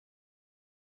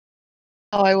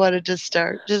how I wanted to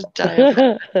start. Just dive.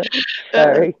 Uh,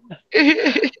 Sorry.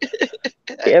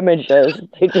 Images.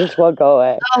 They just won't go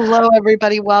away. Hello,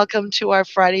 everybody. Welcome to our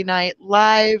Friday night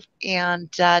live. And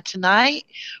tonight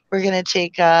we're going to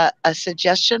take a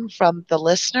suggestion from the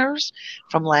listeners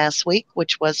from last week,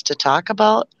 which was to talk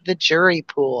about the jury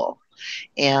pool.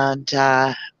 And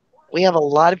we have a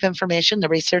lot of information. The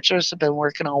researchers have been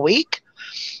working all week,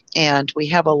 and we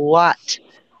have a lot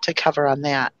to cover on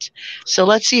that. So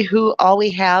let's see who all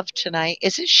we have tonight.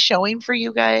 Is it showing for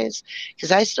you guys?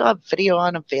 Because I still have video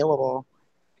unavailable.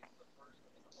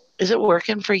 Is it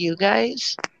working for you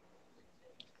guys?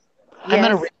 I'm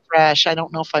gonna Yes. refresh. I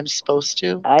don't know if I'm supposed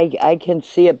to. I can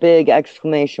see a big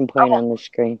exclamation point Oh, on the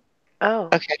screen. Oh,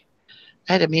 okay.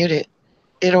 I had to mute it.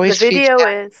 It the always feeds video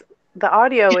back. is, the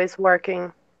audio is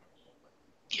working.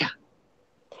 Yeah.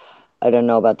 I don't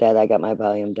know about that. I got my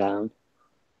volume down.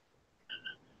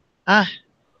 Ah.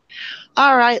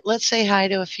 All right. Let's say hi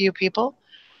to a few people.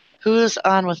 Who's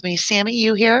on with me? Sammy,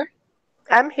 you here?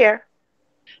 I'm here.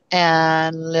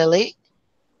 And Lily.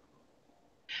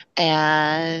 Yeah,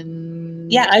 And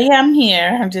I am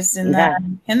here. I'm just Yeah.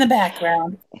 in the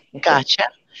background. gotcha.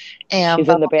 And She's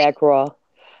in the Bumblebee. back row.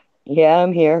 Yeah,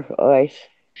 I'm here. Always.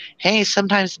 Hey,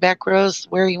 sometimes the back row's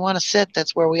where you want to sit.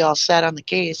 That's where we all sat on the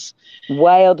case.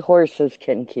 Wild horses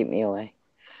can keep me away.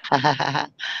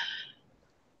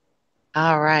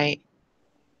 All right.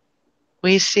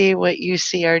 We see what you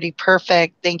see, already.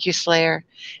 Perfect. Thank you, Slayer.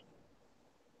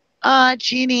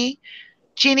 Jeannie.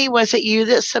 Jeannie, was it you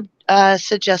that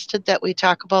suggested that we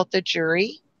talk about the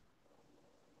jury?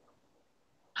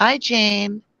 Hi,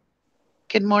 Jane.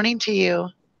 Good morning to you.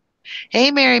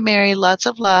 Hey, Mary, lots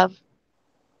of love.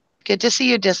 Good to see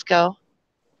you, Disco.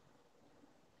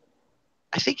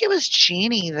 I think it was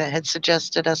Jeannie that had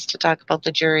suggested us to talk about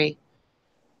the jury.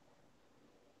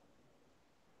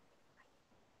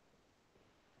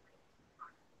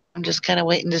 I'm just kind of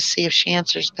waiting to see if she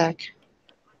answers back.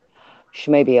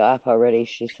 She may be off already.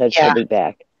 She said she'll Yeah, be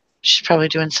back. she's probably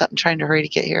doing something, trying to hurry to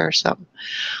get here or something.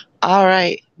 All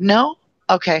right. No?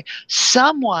 Okay.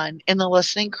 Someone in the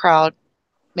listening crowd,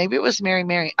 maybe it was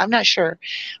Mary, I'm not sure,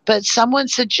 but someone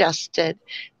suggested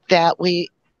that we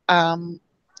um,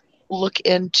 look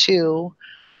into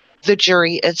the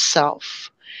jury itself.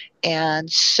 And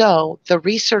so the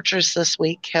researchers this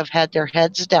week have had their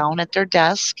heads down at their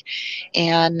desk,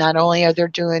 and not only are they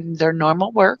doing their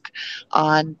normal work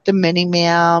on the mini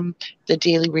MaM, the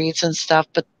daily reads and stuff,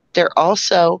 but they're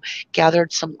also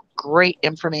gathered some great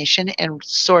information and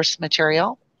source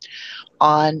material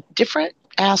on different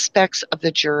aspects of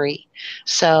the jury.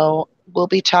 So we'll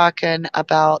be talking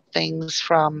about things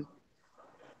from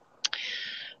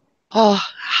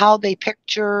how they pick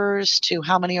jurors to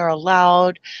how many are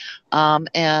allowed,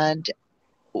 and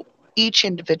each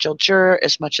individual juror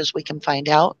as much as we can find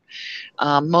out.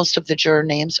 Most of the juror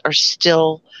names are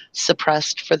still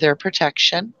suppressed for their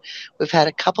protection. We've had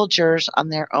a couple jurors on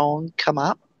their own come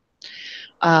up.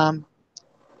 Um,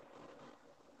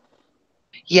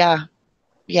 yeah,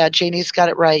 yeah, Janie's got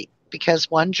it right because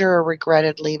one juror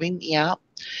regretted leaving. Yeah.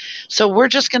 So we're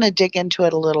just going to dig into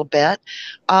it a little bit.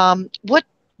 What,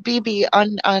 BB,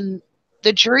 on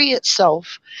the jury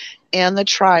itself and the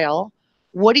trial,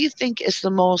 what do you think is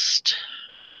the most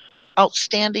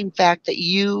outstanding fact that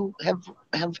you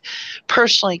have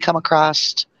personally come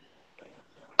across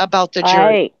about the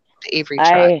jury, I, the Avery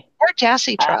trial, I, or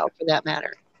Dassey I, trial for that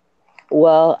matter?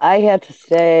 well, I had to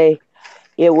say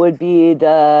it would be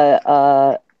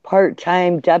the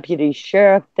part-time deputy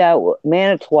sheriff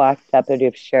Manitowoc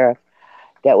deputy sheriff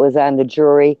that was on the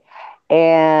jury,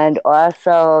 and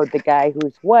also the guy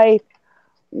whose wife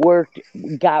worked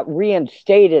got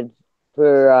reinstated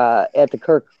for at the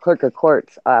clerk of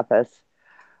court's office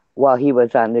while he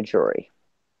was on the jury.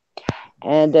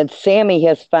 And then Sammy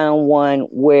has found one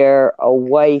where a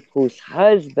wife whose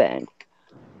husband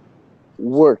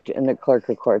worked in the clerk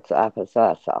of court's office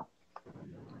also.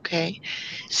 Okay.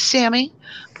 Sammy,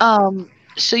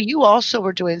 so you also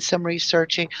were doing some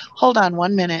researching. Hold on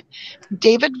 1 minute.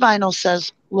 David Vinyl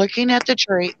says, looking at the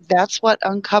jury, that's what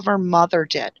Uncover Mother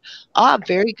did. Ah,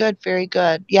 very good, very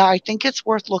good. Yeah, I think it's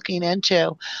worth looking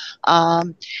into.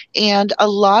 Um, and a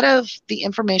lot of the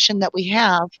information that we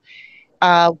have,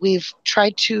 we've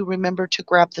tried to remember to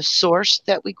grab the source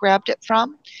that we grabbed it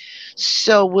from.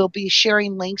 So we'll be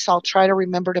sharing links. I'll try to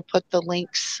remember to put the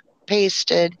links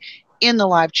pasted in the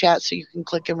live chat so you can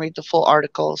click and read the full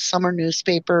article. Some are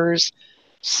newspapers,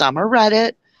 some are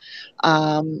Reddit.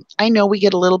 I know we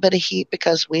get a little bit of heat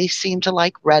because we seem to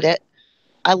like Reddit.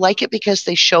 I like it because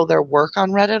they show their work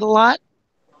on Reddit a lot.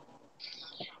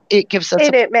 it gives us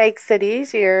And it makes it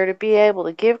easier to be able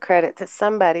to give credit to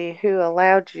somebody who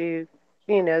allowed you,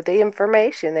 the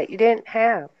information that you didn't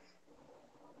have.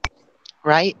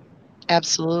 right?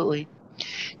 Absolutely.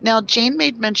 Now, Jane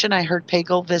made mention I heard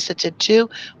Pagel visited too.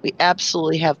 We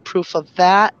absolutely have proof of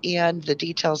that and the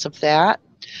details of that.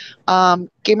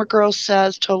 Gamer Girl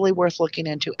says totally worth looking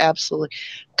into. Absolutely.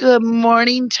 Good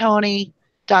morning, Tony.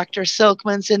 Dr.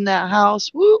 Silkman's in that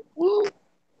house. Woo, woo.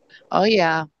 Oh,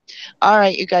 yeah. All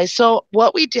right, you guys. So,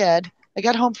 what we did, I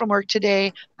got home from work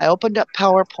today. I opened up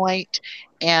PowerPoint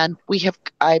and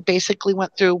I basically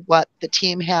went through what the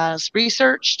team has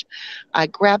researched. I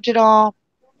grabbed it all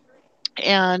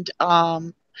and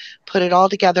put it all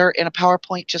together in a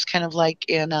PowerPoint, just kind of like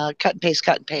in a cut and paste,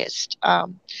 cut and paste.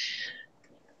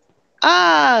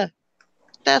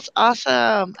 That's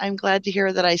awesome. I'm glad to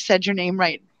hear that I said your name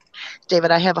right.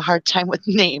 David, I have a hard time with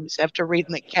names after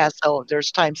reading the CASO.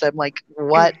 There's times I'm like,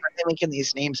 what are they making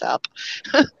these names up?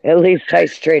 At least I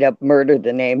straight up murdered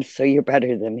the names, so you're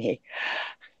better than me.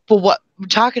 Well, what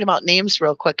talking about names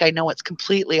real quick, I know it's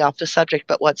completely off the subject,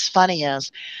 but what's funny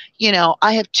is,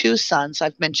 I have two sons.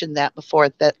 I've mentioned that before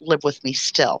that live with me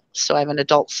still. So I have an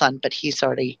adult son, but he's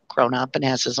already grown up and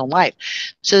has his own life.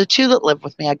 So the two that live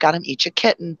with me, I got them each a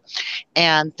kitten.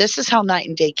 And this is how night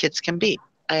and day kids can be.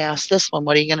 I asked this one,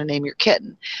 what are you going to name your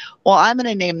kitten? Well, I'm going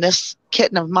to name this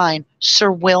kitten of mine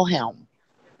Sir Wilhelm.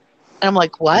 And I'm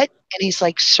like, what? And he's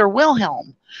like, Sir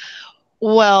Wilhelm.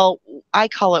 Well, I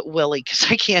call it Willie because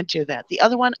I can't do that. The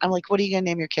other one, I'm like, what are you going to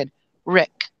name your kid?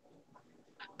 Rick.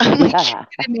 I'm like, you're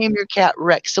going to name your cat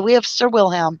Rick. So we have Sir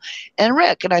Wilhelm and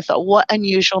Rick. And I thought, what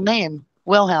unusual name,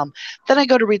 Wilhelm. Then I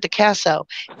go to read the CASO,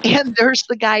 and there's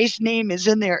the guy's name is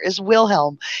in there is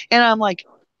Wilhelm. And I'm like,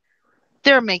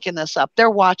 they're making this up.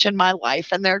 They're watching my life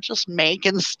and they're just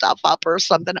making stuff up or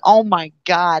something. Oh my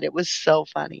God, it was so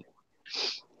funny.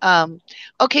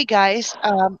 Okay, guys.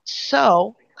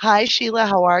 So, hi, Sheila.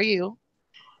 How are you?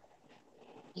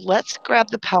 Let's grab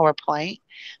the PowerPoint.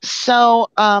 So,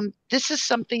 this is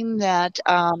something that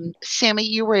Sammy,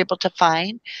 you were able to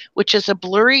find, which is a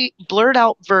blurred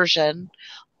out version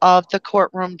of the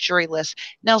courtroom jury list.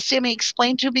 Now, Sammy,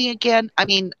 explain to me again. I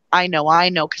mean, I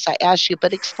know, because I asked you,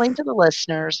 but explain to the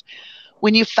listeners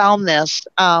when you found this,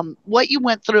 what you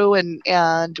went through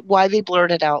and why they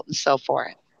blurred it out and so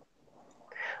forth.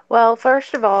 Well,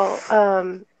 first of all,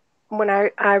 when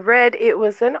I read, it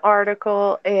was an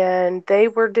article, and they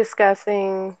were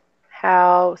discussing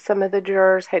how some of the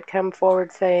jurors had come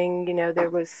forward saying,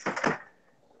 there was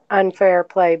unfair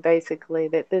play, basically,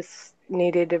 that this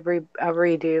needed a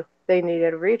redo. They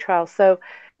needed a retrial. So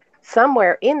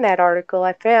somewhere in that article,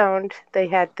 I found they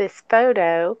had this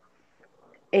photo,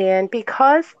 and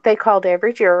because they called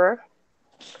every juror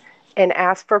and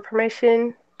asked for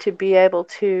permission to be able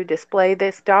to display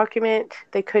this document,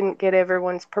 they couldn't get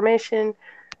everyone's permission,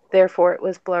 therefore it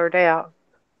was blurred out.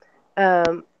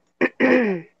 I'm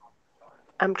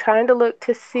trying to look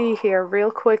to see here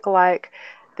real quick, like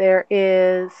there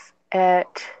is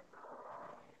at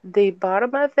the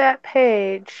bottom of that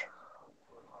page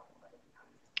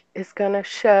is going to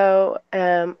show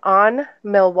on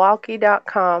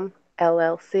Milwaukee.com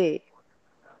LLC.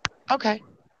 Okay.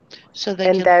 So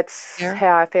and that's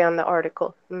how I found the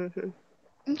article. Mm-hmm.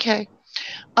 Okay.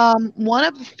 One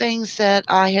of the things that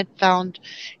I had found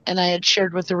and I had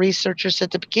shared with the researchers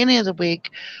at the beginning of the week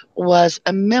was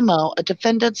a memo, a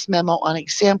defendant's memo on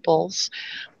examples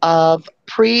of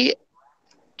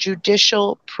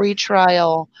pre-judicial,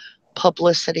 pretrial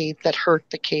publicity that hurt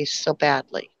the case so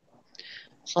badly.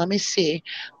 So let me see.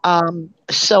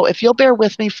 So if you'll bear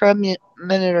with me for a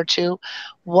minute or two,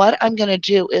 what I'm going to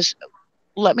do is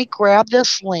let me grab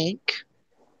this link.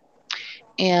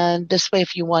 And this way,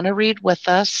 if you want to read with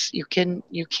us, you can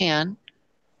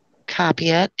copy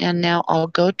it. And now I'll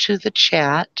go to the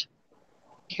chat.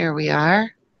 Here we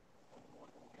are.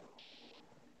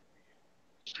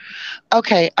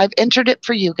 Okay, I've entered it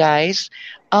for you guys.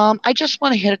 I just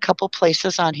want to hit a couple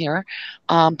places on here.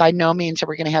 By no means are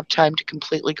we going to have time to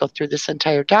completely go through this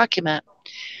entire document.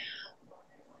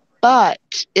 But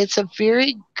it's a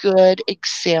very good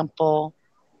example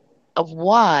of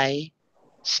why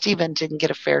Steven didn't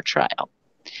get a fair trial.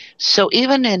 So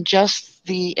even in just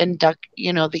the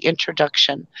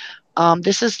introduction,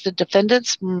 this is the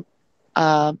defendant's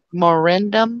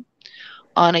memorandum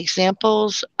on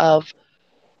examples of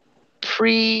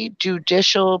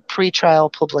pre-judicial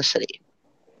pretrial publicity.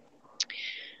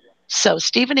 So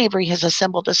Steven Avery has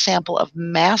assembled a sample of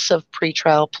massive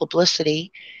pretrial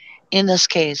publicity in this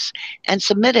case and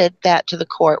submitted that to the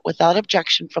court without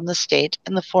objection from the state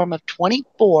in the form of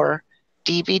 24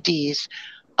 DVDs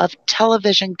of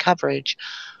television coverage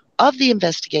of the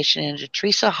investigation into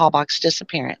Teresa Halbach's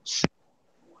disappearance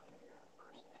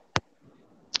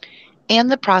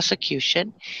and the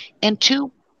prosecution, and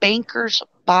 2 bankers'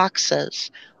 boxes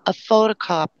of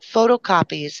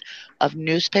photocopies of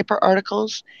newspaper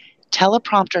articles,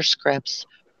 teleprompter scripts,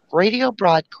 radio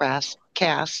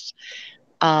broadcasts,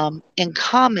 and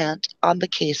comment on the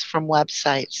case from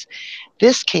websites.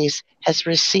 This case has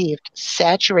received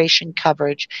saturation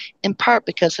coverage in part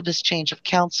because of his change of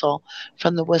counsel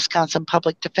from the Wisconsin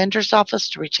Public Defender's Office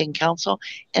to retain counsel,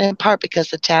 and in part because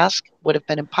the task would have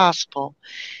been impossible.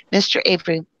 Mr.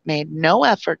 Avery made no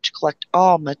effort to collect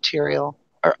all material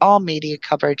or all media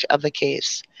coverage of the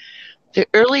case. The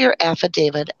earlier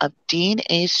affidavit of Dean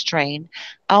A. Strain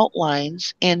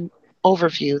outlines in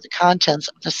overview the contents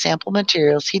of the sample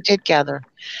materials he did gather,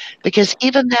 because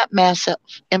even that massive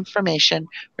information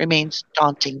remains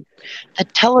daunting. The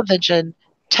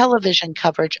television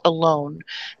coverage alone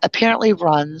apparently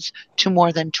runs to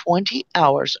more than 20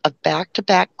 hours of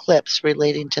back-to-back clips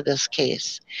relating to this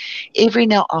case. Avery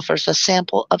now offers a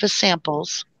sample of his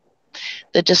samples.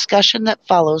 The discussion that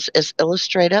follows is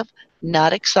illustrative,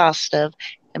 not exhaustive,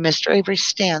 and Mr. Avery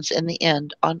stands in the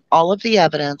end on all of the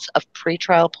evidence of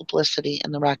pretrial publicity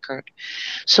in the record.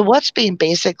 So what's being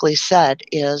basically said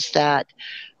is that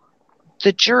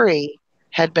the jury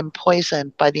had been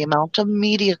poisoned by the amount of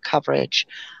media coverage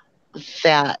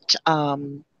that,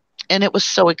 and it was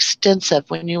so extensive.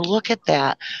 When you look at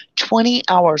that, 20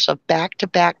 hours of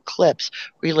back-to-back clips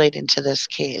relating to this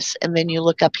case, and then you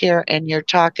look up here and you're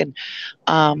talking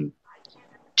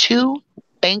 2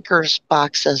 bankers'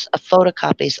 boxes of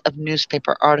photocopies of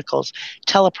newspaper articles,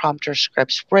 teleprompter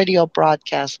scripts, radio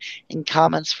broadcasts, and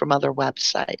comments from other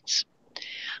websites.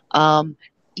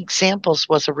 Examples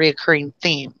was a reoccurring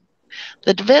theme.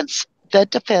 The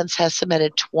defense has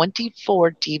submitted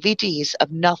 24 DVDs of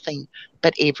nothing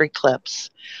but Avery clips,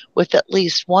 with at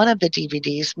least one of the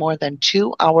DVDs more than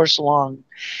 2 hours long.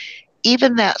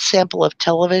 Even that sample of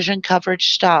television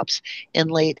coverage stops in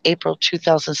late April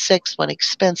 2006 when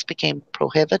expense became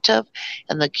prohibitive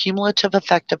and the cumulative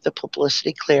effect of the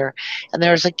publicity clear. And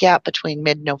there is a gap between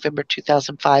mid-November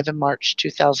 2005 and March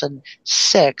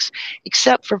 2006,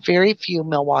 except for very few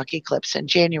Milwaukee clips in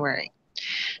January.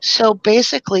 So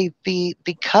basically, the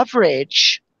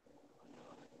coverage,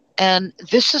 and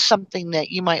this is something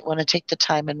that you might want to take the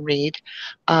time and read,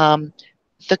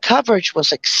 the coverage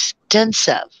was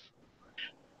extensive.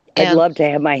 I'd love to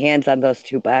have my hands on those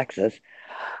 2 boxes.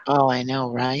 Oh, I know,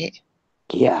 right?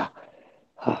 Yeah.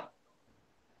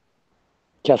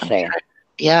 Just saying.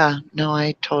 Yeah, no,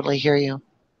 I totally hear you.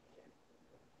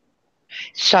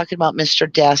 He's talking about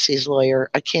Mr. Dassey's lawyer.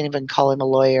 I can't even call him a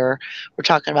lawyer. We're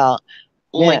talking about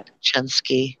Link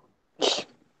Chinsky.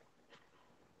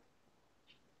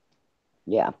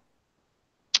 Yeah.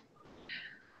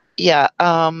 Yeah.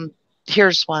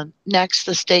 Here's one. Next,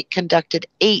 the state conducted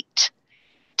 8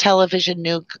 television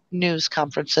news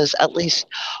conferences. At least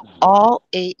all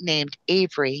 8 named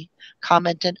Avery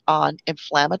commented on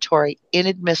inflammatory,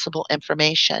 inadmissible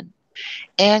information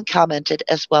and commented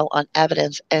as well on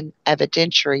evidence and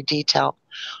evidentiary detail.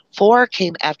 4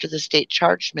 came after the state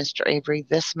charged Mr. Avery.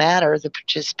 This matter, the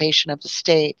participation of the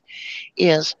state,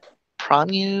 is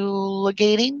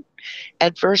promulgating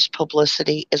adverse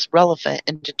publicity is relevant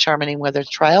in determining whether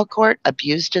trial court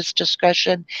abused its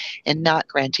discretion in not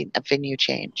granting a venue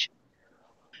change.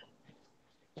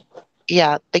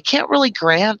 Yeah, they can't really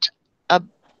grant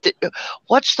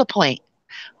what's the point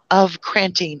of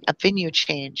granting a venue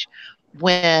change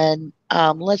when,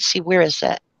 let's see, where is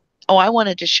it? Oh, I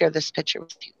wanted to share this picture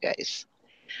with you guys.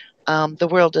 The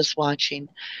world is watching.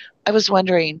 I was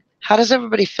wondering, how does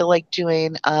everybody feel like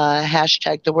doing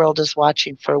hashtag the world is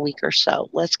watching for a week or so?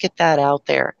 Let's get that out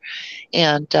there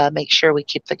and make sure we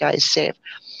keep the guys safe.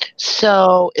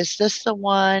 So is this the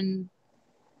one?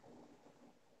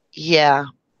 Yeah,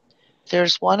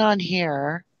 there's one on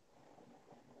here.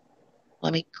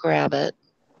 Let me grab it.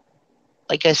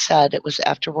 Like I said, it was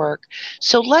after work.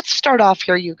 So let's start off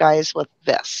here, you guys, with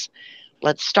this.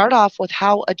 Let's start off with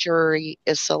how a jury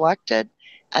is selected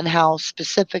and how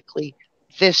specifically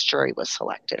this jury was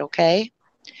selected, okay?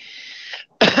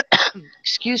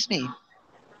 Excuse me.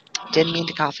 Didn't mean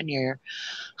to cough in your ear.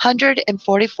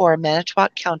 144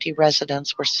 Manitowoc County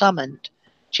residents were summoned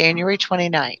January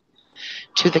 29th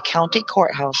to the county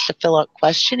courthouse to fill out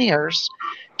questionnaires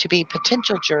to be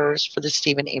potential jurors for the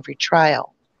Steven Avery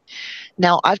trial.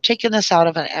 Now, I've taken this out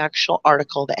of an actual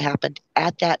article that happened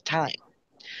at that time.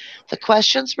 The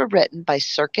questions were written by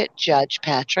Circuit Judge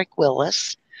Patrick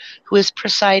Willis, who is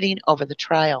presiding over the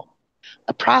trial.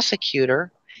 A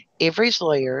prosecutor, Avery's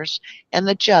lawyers, and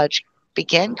the judge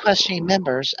began questioning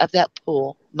members of that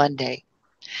pool Monday.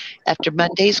 After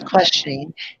Monday's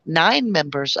questioning, 9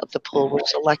 members of the pool were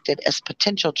selected as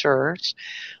potential jurors.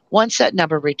 Once that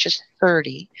number reaches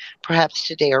 30, perhaps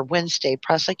today or Wednesday,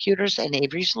 prosecutors and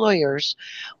Avery's lawyers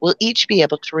will each be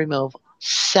able to remove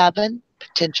 7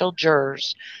 potential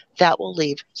jurors. That will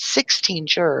leave 16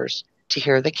 jurors to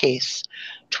hear the case.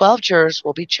 12 jurors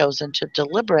will be chosen to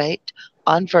deliberate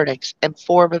on verdicts, and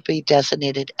 4 will be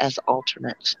designated as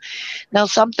alternates. Now,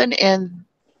 something in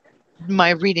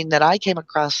my reading that I came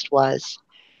across was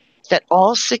that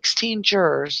all 16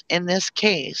 jurors in this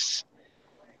case,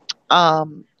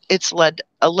 it's led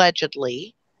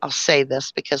allegedly. I'll say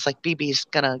this because like BB's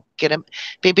gonna get him.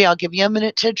 BB, I'll give you a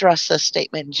minute to address this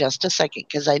statement in just a second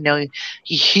because I know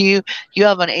you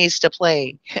have an ace to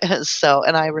play. So,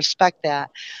 and I respect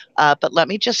that. But let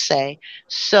me just say,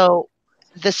 so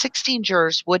the 16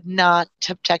 jurors would not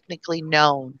have technically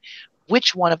known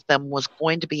which one of them was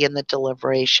going to be in the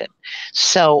deliberation.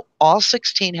 So all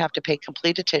 16 have to pay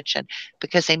complete attention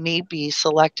because they may be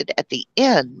selected at the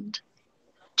end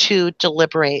to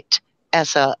deliberate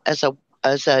as a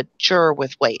juror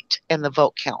with weight, and the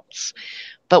vote counts.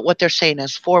 But what they're saying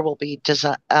is 4 will be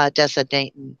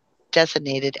designated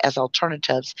as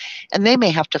alternatives, and they may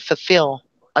have to fulfill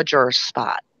a juror's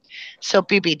spot. So,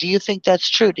 BB, do you think that's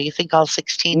true? Do you think all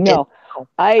 16 did? No,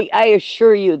 I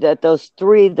assure you that those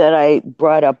 3 that I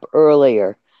brought up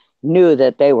earlier knew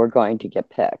that they were going to get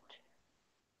picked.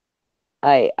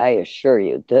 I assure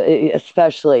you,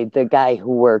 especially the guy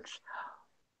who works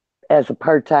as a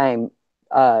part-time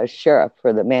sheriff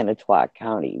for the Manitowoc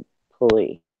County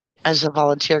Police. As a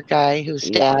volunteer guy whose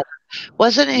dad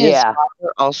wasn't his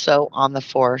father also on the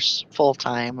force full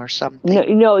time or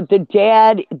something? No, the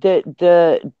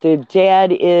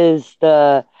dad is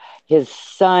his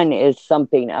son is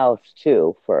something else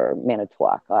too for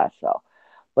Manitowoc also.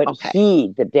 But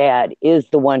the dad is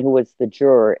the one who was the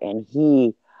juror, and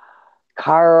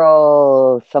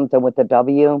Carl something with the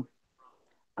W.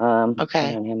 I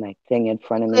don't have my thing in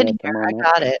front of me at the moment.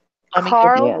 I got it.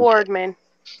 Carl Wardman.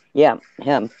 Yeah,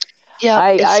 him. Yeah,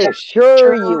 I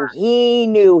assure you, he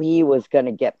knew he was going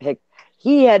to get picked.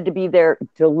 He had to be there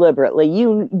deliberately.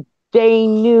 They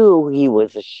knew he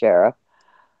was a sheriff.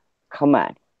 Come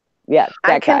on. Yeah,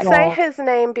 I can say his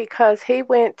name because he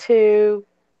went to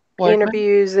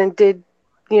interviews and did,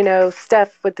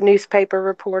 stuff with the newspaper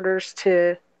reporters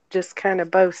to just kind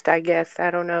of boast, I guess. I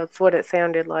don't know. It's what it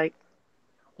sounded like.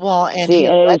 Well, and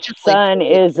his son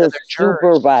is a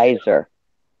supervisor.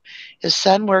 His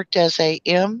son worked as a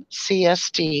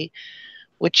MCSD,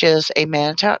 which is a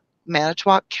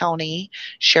Manitowoc County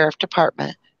Sheriff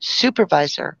Department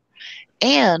supervisor,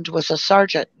 and was a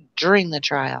sergeant during the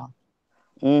trial.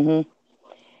 Mm-hmm.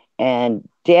 And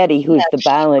Daddy, who's the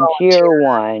volunteer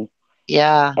one.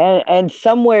 Yeah. And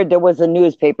somewhere there was a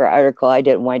newspaper article. I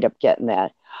didn't wind up getting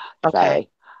that. Sorry.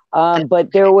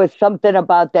 But there was something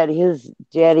about that his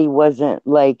daddy wasn't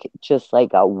just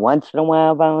like a once in a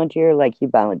while volunteer, like he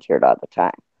volunteered all the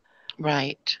time.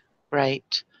 Right.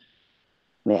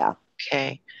 Yeah.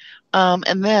 Okay.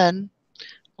 And then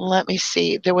let me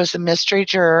see. There was a mystery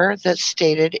juror that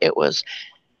stated it was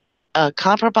a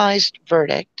compromised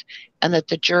verdict and that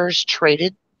the jurors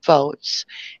traded votes.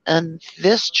 And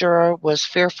this juror was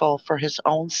fearful for his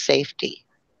own safety.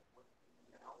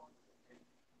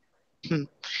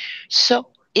 So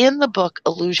in the book,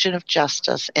 Illusion of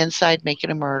Justice, Inside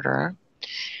Making a Murderer,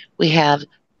 we have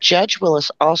Judge Willis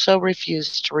also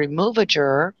refused to remove a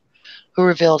juror who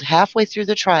revealed halfway through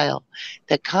the trial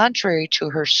that contrary to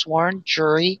her sworn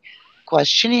jury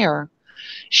questionnaire,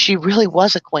 she really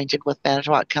was acquainted with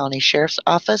Manitowoc County Sheriff's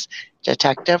Office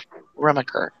Detective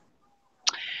Remaker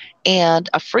and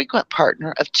a frequent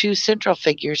partner of 2 central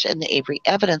figures in the Avery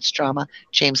evidence drama,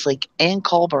 James Leake and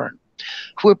Colburn,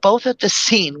 who were both at the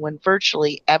scene when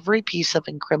virtually every piece of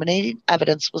incriminating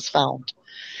evidence was found.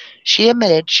 She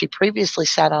admitted she previously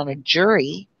sat on a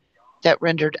jury that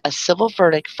rendered a civil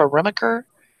verdict for Remaker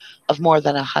of more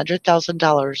than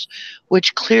 $100,000,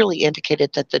 which clearly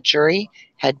indicated that the jury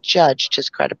had judged his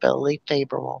credibility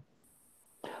favorable.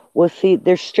 Well, see,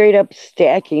 they're straight up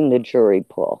stacking the jury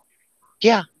pool.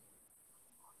 Yeah.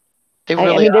 They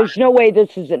really I mean, there's no way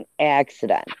this is an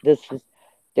accident.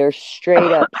 They're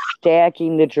straight up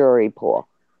stacking the jury pool.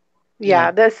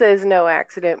 Yeah, this is no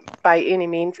accident by any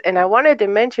means. And I wanted to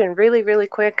mention really, really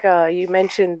quick, you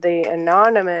mentioned the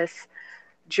anonymous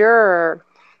juror,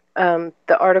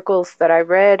 the articles that I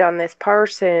read on this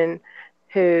person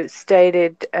who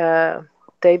stated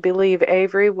they believe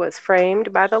Avery was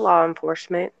framed by the law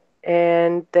enforcement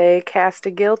and they cast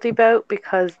a guilty vote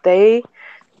because they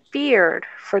feared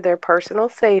for their personal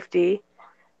safety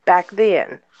back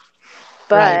then,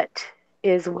 but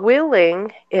is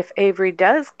willing, if Avery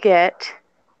does get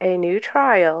a new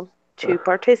trial, to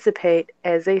participate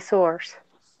as a source.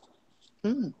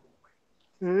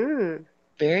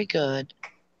 Very good.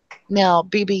 Now,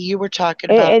 BB, you were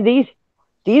talking about... And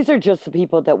these are just the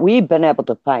people that we've been able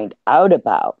to find out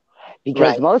about,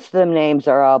 because most of them names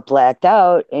are all blacked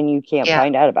out and you can't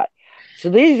find out about it. So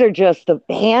these are just a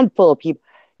handful of people.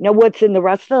 Now, what's in the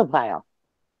rest of the pile?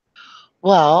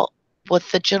 Well,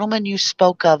 with the gentleman you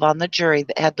spoke of on the jury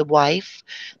that had the wife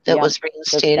that was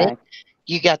reinstated,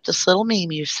 you got this little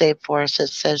meme you saved for us. It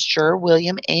says, Juror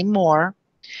William A. Moore,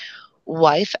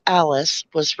 wife Alice,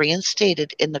 was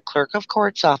reinstated in the clerk of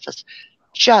court's office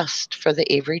just for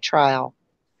the Avery trial.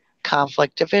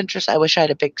 Conflict of interest. I wish I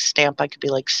had a big stamp. I could be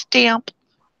like, stamp.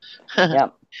 I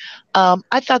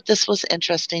thought this was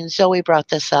interesting. Zoe brought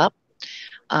this up.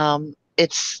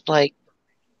 It's like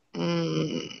 2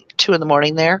 in the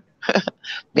morning there.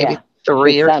 Maybe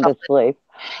 3 or something. Asleep.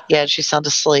 Yeah, she's sound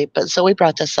asleep. But Zoe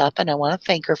brought this up, and I want to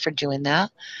thank her for doing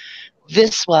that.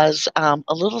 This was a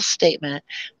little statement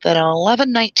that on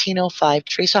 11/19/05,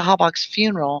 Teresa Halbach's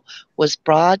funeral was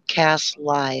broadcast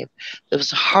live. It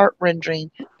was heart-rending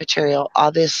material,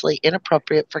 obviously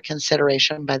inappropriate for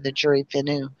consideration by the jury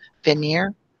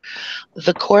veneer.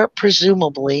 The court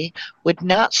presumably would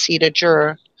not seat a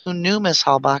juror who knew Miss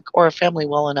Halbach or her family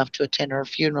well enough to attend her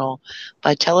funeral.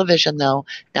 By television, though,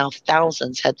 now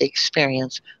thousands had the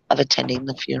experience of attending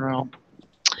the funeral.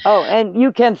 Oh, and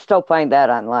you can still find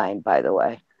that online, by the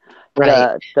way.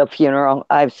 Right. The funeral,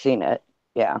 I've seen it.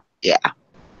 Yeah.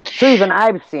 So even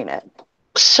I've seen it.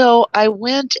 So I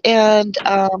went and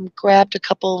grabbed a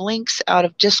couple of links out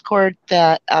of Discord,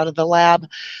 out of the lab,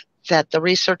 that the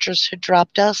researchers had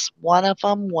dropped us. One of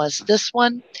them was this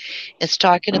one. It's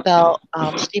talking about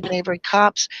Steven Avery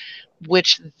cops,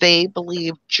 which they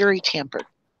believe jury tampered.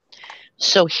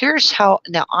 So here's how.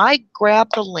 Now I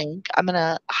grabbed the link. I'm going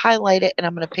to highlight it and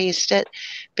I'm going to paste it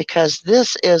because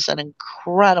this is an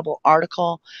incredible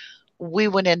article. We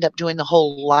would end up doing the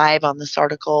whole live on this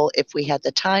article if we had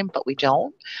the time, but we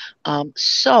don't.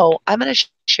 So I'm going to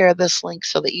share this link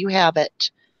so that you have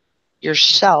it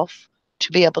yourself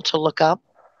to be able to look up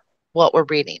what we're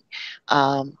reading.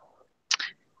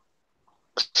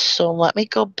 So let me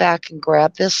go back and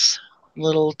grab this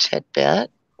little tidbit.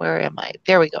 Where am I?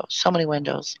 There we go. So many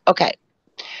windows. Okay.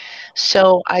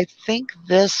 So I think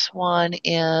this one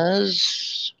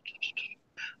is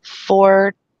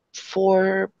four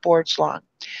boards long.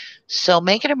 So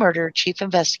Making a Murder chief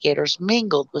investigators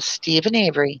mingled with Steven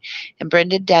Avery and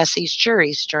Brendan Dassey's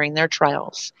juries during their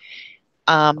trials.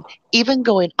 Even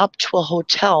going up to a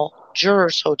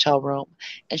juror's hotel room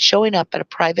and showing up at a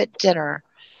private dinner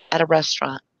at a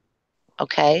restaurant.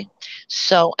 Okay,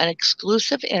 so an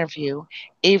exclusive interview,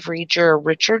 Avery juror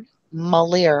Richard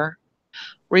Malier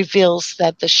reveals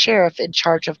that the sheriff in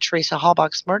charge of Teresa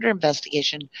Halbach's murder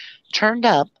investigation turned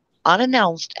up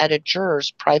unannounced at a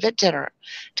juror's private dinner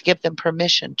to give them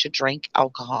permission to drink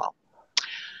alcohol.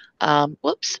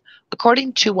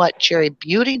 According to what Jerry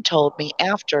Buting told me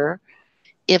after,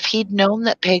 if he'd known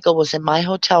that Pagel was in my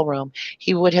hotel room,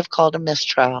 he would have called a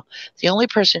mistrial. The only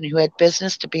person who had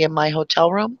business to be in my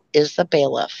hotel room is the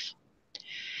bailiff.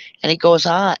 And he goes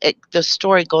on, the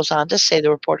story goes on to say,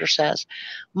 the reporter says,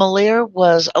 Malier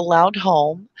was allowed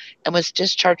home and was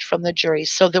discharged from the jury.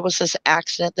 So there was this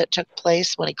accident that took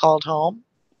place when he called home.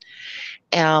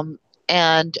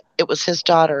 And it was his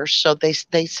daughter. So they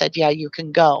said, yeah, you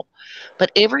can go.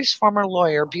 But Avery's former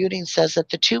lawyer, Buting, says that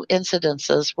the two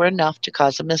incidences were enough to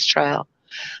cause a mistrial.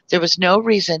 There was no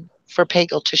reason for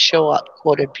Pagel to show up,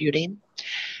 quoted Buting.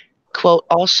 Quote,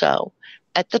 also,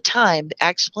 at the time, the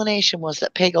explanation was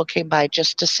that Pagel came by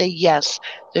just to say, yes,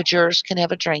 the jurors can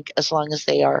have a drink as long as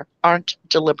they aren't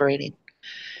deliberating.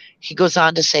 He goes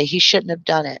on to say he shouldn't have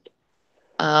done it.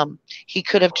 He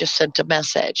could have just sent a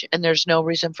message, and there's no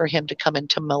reason for him to come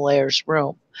into Malier's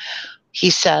room. He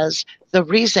says the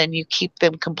reason you keep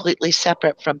them completely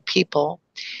separate from people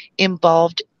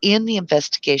involved in the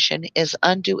investigation is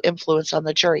undue influence on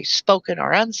the jury, spoken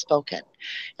or unspoken,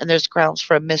 and there's grounds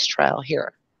for a mistrial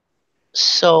here.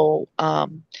 So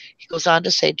he goes on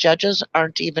to say judges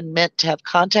aren't even meant to have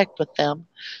contact with them,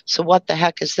 so what the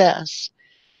heck is this?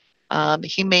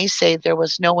 He may say there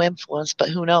was no influence, but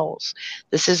who knows?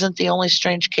 This isn't the only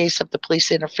strange case of the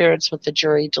police interference with the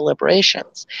jury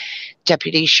deliberations.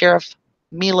 Deputy Sheriff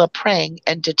Mila Prang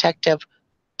and Detective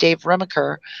Dave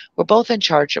Remaker were both in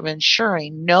charge of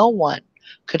ensuring no one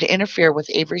could interfere with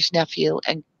Avery's nephew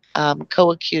and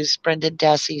co-accused Brendan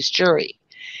Dassey's jury.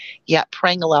 Yet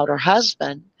Prang allowed her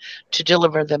husband to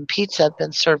deliver them pizza,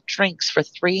 then serve drinks for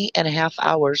 3.5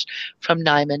 hours from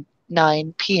 9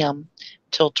 p.m.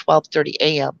 till 12:30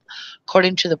 a.m.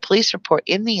 According to the police report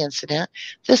in the incident,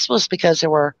 this was because there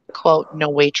were, quote, no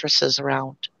waitresses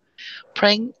around.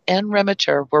 Prang and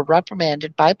Remeter were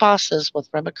reprimanded by bosses, with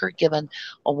Remeter given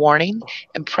a warning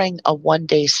and Prang a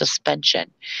 1-day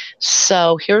suspension.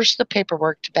 So here's the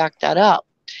paperwork to back that up.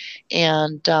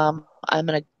 And I'm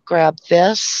going to grab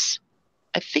this.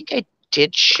 I think I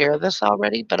did share this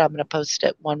already, but I'm going to post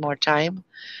it one more time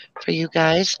for you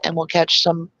guys, and we'll catch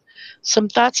some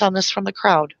thoughts on this from the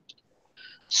crowd.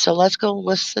 So let's go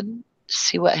listen,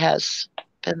 see what has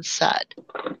been said.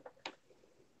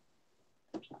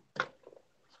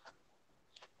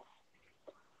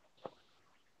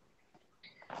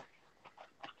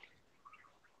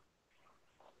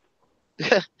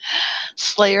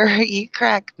 Slayer, you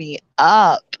crack me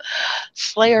up.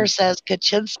 Slayer says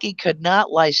Kaczynski could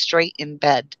not lie straight in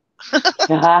bed.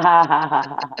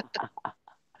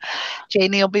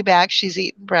 Janie will be back. She's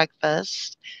eating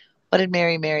breakfast. What did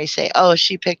Mary say? Oh,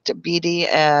 she picked BD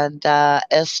and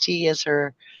ST as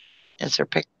her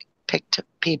picked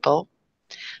people.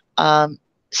 Dr.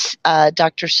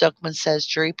 Silkman says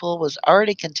jury pool was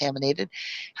already contaminated.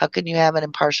 How can you have an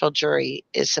impartial jury?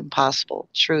 It's impossible.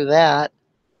 True that.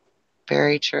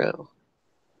 Very true.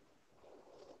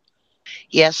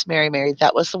 Yes, Mary,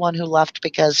 that was the one who left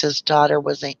because his daughter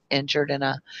was injured in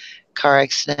a car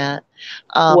accident.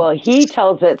 Well, he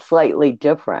tells it slightly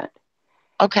different.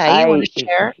 Okay, you want to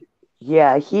share?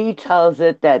 Yeah, he tells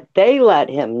it that they let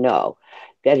him know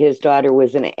that his daughter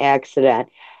was in an accident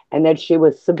and that she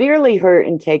was severely hurt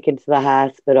and taken to the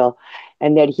hospital,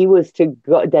 and that he was to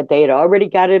go, that they had already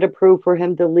got it approved for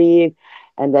him to leave,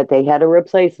 and that they had a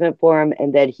replacement for him,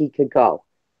 and that he could go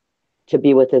to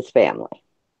be with his family.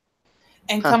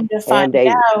 And come to find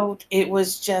out, it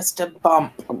was just a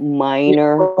bump.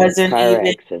 Minor car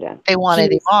accident. They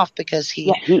wanted him off because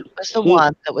he was the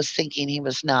one that was thinking he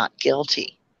was not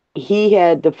guilty. He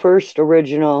had the first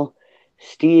original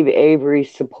Steve Avery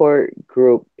support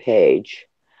group page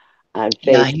on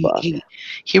Facebook. Yeah,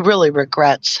 he really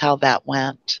regrets how that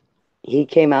went. He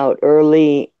came out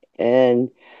early,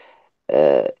 and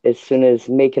as soon as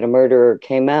Making a Murderer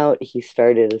came out, he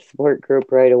started a support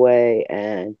group right away,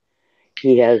 and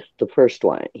he has the first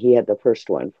one. He had the first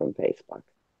one from Facebook.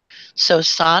 So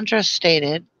Sandra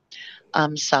stated,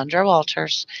 Sandra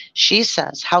Walters, she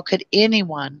says, how could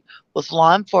anyone with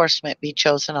law enforcement be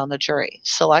chosen on the jury?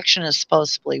 Selection is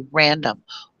supposedly random.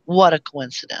 What a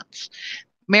coincidence.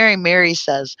 Mary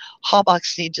says,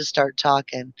 Hallbox need to start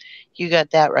talking. You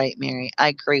got that right, Mary. I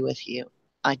agree with you.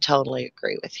 I totally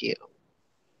agree with you.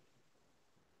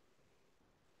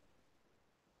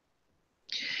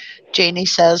 Janie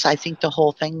says, I think the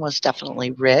whole thing was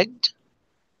definitely rigged.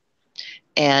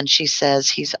 And she says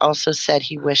he's also said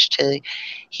he wished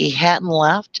he hadn't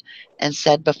left, and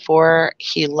said before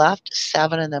he left,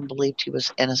 7 of them believed he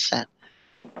was innocent.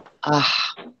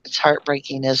 It's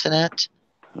heartbreaking, isn't it?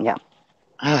 Yeah.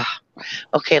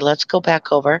 Okay, let's go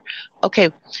back over. Okay,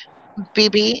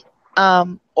 BB,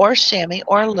 or Sammy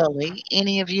or Lily,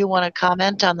 any of you want to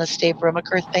comment on the Dave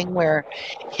Rumaker thing where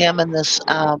him and this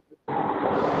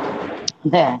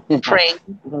Prang?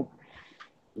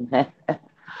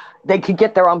 They could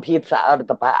get their own pizza out of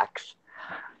the box.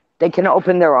 They can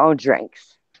open their own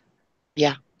drinks.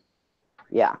 Yeah.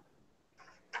 Yeah.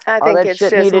 I think it's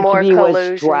just more collusion.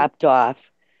 Was dropped off.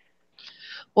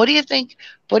 What do you think?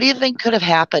 What do you think could have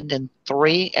happened in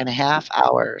 3.5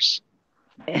 hours?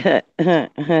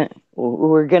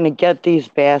 We're going to get these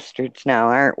bastards now,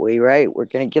 aren't we? Right? We're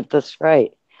going to get this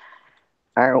right,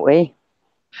 aren't we?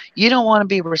 You don't want to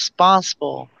be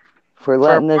responsible for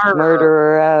letting this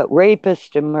murderer,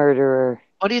 rapist and murderer.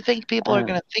 What do you think people are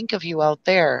going to think of you out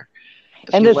there?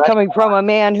 And this coming from a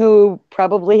man who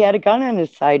probably had a gun on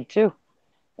his side too,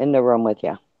 in the room with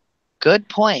you. Good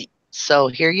point. So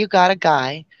here you got a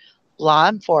guy, law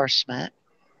enforcement.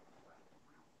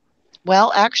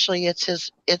 Well, actually, it's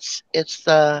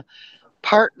the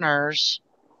partner's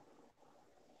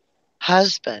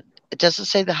husband. It doesn't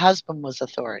say the husband was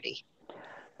authority.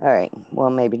 All right.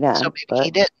 Well, maybe not. So maybe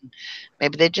he didn't.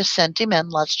 Maybe they just sent him in.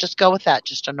 Let's just go with that.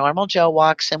 Just a normal Joe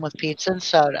walks in with pizza and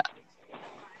soda.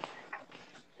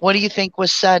 What do you think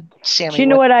was said, Sammy? Do you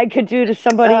know what I could do to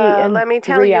somebody in let me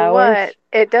tell 3 you hours? what.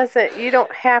 It doesn't. You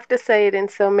don't have to say it in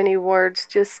so many words.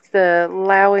 Just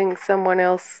allowing someone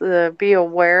else to be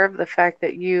aware of the fact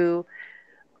that you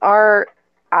are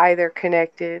either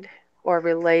connected or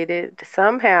related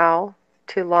somehow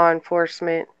to law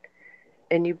enforcement,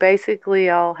 and you basically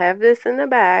all have this in the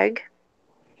bag,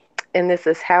 and this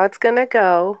is how it's going to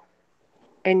go,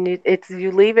 and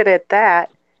you leave it at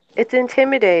that, it's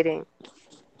intimidating.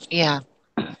 Yeah,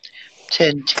 to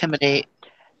intimidate.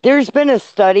 There's been a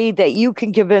study that you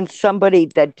can convince somebody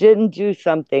that didn't do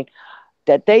something,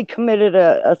 that they committed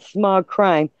a small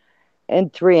crime in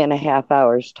 3.5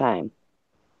 hours' time.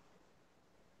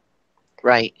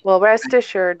 Right. Well, rest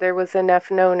assured, there was enough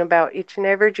known about each and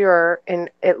every juror, and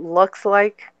it looks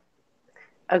like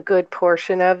a good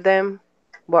portion of them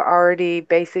were already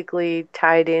basically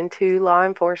tied into law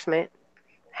enforcement,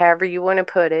 however you want to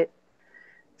put it.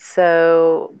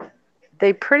 So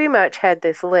they pretty much had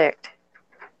this licked.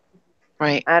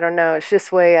 Right. I don't know. It's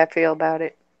just the way I feel about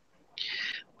it.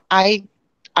 I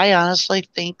honestly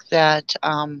think that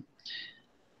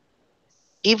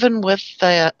even with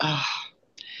the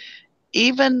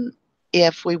even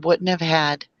if we wouldn't have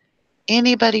had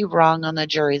anybody wrong on the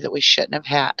jury that we shouldn't have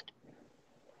had,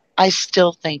 I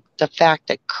still think the fact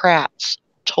that Kratz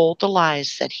told the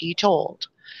lies that he told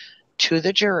to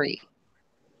the jury,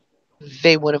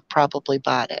 they would have probably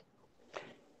bought it.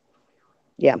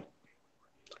 Yeah.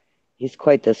 He's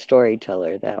quite the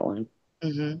storyteller, that one.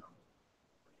 Mm-hmm.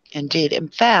 Indeed. In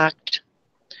fact,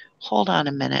 hold on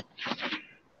a minute.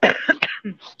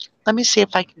 Let me see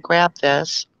if I can grab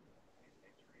this.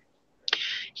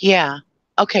 Yeah.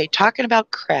 Okay, talking about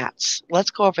Kratz.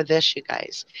 Let's go over this, you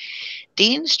guys.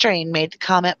 Dean Strain made the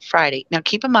comment Friday. Now,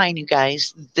 keep in mind, you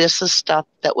guys, this is stuff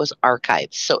that was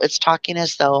archived. So it's talking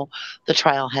as though the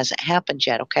trial hasn't happened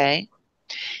yet, okay?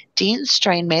 Dean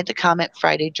Strain made the comment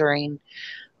Friday during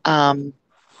an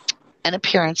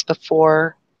appearance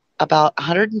before about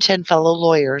 110 fellow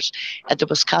lawyers at the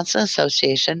Wisconsin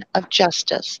Association of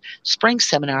Justice Spring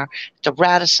Seminar at the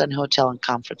Radisson Hotel and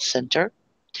Conference Center.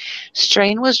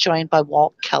 Strain was joined by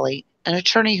Walt Kelly, an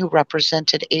attorney who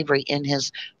represented Avery in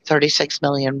his $36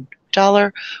 million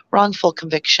wrongful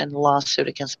conviction lawsuit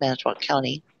against Manitowoc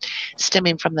County,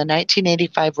 stemming from the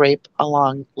 1985 rape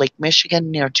along Lake Michigan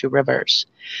near Two Rivers.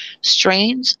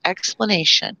 Strain's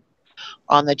explanation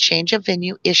on the change of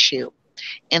venue issue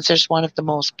answers one of the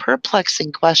most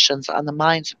perplexing questions on the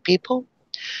minds of people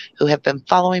who have been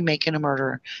following Making a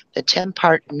Murderer, the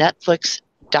 10-part Netflix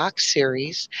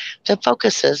doc-series that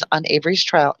focuses on Avery's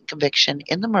trial and conviction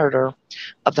in the murder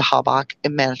of the Habach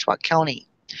in Manitowoc County.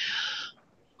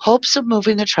 Hopes of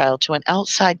moving the trial to an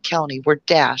outside county were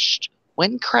dashed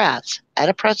when Kratz, at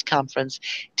a press conference,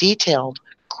 detailed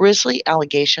grisly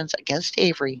allegations against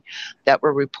Avery that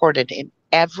were reported in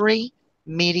every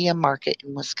media market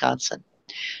in Wisconsin.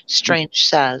 Strain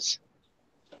said,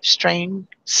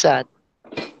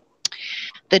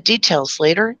 the details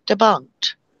later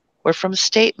debunked were from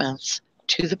statements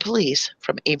to the police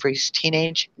from Avery's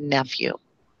teenage nephew.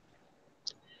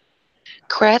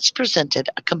 Kratz presented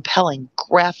a compelling,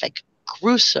 graphic,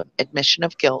 gruesome admission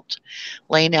of guilt,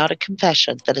 laying out a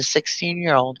confession that a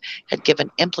 16-year-old had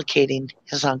given implicating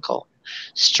his uncle.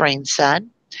 Strain said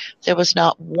there was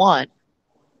not one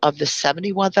of the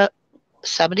 71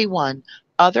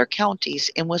 other counties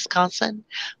in Wisconsin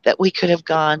that we could have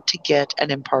gone to get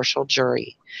an impartial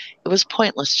jury. It was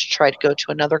pointless to try to go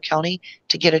to another county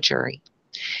to get a jury.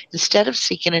 Instead of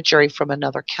seeking a jury from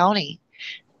another county,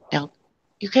 now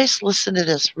you guys listen to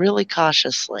this really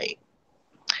cautiously.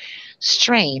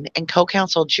 Strain and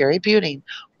co-counsel Jerry Buting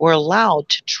were allowed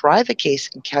to try the case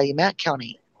in Calumet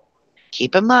County.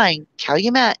 Keep in mind,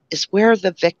 Calumet is where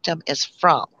the victim is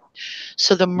from.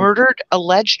 So the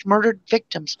alleged murdered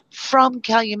victims from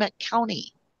Calumet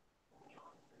County.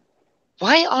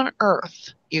 Why on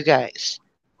earth, you guys,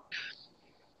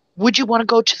 would you want to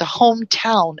go to the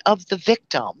hometown of the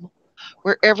victim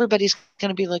where everybody's going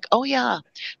to be like, oh yeah,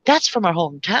 that's from our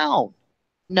hometown?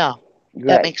 No,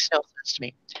 that makes no sense to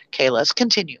me. Okay, let's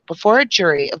continue. Before a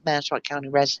jury of Manitowoc County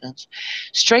residents,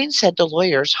 Strain said the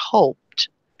lawyers hoped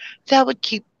that would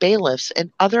keep bailiffs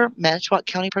and other Manitowoc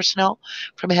County personnel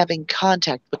from having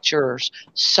contact with jurors.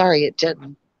 Sorry, it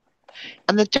didn't.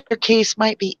 And that their case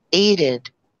might be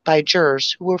aided by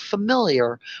jurors who were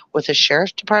familiar with the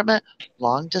sheriff's department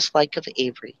long dislike of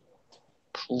Avery.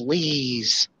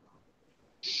 Please.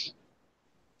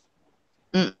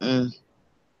 I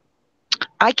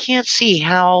can't see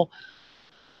how,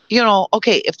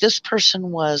 okay, if this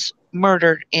person was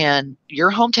murdered in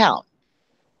your hometown,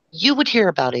 you would hear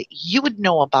about it. You would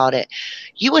know about it.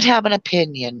 You would have an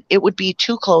opinion. It would be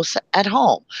too close at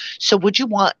home. So would you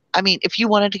want, if you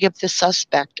wanted to give the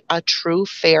suspect a true,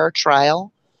 fair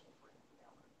trial,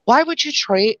 why would you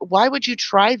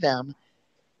try them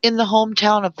in the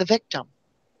hometown of the victim?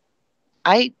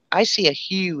 I see a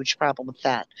huge problem with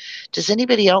that. Does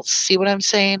anybody else see what I'm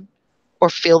saying or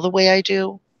feel the way I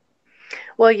do?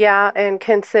 Well, yeah, and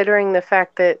considering the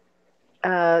fact that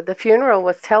the funeral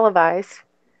was televised,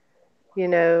 You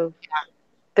know,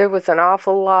 there was an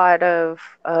awful lot of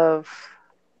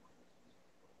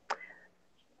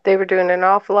they were doing an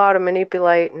awful lot of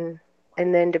manipulating,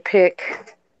 and then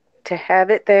to have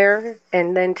it there,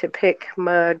 and then to pick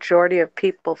majority of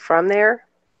people from there.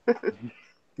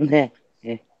 Yeah.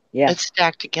 It's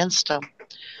stacked against them.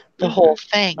 The whole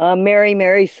thing.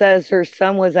 Mary says her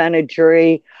son was on a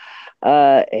jury,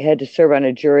 had to serve on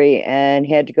a jury, and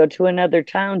had to go to another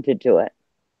town to do it.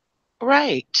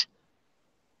 Right.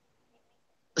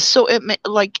 So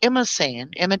like Emma's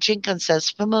saying, Emma Jenkins says,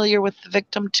 familiar with the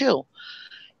victim too.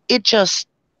 It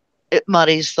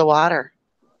muddies the water.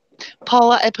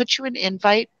 Paula, I put you an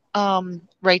invite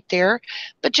right there,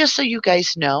 but just so you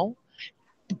guys know,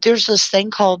 there's this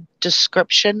thing called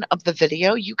description of the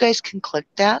video. You guys can click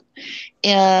that.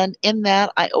 And in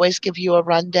that, I always give you a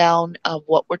rundown of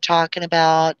what we're talking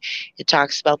about. It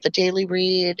talks about the daily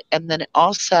read, and then it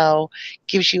also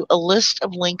gives you a list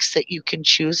of links that you can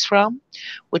choose from,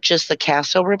 which is the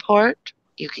CASO report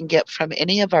you can get from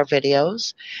any of our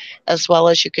videos, as well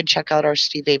as you can check out our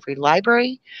Steve Avery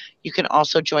Library. You can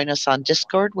also join us on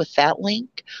Discord with that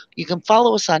link. You can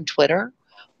follow us on Twitter.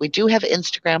 We do have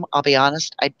Instagram. I'll be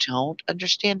honest, I don't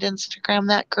understand Instagram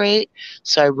that great,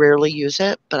 so I rarely use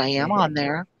it, but I am on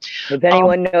there. If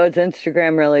anyone knows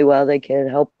Instagram really well, they can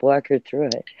help walk her through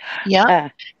it. Yeah.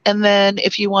 And then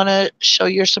if you want to show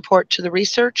your support to the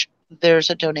research, there's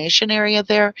a donation area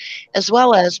there, as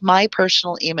well as my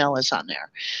personal email is on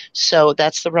there. So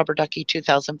that's the Rubberducky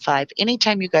 2005.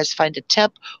 Anytime you guys find a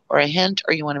tip or a hint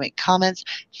or you want to make comments,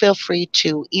 feel free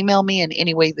to email me in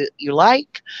any way that you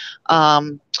like.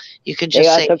 You can just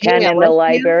say, hey, in the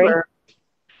library.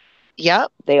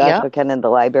 Yep. They also can in the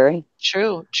library.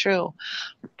 True.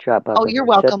 Drop off. Oh, you're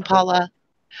welcome, Paula.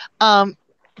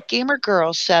 Gamer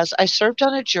Girl says, I served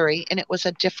on a jury and it was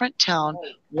a different town,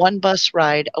 one bus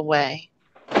ride away.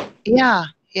 Yeah.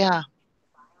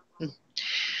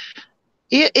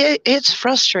 It's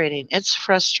frustrating. It's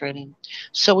frustrating.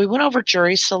 So we went over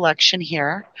jury selection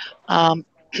here.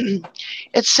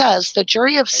 It says the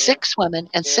jury of 6 women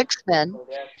and 6 men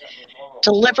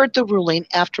delivered the ruling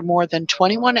after more than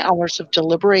 21 hours of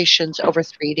deliberations over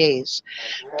 3 days,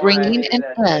 bringing an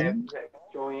end.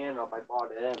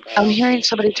 I'm hearing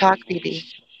somebody talk, BB.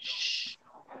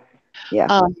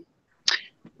 Yeah.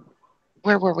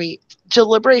 Where were we?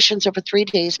 Deliberations over 3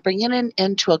 days, bringing an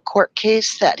end to a court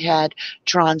case that had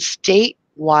drawn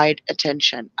statewide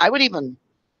attention. I would even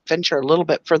venture a little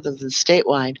bit further than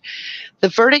statewide. The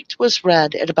verdict was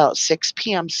read at about 6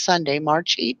 p.m. Sunday,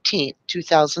 March 18th,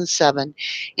 2007,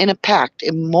 in a packed,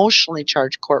 emotionally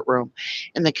charged courtroom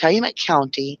in the Calumet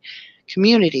County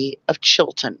community of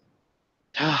Chilton.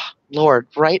 Oh, Lord,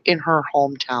 right in her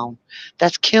hometown.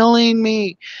 That's killing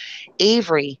me.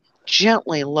 Avery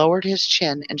gently lowered his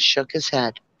chin and shook his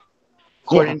head.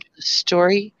 According to the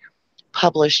story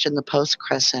published in the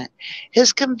Post-Crescent,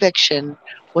 his conviction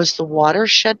was the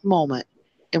watershed moment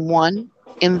in one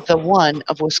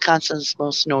of Wisconsin's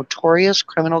most notorious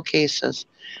criminal cases.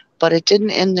 But it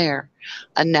didn't end there.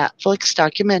 A Netflix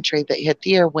documentary that hit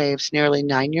the airwaves nearly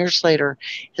 9 years later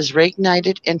has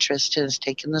reignited interest and has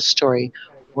taken the story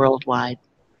worldwide.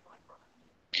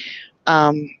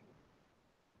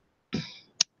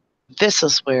 This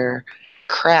is where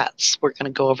Kratz, we're going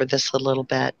to go over this a little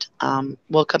bit.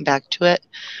 We'll come back to it.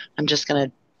 I'm just going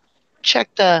to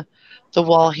check the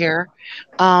wall here.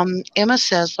 Emma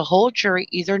says the whole jury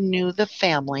either knew the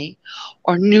family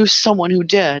or knew someone who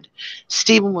did.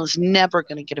 Stephen was never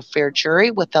going to get a fair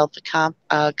jury without the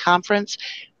conference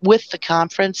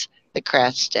that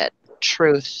Kratz did.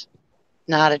 Truth.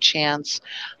 Not a chance.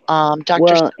 Dr.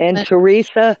 Well, and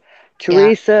Teresa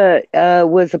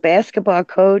was a basketball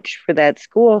coach for that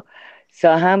school.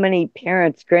 So how many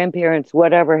parents, grandparents,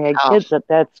 whatever, had kids at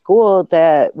that school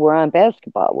that were on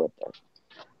basketball with her?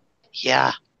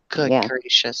 Yeah, good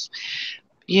gracious.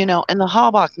 You know, and the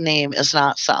Halbach name is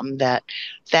not something that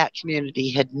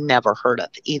community had never heard of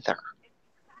either.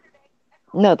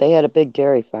 No, they had a big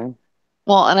dairy farm.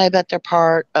 Well, and I bet they're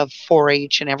part of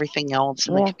 4-H and everything else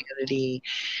in the community.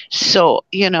 So,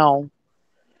 you know.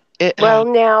 Well,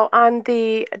 now on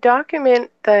the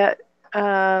document that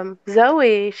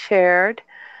Zoe shared,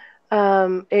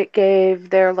 it gave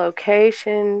their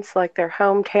locations, like their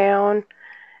hometown,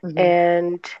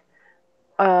 and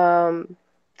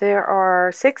there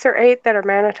are 6 or 8 that are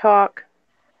Manitowoc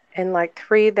and like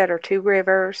 3 that are Two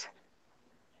Rivers.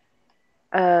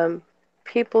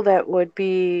 People that would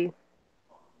be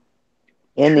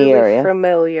in the area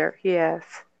familiar, yes.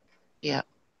 Yeah.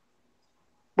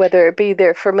 Whether it be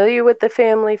they're familiar with the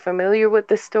family, familiar with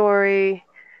the story,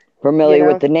 familiar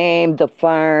with the name, the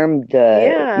farm,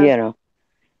 you know,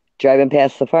 driving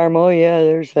past the farm. Oh yeah,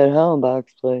 there's that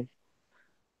Hallenbach's place.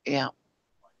 Yeah.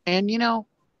 And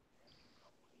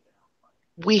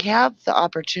we have the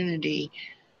opportunity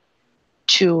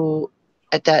to,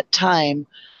 at that time,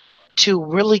 to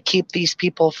really keep these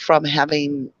people from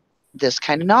having this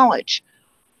kind of knowledge.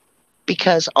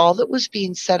 Because all that was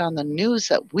being said on the news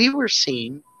that we were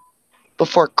seeing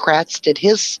before Kratz did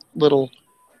his little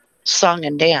song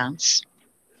and dance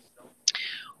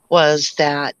was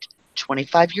that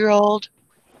 25-year-old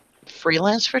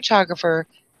freelance photographer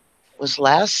was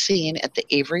last seen at the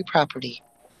Avery property.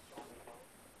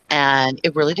 And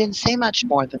it really didn't say much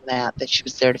more than that she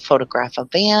was there to photograph a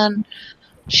van.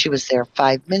 She was there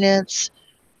 5 minutes.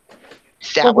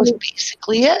 That was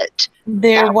basically it.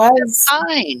 There was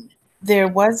fine. There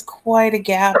was quite a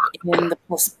gap in the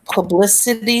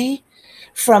publicity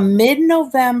from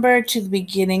mid-November to the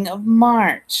beginning of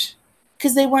March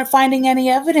because they weren't finding any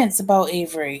evidence about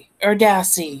Avery or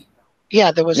Dassey.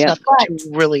 Yeah, there was nothing to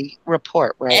really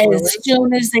report, right? As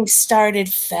soon as they started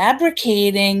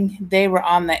fabricating, they were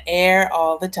on the air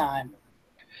all the time.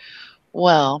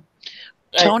 Well,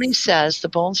 Tony says the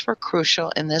bones were crucial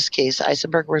in this case.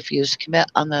 Eisenberg refused to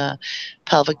commit on the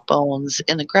pelvic bones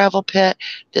in the gravel pit.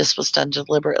 This was done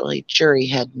deliberately. Jury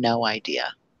had no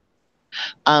idea.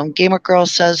 Gamer Girl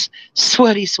says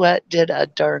Sweaty Sweat did a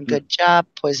darn good job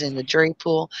poisoning the jury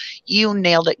pool. You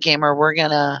nailed it, Gamer. We're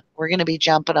gonna be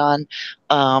jumping on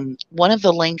one of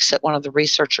the links that one of the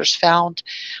researchers found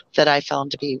that I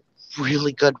found to be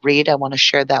really good read. I want to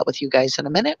share that with you guys in a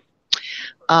minute.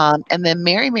 And then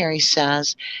Mary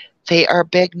says they are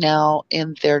big now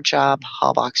in their job,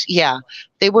 Hallbox. Yeah,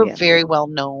 they were very well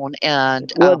known.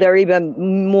 And well, they're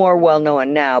even more well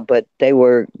known now, but they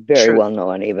were very well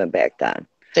known even back then.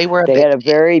 They had a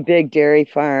very big dairy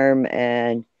farm,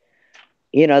 and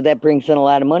that brings in a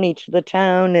lot of money to the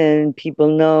town, and people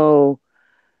know,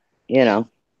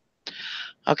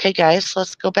 Okay, guys,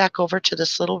 let's go back over to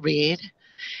this little read.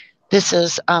 This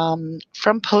is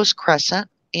from Post Crescent,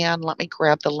 and let me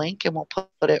grab the link and we'll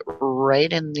put it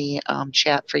right in the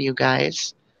chat for you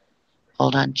guys.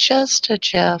 Hold on just a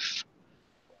Jeff.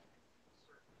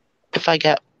 If I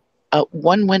get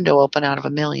one window open out of a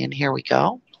million, here we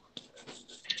go.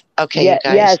 Okay, you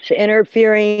guys. Yes,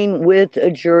 interfering with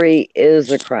a jury is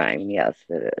a crime. Yes,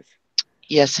 it is.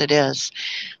 Yes, it is.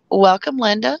 Welcome,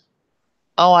 Linda.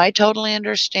 Oh, I totally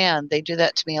understand. They do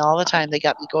that to me all the time. They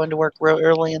got me going to work real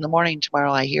early in the morning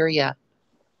tomorrow. I hear ya.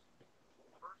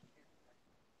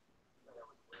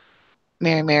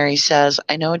 Mary says,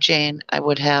 I know, Jane, I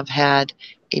would have had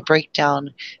a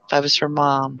breakdown if I was her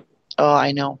mom. Oh,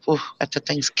 I know. Ooh, at the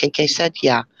things KK said,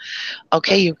 yeah.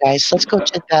 Okay, you guys, let's go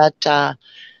to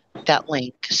that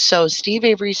link. So Steve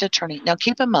Avery's attorney. Now,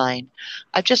 keep in mind,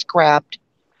 I've just grabbed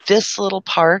this little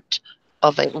part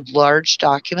of a large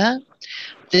document.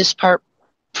 This part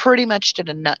pretty much did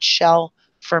a nutshell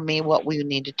for me what we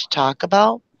needed to talk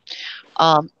about.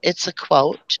 It's a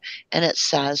quote, and it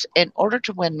says, in order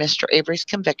to win Mr. Avery's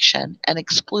conviction and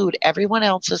exclude everyone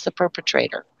else as the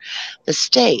perpetrator, the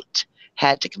state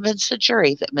had to convince the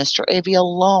jury that Mr. Avery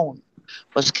alone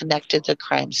was connected to the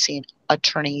crime scene.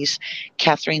 Attorneys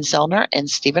Catherine Zellner and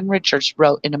Stephen Richards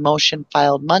wrote in a motion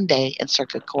filed Monday in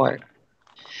circuit court.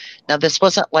 Now, this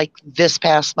wasn't like this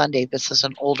past Monday. This is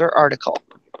an older article.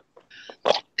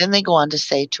 Then they go on to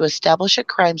say, to establish a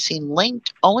crime scene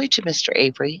linked only to Mr.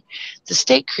 Avery, the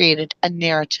state created a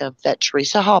narrative that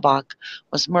Teresa Halbach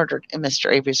was murdered in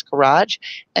Mr. Avery's garage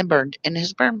and burned in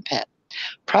his burn pit.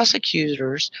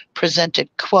 Prosecutors presented,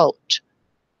 quote,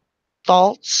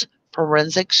 false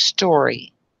forensic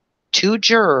story to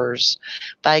jurors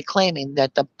by claiming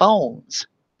that the bones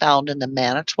found in the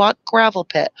Manitowoc gravel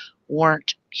pit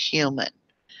weren't human.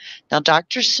 Now,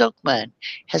 Dr. Silkman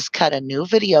has cut a new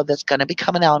video that's going to be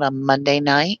coming out on Monday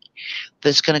night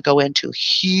that's going to go into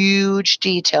huge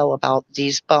detail about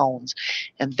these bones,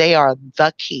 and they are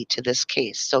the key to this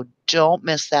case. So don't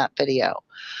miss that video.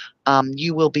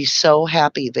 You will be so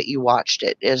happy that you watched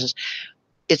it.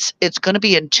 It's going to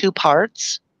be in 2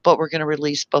 parts, but we're going to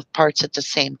release both parts at the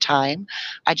same time.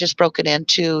 I just broke it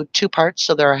into 2 parts,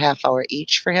 so they're a half hour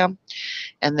each for him,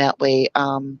 and that way,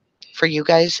 for you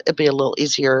guys, it'd be a little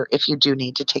easier if you do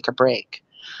need to take a break.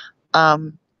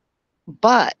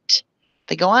 But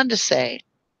they go on to say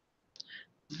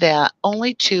that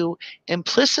only to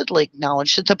implicitly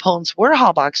acknowledge that the bones were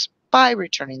Halbach's by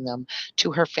returning them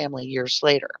to her family years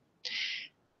later.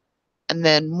 And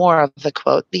then more of the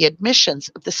quote, the admissions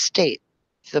of the state,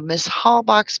 the Miss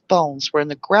Halbach's bones were in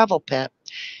the gravel pit,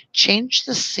 changed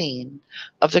the scene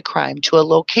of the crime to a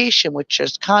location which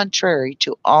is contrary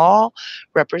to all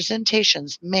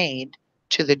representations made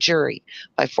to the jury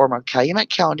by former Calumet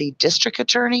County District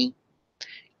Attorney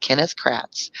Kenneth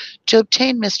Kratz. To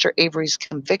obtain Mr. Avery's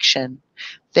conviction,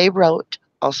 they wrote,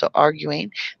 also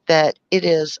arguing that it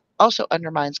is also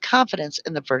undermines confidence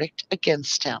in the verdict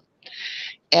against him.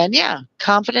 And yeah,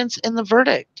 confidence in the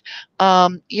verdict.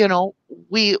 You know,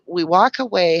 we walk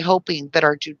away hoping that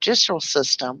our judicial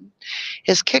system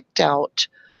has kicked out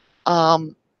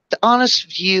the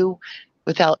honest view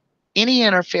without any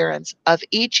interference of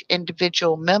each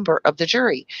individual member of the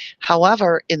jury.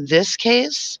 However, in this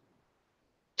case,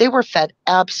 they were fed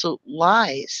absolute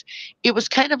lies. It was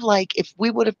kind of like if we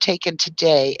would have taken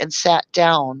today and sat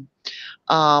down,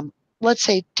 let's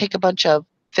say, take a bunch of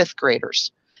fifth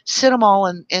graders, sit them all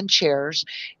in chairs,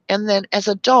 and then as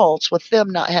adults, with them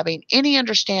not having any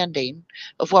understanding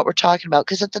of what we're talking about,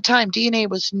 because at the time, DNA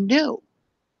was new.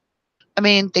 I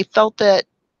mean, they felt that,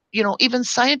 you know, even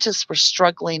scientists were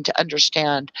struggling to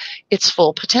understand its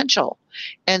full potential.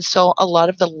 And so a lot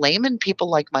of the layman people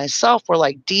like myself were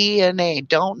like, DNA,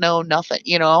 don't know nothing,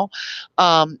 you know?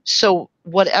 So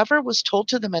whatever was told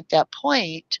to them at that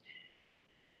point,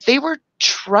 they were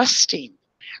trusting.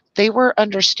 They were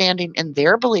understanding in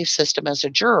their belief system as a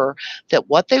juror that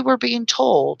what they were being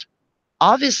told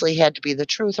obviously had to be the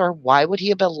truth, or why would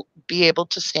he be able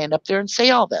to stand up there and say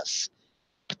all this?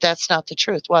 But that's not the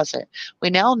truth, was it? We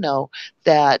now know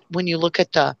that when you look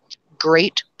at the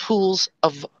great pools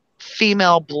of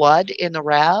female blood in the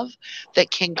RAV,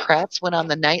 that King Kratz went on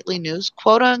the nightly news,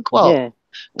 quote unquote, Yeah.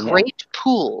 great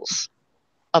pools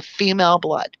of female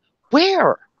blood,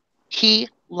 where he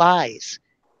lies.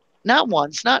 Not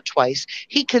once, not twice.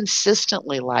 He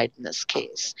consistently lied in this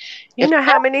case. You If know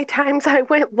how many times I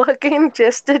went looking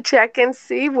just to check and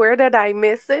see where did I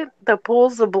miss it? The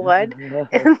pools of blood,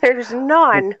 and there's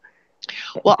none.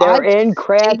 well, They're in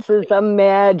Kratz's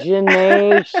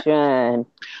imagination.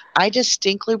 I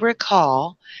distinctly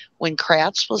recall when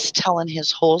Kratz was telling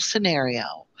his whole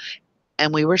scenario,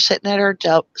 and we were sitting at our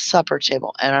supper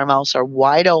table, and our mouths are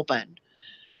wide open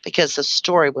because the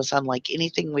story was unlike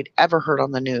anything we'd ever heard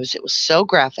on the news. It was so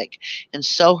graphic and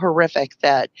so horrific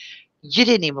that you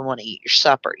didn't even want to eat your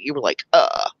supper. You were like,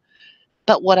 ugh.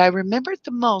 But what I remembered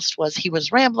the most was he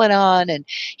was rambling on and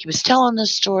he was telling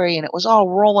this story, and it was all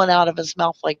rolling out of his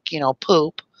mouth like, you know,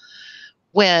 poop.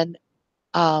 When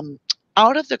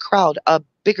out of the crowd, a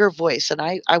bigger voice, and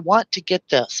I want to get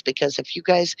this because if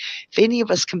any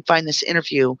of us can find this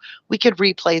interview, we could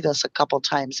replay this a couple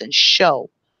times and show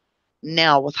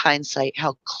now with hindsight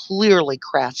how clearly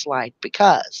Kratz lied,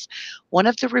 because one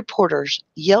of the reporters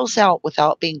yells out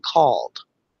without being called.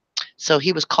 So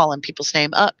he was calling people's name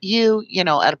up, you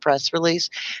know, at a press release.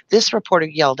 This reporter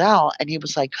yelled out and he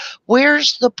was like,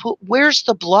 where's the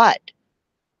blood?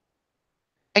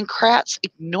 And Kratz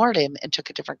ignored him and took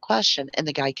a different question. And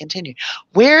the guy continued,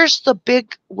 where's the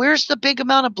big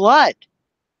amount of blood?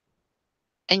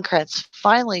 And Kratz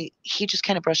finally, he just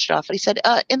kind of brushed it off. And he said,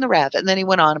 in the RAV. And then he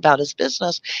went on about his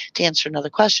business to answer another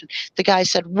question. The guy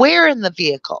said, where in the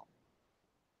vehicle?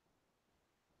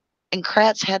 And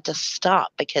Kratz had to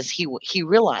stop because he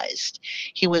realized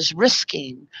he was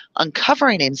risking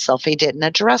uncovering himself. He didn't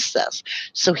address this.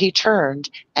 So he turned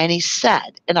and he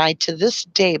said, and I to this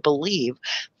day believe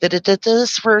that at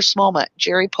this first moment,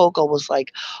 Jerry Pogel was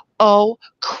like, oh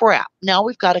crap, now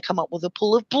we've got to come up with a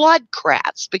pool of blood,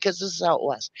 Kratz, because this is how it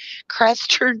was. Kratz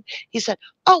turned, he said,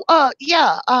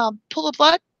 yeah, pool of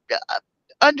blood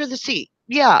under the seat.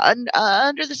 Yeah,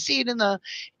 under the seat in the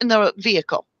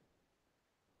vehicle.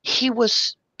 He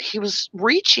was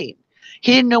reaching.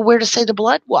 He didn't know where to say the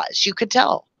blood was. You could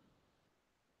tell.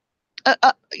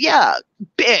 Yeah,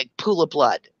 big pool of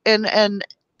blood. And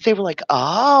they were like,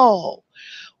 oh.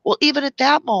 Well, even at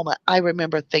that moment, I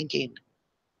remember thinking,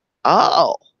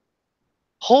 oh,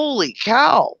 holy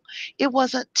cow. It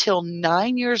wasn't till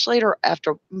 9 years later,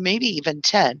 after maybe even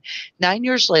 10, 9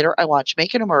 years later, I watched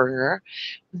Making a Murderer.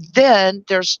 Then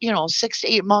there's, 6 to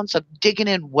 8 months of digging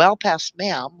in well past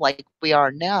MaM, like we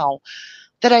are now,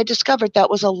 that I discovered that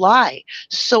was a lie.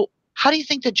 So how do you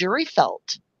think the jury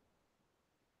felt?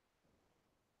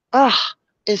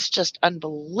 It's just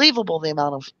unbelievable the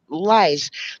amount of lies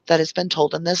that has been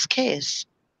told in this case.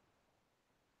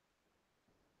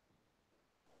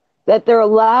 That they're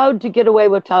allowed to get away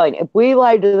with telling. If we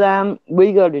lie to them,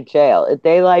 we go to jail. If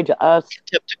they lie to us,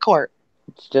 tip to court.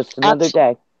 It's just another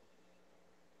day.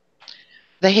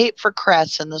 The hate for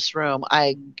Kratz in this room,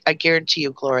 I guarantee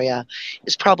you, Gloria,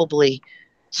 is probably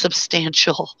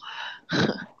substantial.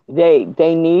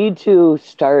 They need to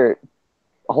start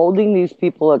holding these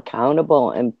people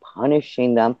accountable and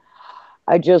punishing them.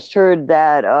 I just heard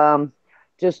that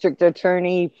district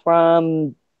attorney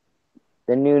from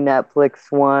the new Netflix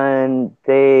one,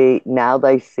 Now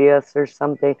They See Us or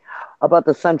something, about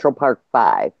the Central Park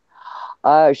Five.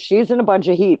 She's in a bunch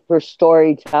of heat for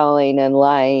storytelling and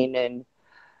lying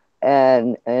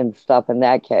and stuff in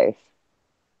that case.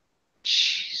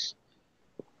 Jeez.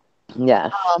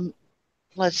 Yes.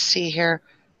 Let's see here.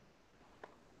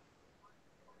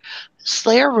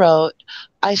 Slayer wrote,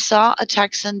 I saw a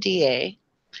Texan DA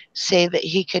say that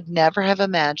he could never have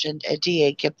imagined a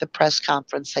DA give the press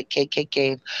conference that KK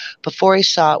gave before he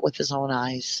saw it with his own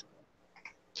eyes.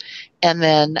 And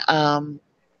then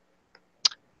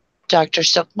Dr.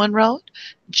 Silkman wrote,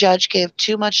 Judge gave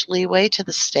too much leeway to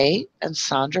the state. And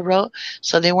Sandra wrote,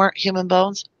 so they weren't human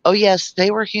bones? Oh, yes, they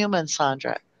were human,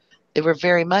 Sandra. They were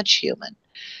very much human.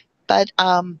 But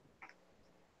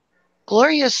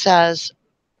Gloria says,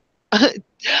 I'm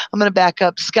going to back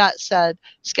up. Scott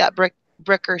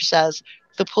Bricker says,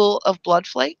 the pool of blood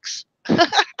flakes.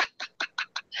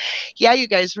 Yeah, you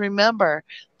guys remember,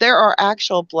 there are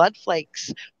actual blood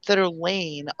flakes that are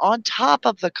laying on top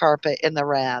of the carpet in the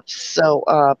rafts. So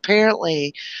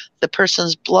apparently the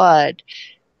person's blood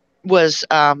was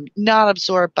not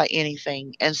absorbed by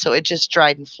anything. And so it just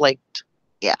dried and flaked.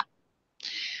 Yeah.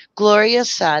 Gloria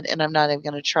said, and I'm not even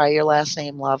going to try your last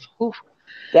name, love. Whew.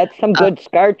 That's some good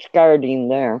scarch guarding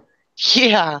there.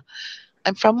 Yeah.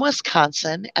 I'm from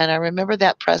Wisconsin, and I remember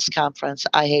that press conference.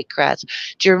 I hate Kratz.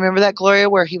 Do you remember that,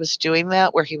 Gloria, where he was doing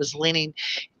that, where he was leaning?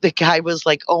 The guy was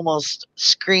like almost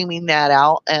screaming that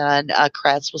out, and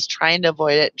Kratz was trying to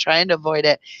avoid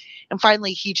it. And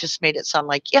finally, he just made it sound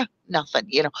like, yeah, nothing,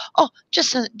 Oh,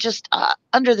 just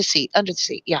under the seat.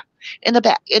 Yeah, in the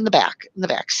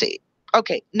back seat.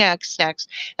 Okay, next.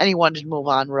 And he wanted to move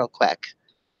on real quick.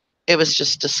 It was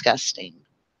just disgusting.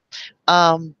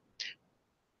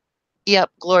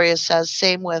 Yep, Gloria says,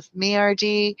 same with me,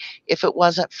 RD. If it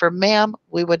wasn't for MaM,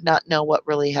 we would not know what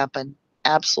really happened.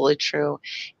 Absolutely true.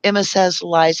 Emma says,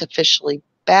 lies officially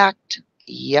backed.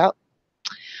 Yep.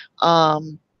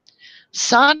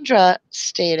 Sandra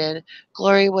stated,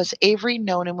 Gloria, was Avery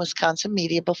known in Wisconsin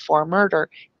media before murder?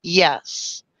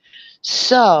 Yes.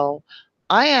 So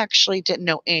I actually didn't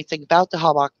know anything about the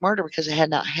Halbach murder because it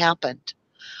had not happened.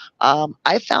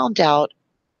 I found out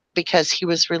because he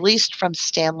was released from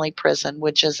Stanley Prison,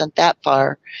 which isn't that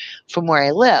far from where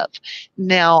I live.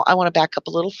 Now, I want to back up a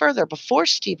little further. Before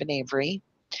Steven Avery,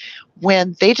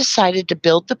 when they decided to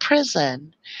build the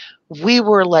prison, we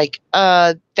were like,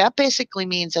 that basically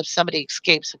means if somebody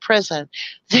escapes a prison,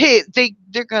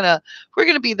 we're gonna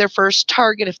be their first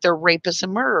target if they're rapists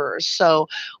and murderers. So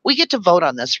we get to vote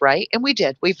on this, right? And we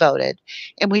did. We voted,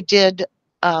 and we did.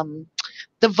 The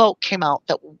vote came out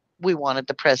that we wanted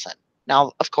the prison.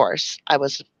 Now, of course, I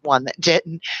was one that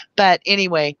didn't. But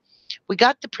anyway, we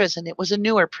got the prison. It was a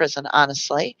newer prison,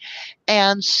 honestly.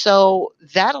 And so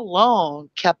that alone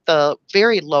kept the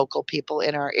very local people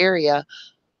in our area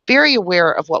very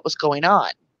aware of what was going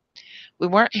on. We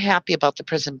weren't happy about the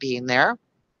prison being there.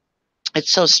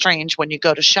 It's so strange when you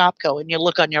go to Shopko and you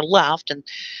look on your left and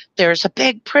there's a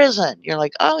big prison. You're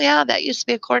like, oh, yeah, that used to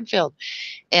be a cornfield.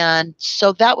 And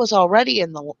so that was already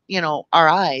in our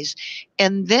eyes.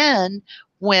 And then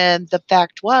when the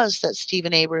fact was that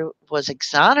Steven Avery was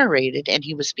exonerated and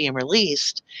he was being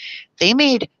released, they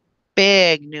made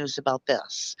big news about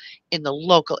this in the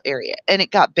local area. And it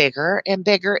got bigger and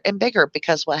bigger and bigger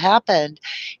because what happened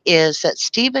is that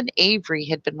Steven Avery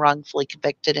had been wrongfully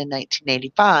convicted in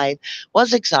 1985,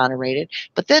 was exonerated.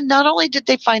 But then not only did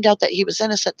they find out that he was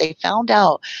innocent, they found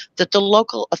out that the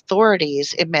local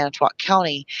authorities in Manitowoc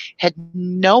County had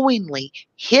knowingly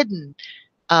hidden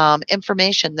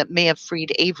information that may have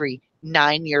freed Avery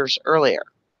 9 years earlier.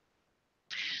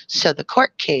 So the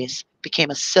court case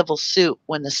became a civil suit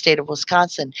when the state of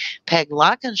Wisconsin, Peg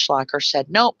Lockenschlager, said,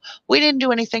 nope, we didn't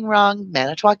do anything wrong.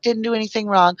 Manitowoc didn't do anything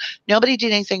wrong. Nobody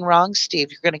did anything wrong, Steve.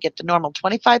 You're going to get the normal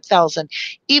 $25,000.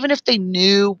 Even if they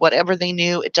knew whatever they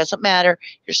knew, it doesn't matter.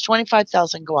 Here's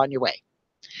 $25,000. Go on your way.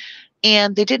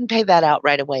 And they didn't pay that out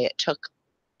right away. It took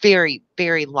very,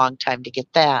 very long time to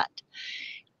get that.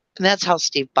 And that's how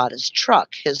Steve bought his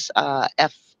truck, his an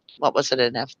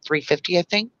F-350, I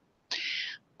think.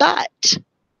 But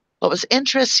what was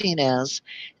interesting is,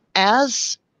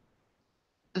 as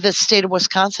the state of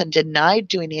Wisconsin denied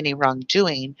doing any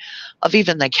wrongdoing of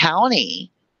even the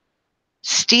county,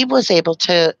 Steve was able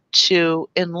to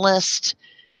enlist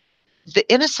the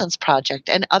Innocence Project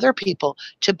and other people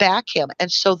to back him.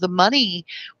 And so the money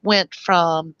went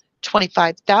from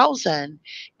 25,000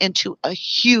 into a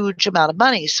huge amount of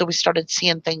money. So we started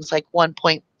seeing things like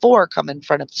 1.4 come in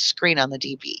front of the screen on the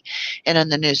DV and in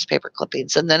the newspaper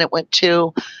clippings. And then it went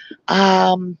to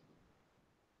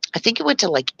I think it went to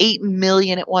like 8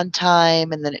 million at one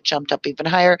time, and then it jumped up even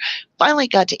higher. Finally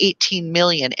got to 18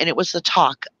 million, and it was the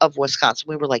talk of Wisconsin.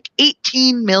 We were like,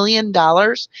 $18 million.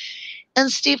 And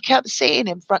Steve kept saying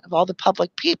in front of all the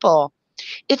public people,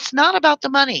 it's not about the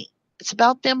money. It's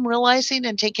about them realizing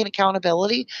and taking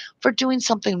accountability for doing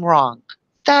something wrong.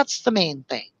 That's the main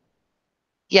thing.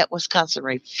 Yet Wisconsin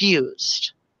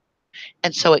refused.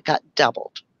 And so it got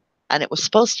doubled. And it was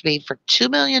supposed to be for $2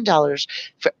 million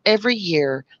for every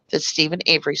year that Steven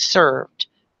Avery served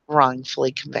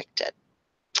wrongfully convicted.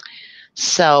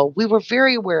 So we were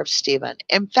very aware of Steven.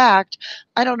 In fact,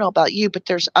 I don't know about you, but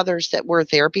there's others that were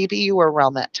there. BB, you were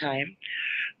around that time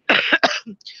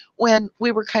when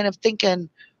we were kind of thinking,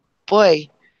 boy,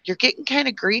 you're getting kind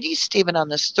of greedy, Steven, on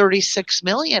this 36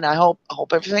 million. I hope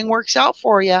everything works out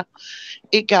for you.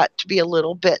 It got to be a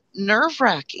little bit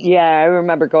nerve-wracking. Yeah, I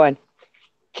remember going,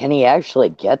 can he actually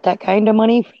get that kind of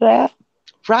money for that?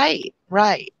 Right.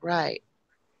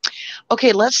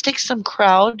 Okay, let's take some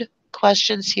crowd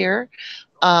questions here.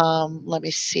 Let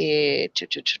me see.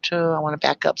 I want to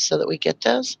back up so that we get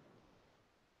this.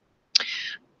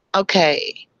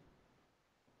 Okay.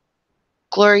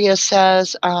 Gloria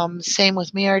says, same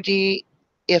with me, RD.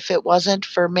 If it wasn't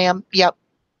for MaM, yep,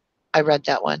 I read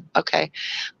that one. Okay.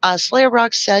 Slayer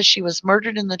Rock says she was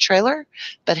murdered in the trailer,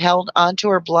 but held onto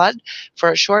her blood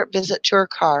for a short visit to her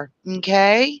car.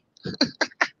 Okay.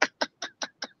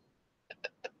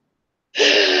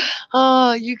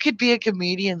 Oh, you could be a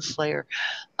comedian, Slayer.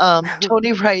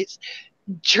 Tony writes,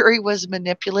 jury was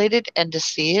manipulated and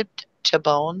deceived to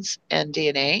bones and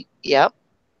DNA. Yep.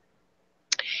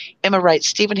 Emma writes,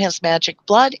 Stephen has magic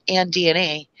blood and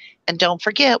DNA. And don't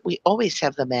forget, we always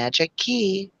have the magic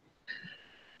key.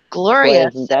 Gloria Boy,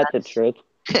 isn't that the truth?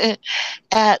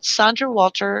 at Sandra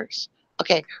Walters.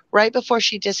 Okay, right before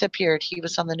she disappeared, he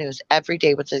was on the news every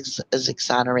day with his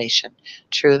exoneration.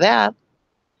 True that.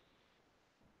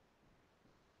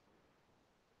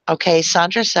 Okay,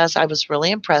 Sandra says, I was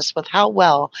really impressed with how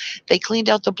well they cleaned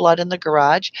out the blood in the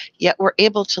garage, yet were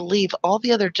able to leave all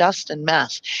the other dust and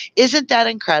mess. Isn't that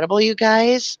incredible, you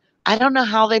guys? I don't know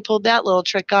how they pulled that little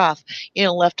trick off.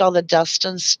 Left all the dust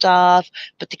and stuff,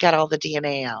 but they got all the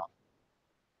DNA out.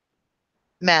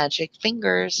 Magic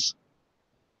fingers.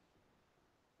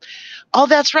 Oh,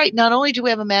 that's right. Not only do we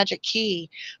have a magic key,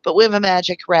 but we have a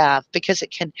magic rav because it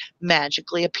can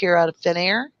magically appear out of thin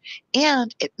air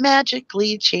and it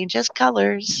magically changes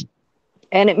colors.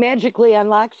 And it magically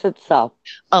unlocks itself.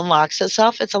 Unlocks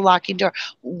itself. It's a locking door.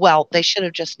 Well, they should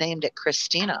have just named it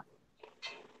Christina.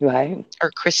 Right.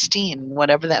 Or Christine,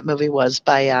 whatever that movie was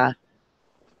by,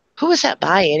 who was that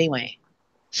by anyway?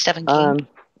 Stephen King?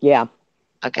 Yeah.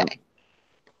 Okay.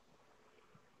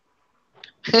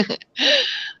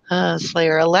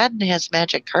 Slayer, Aladdin has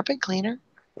magic carpet cleaner.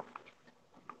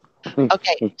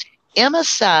 Okay. Emma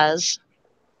says,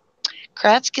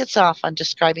 Kratz gets off on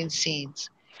describing scenes.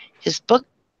 His book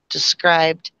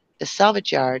described the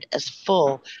salvage yard as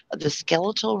full of the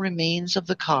skeletal remains of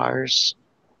the cars.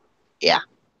 Yeah.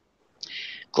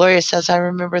 Gloria says, I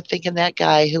remember thinking that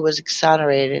guy who was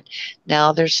exonerated,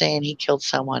 now they're saying he killed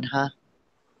someone, huh?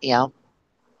 Yeah.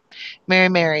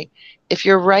 Mary, if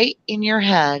you're right in your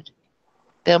head,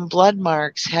 them blood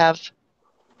marks have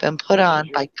been put on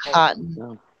by cotton.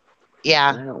 No.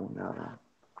 Yeah. I don't know that.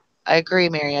 I agree,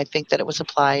 Mary. I think that it was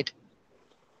applied.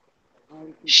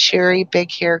 Sherry Big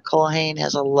Hair Colhane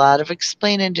has a lot of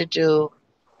explaining to do.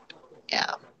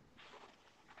 Yeah.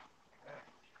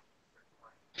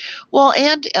 Well,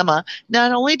 and Emma,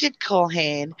 not only did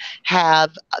Colhane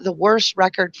have the worst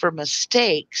record for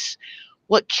mistakes,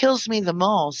 what kills me the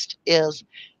most is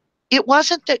it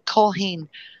wasn't that Colhane,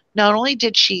 not only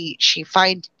did she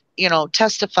find,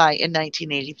 testify in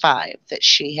 1985 that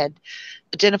she had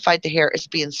identified the hair as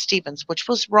being Stevens, which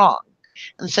was wrong,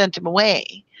 and sent him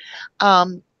away.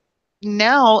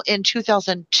 Now in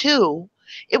 2002,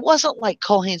 it wasn't like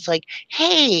Colhane's like,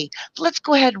 hey, let's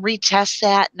go ahead and retest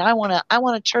that, and I want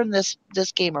to turn this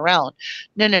game around.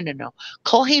 No.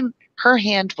 Colhane, her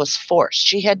hand was forced.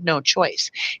 She had no choice,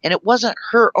 and it wasn't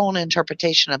her own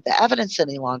interpretation of the evidence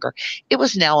any longer. It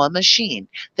was now a machine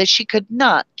that she could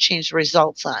not change the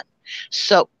results on.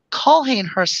 So Colhane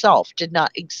herself did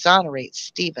not exonerate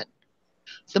Stephen.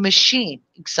 The machine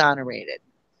exonerated.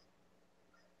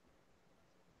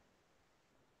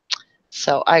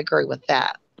 So I agree with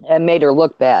that. And made her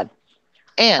look bad.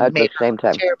 And at made the same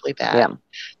time. Terribly bad. Yeah.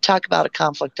 Talk about a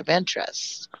conflict of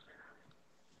interest.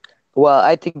 Well,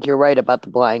 I think you're right about the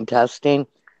blind testing.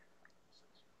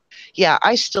 Yeah,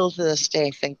 I still to this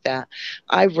day think that.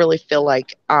 I really feel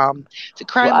like the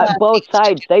crime lab both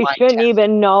sides, they shouldn't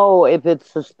even know if it's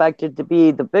suspected to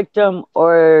be the victim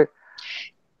or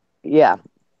Yeah.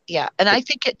 Yeah. And I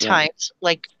think at times,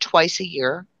 like twice a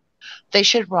year, they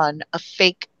should run a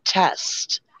fake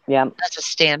test as a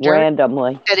standard.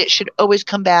 Randomly. That it should always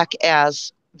come back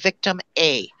as victim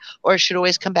A, or it should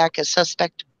always come back as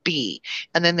suspect B.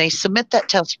 And then they submit that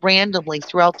test randomly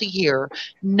throughout the year,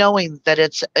 knowing that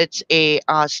it's a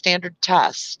standard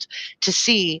test to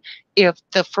see if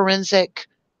the forensic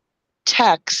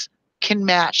techs can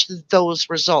match those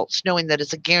results, knowing that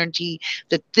it's a guarantee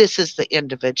that this is the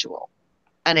individual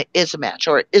and it is a match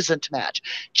or it isn't a match.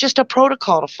 Just a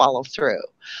protocol to follow through,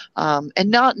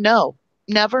 and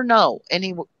never know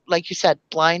any, like you said,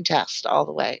 blind test all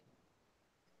the way.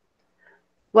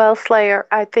 Well, Slayer,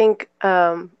 I think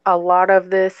a lot of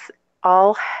this,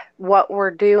 all what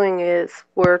we're doing is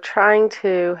we're trying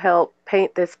to help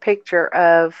paint this picture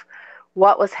of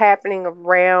what was happening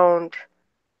around,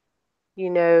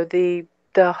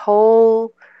 the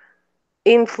whole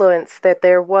influence that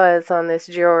there was on this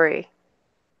jury.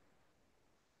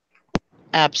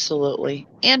 Absolutely.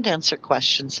 And answer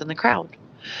questions in the crowd.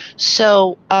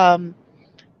 So,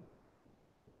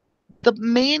 the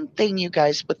main thing, you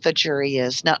guys, with the jury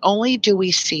is not only do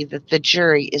we see that the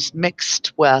jury is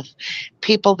mixed with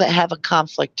people that have a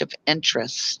conflict of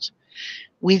interest,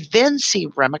 we then see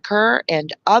Remacher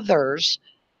and others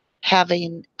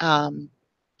having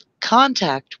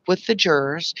contact with the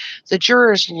jurors. The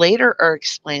jurors later are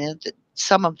explaining that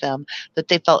some of them that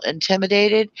they felt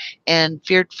intimidated and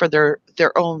feared for their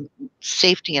own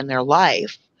safety in their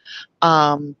life.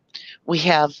 We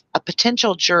have a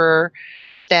potential juror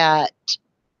that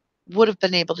would have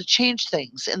been able to change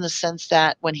things in the sense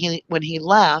that when he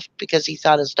left because he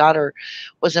thought his daughter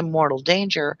was in mortal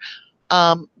danger,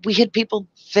 we had people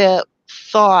that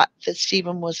thought that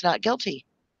Stephen was not guilty.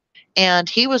 And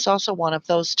he was also one of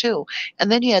those too.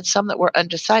 And then you had some that were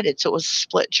undecided. So it was a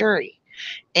split jury.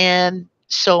 And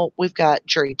so we've got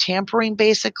jury tampering,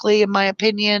 basically, in my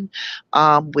opinion.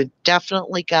 We've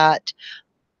definitely got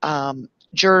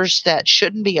jurors that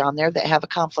shouldn't be on there that have a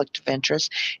conflict of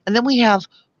interest. And then we have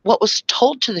what was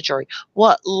told to the jury,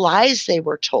 what lies they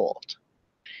were told.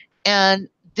 And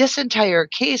this entire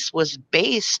case was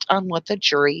based on what the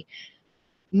jury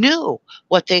knew,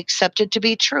 what they accepted to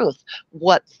be truth,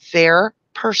 what their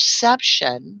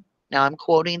perception, now I'm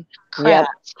quoting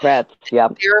Kratz,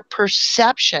 their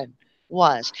perception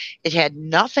was. It had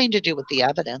nothing to do with the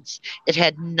evidence. It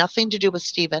had nothing to do with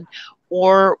Stephen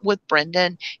or with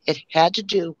Brendan. It had to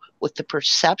do with the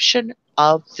perception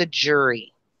of the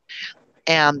jury.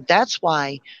 And that's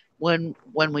why when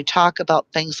we talk about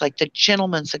things like the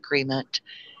gentleman's agreement,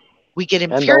 we get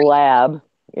infuriated.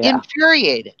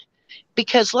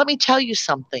 Because let me tell you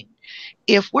something.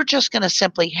 If we're just going to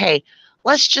simply, hey,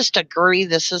 let's just agree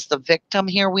this is the victim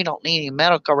here. We don't need any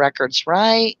medical records,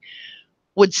 right?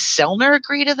 Would Selner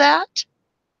agree to that?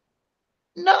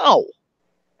 No.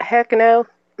 Heck no.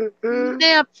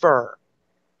 Never.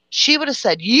 She would have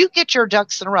said, you get your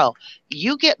ducks in a row.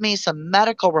 You get me some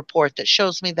medical report that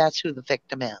shows me that's who the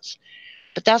victim is.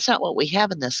 But that's not what we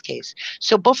have in this case.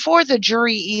 So before the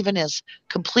jury even is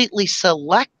completely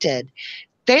selected,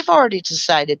 they've already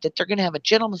decided that they're going to have a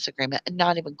gentleman's agreement and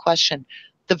not even question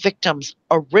the victim's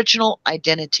original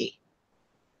identity.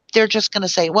 They're just going to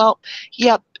say, well,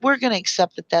 yeah, we're going to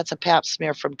accept that that's a pap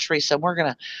smear from Teresa. We're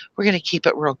going to keep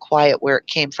it real quiet where it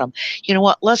came from. You know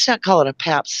what? Let's not call it a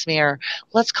pap smear.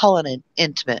 Let's call it an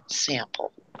intimate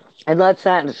sample. And let's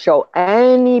not show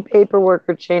any paperwork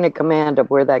or chain of command of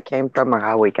where that came from or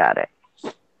how we got it.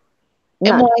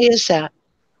 None. And why is that?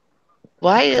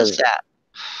 Why is that?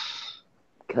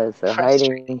 Because they're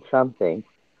hiding something.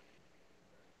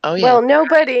 Oh yeah. Well,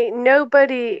 nobody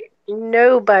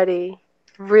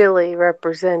really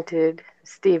represented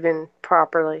Stephen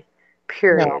properly.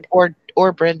 Period. No,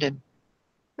 or Brendan.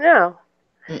 No.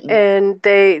 And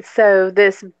so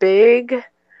this big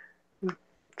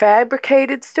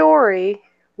fabricated story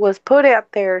was put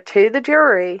out there to the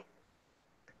jury,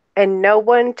 and no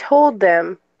one told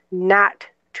them not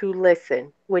to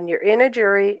listen. When you're in a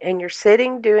jury and you're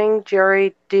sitting doing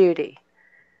jury duty,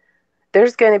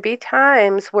 there's going to be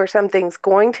times where something's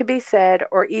going to be said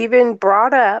or even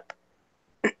brought up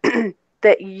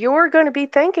that you're going to be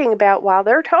thinking about while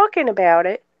they're talking about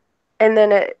it, and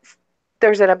then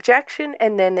there's an objection,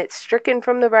 and then it's stricken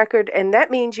from the record, and that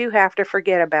means you have to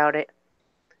forget about it.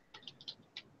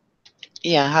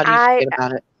 Yeah, how do you forget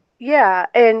about it? Yeah,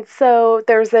 and so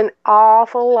there's an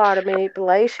awful lot of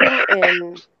manipulation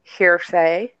and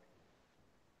hearsay.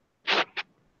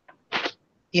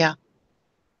 Yeah.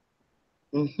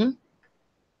 Mm-hmm.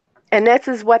 And this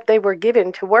is what they were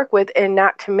given to work with, and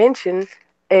not to mention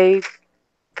a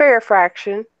fair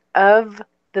fraction of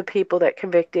the people that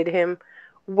convicted him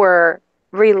were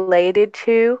related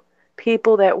to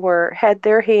people that had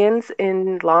their hands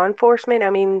in law enforcement. I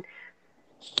mean,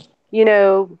 you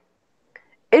know,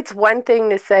 it's one thing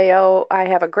to say, oh, I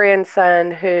have a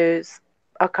grandson who's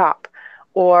a cop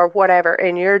or whatever,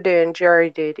 and you're doing jury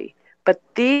duty. But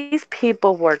these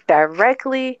people were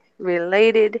directly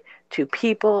related to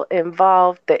people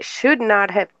involved that should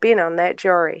not have been on that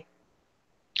jury.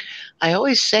 I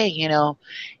always say,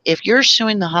 if you're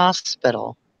suing the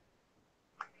hospital,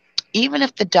 even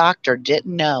if the doctor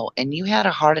didn't know and you had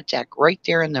a heart attack right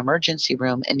there in the emergency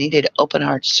room and needed open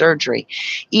heart surgery,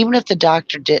 even if the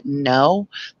doctor didn't know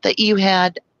that you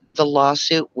had the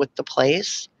lawsuit with the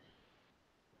place,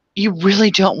 you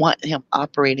really don't want him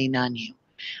operating on you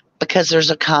because there's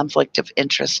a conflict of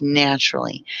interest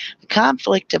naturally. The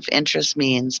conflict of interest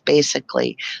means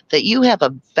basically that you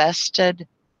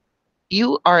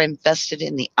are invested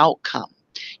in the outcome.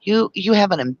 You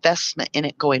have an investment in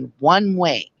it going one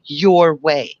way, your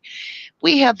way.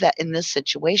 We have that in this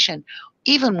situation.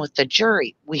 Even with the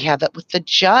jury, we have it with the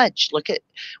judge. Look at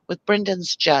with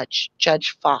Brendan's judge,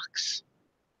 Judge Fox.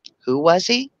 Who was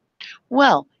he?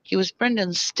 Well, he was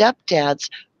Brendan's stepdad's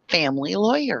family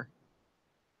lawyer.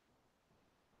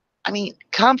 I mean,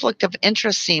 conflict of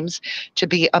interest seems to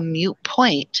be a moot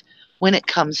point when it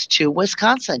comes to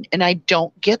Wisconsin. And I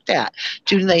don't get that.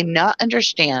 Do they not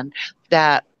understand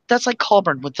that that's like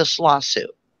Colburn with this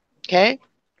lawsuit? Okay.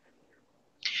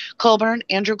 Colburn,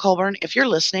 Andrew Colburn, if you're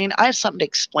listening, I have something to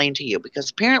explain to you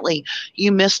because apparently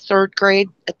you missed third grade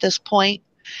at this point.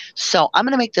 So I'm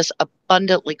going to make this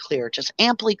abundantly clear, just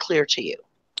amply clear to you.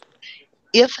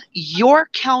 If your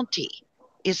county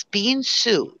is being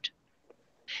sued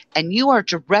and you are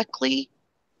directly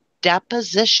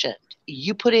depositioned,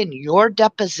 you put in your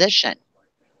deposition,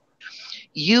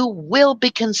 you will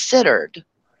be considered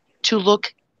to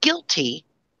look guilty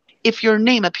if your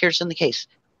name appears in the case,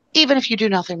 even if you do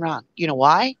nothing wrong. You know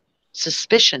why?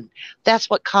 Suspicion. That's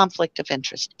what conflict of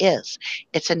interest is.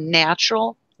 It's a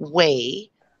natural way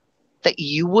that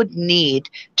you would need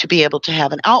to be able to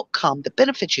have an outcome that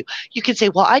benefits you. You can say,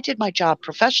 well, I did my job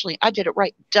professionally. I did it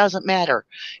right. Doesn't matter.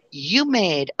 You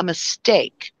made a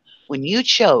mistake when you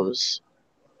chose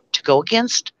to go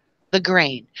against the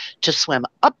grain, to swim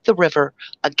up the river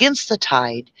against the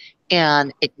tide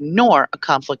and ignore a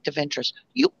conflict of interest.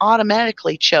 You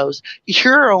automatically chose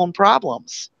your own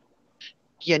problems.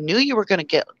 You knew you were going to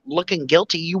get looking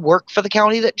guilty. You worked for the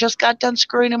county that just got done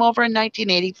screwing him over in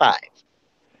 1985.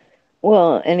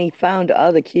 Well, and he found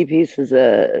all the key pieces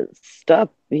of stuff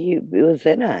he was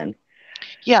in on.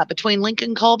 Yeah, between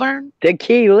Lincoln Colburn. The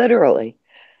key, literally.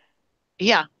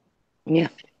 Yeah. Yeah.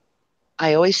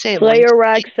 I always say Player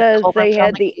Rock says they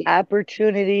had the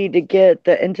opportunity to get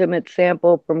the intimate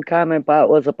sample from Carmen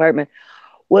Botwell's apartment.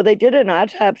 Well, they did an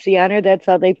autopsy on her. That's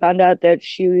how they found out that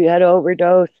she had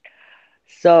overdosed.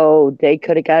 So they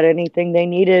could have got anything they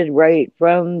needed right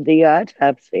from the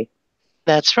autopsy.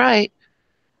 That's right.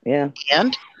 Yeah.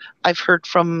 And I've heard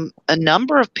from a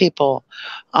number of people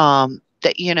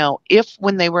that, if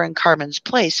when they were in Carmen's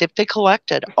place, if they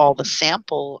collected all the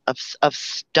sample of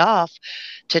stuff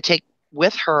to take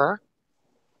with her,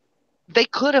 they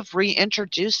could have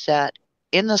reintroduced that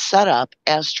in the setup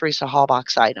as Teresa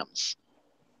Hallbach's items.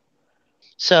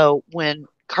 So when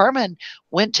Carmen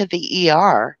went to the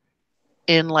ER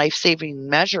in life-saving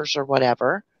measures or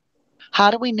whatever,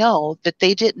 how do we know that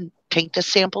they didn't take the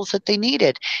samples that they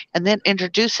needed and then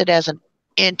introduce it as an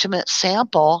intimate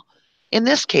sample? In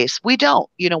this case, we don't.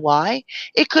 You know why?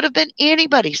 It could have been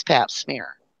anybody's pap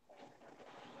smear.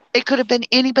 It could have been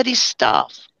anybody's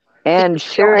stuff. And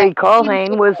Sherry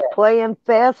Culhane was playing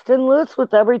fast and loose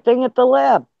with everything at the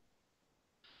lab.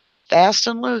 Fast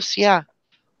and loose, yeah.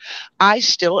 I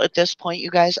still, at this point,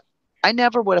 you guys, I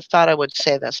never would have thought I would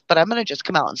say this, but I'm going to just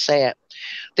come out and say it.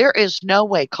 There is no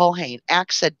way Culhane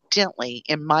accidentally,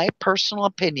 in my personal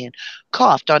opinion,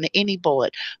 coughed on any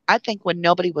bullet. I think when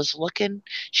nobody was looking,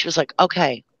 she was like,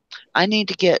 okay, I need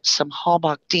to get some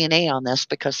Hallbach DNA on this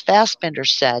because Fassbender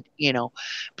said,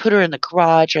 put her in the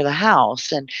garage or the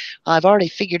house. And I've already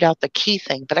figured out the key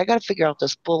thing, but I got to figure out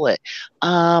this bullet.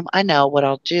 I know what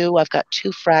I'll do. I've got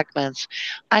 2 fragments.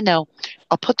 I know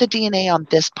I'll put the DNA on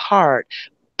this part,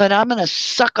 but I'm going to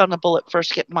suck on the bullet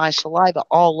first, get my saliva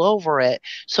all over it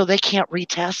so they can't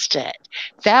retest it.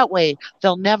 That way,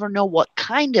 they'll never know what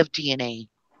kind of DNA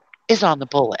is on the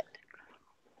bullet.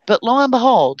 But lo and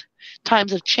behold,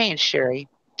 times have changed, Sherry.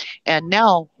 And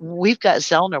now we've got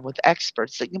Zellner with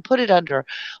experts that can put it under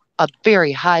a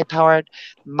very high-powered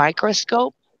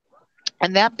microscope.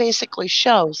 And that basically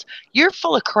shows you're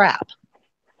full of crap.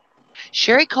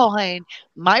 Sherry Culhane,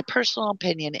 my personal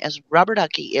opinion as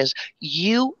Rubberducky is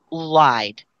you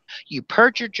lied. You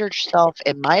perjured yourself,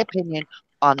 in my opinion,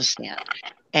 on the stand.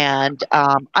 And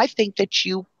I think that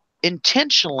you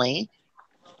intentionally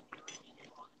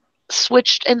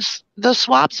switched the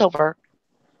swabs over.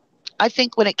 I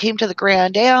think when it came to the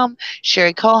Grand Am,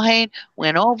 Sherry Culhane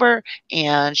went over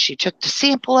and she took the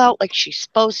sample out like she's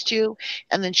supposed to.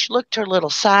 And then she looked her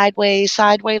little sideway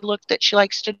look that she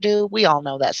likes to do. We all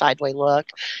know that sideway look.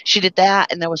 She did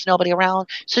that and there was nobody around.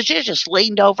 So she just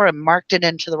leaned over and marked it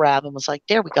into the RAV and was like,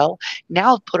 there we go.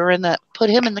 Now put him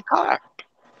in the car.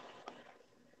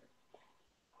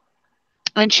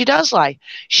 And she does lie.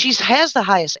 She has the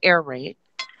highest error rate.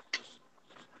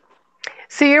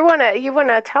 So you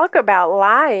wanna talk about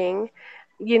lying.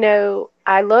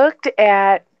 I looked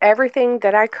at everything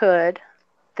that I could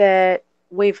that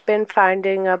we've been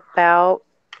finding about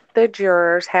the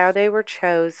jurors, how they were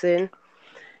chosen.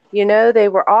 They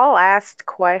were all asked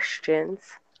questions.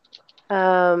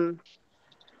 And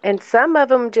some of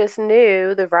them just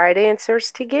knew the right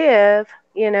answers to give,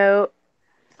 to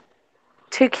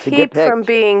keep from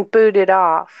being booted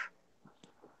off.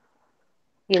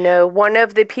 One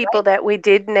of the people that we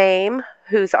did name,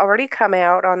 who's already come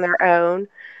out on their own,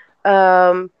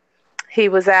 he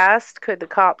was asked, could the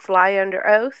cops lie under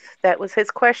oath? That was his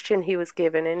question he was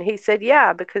given. And he said,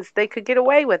 yeah, because they could get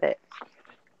away with it.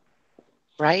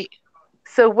 Right.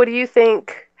 So what do you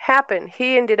think happened?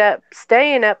 He ended up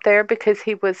staying up there because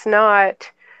he was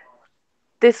not,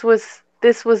 this was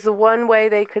the one way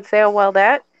they could say, oh, well,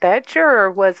 that juror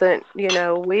wasn't,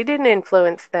 we didn't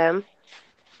influence them.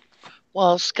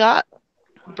 Well, Scott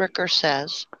Bricker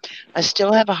says, I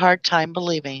still have a hard time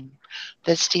believing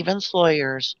that Stephen's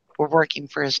lawyers were working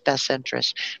for his best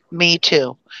interest. Me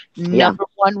too. Number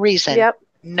one reason,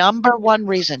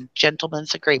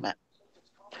 gentleman's agreement.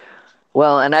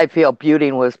 Well, and I feel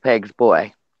Buting was Peg's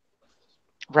boy.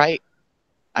 Right.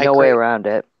 No way around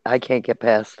it. I can't get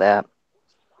past that.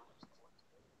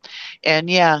 And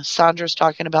yeah, Sandra's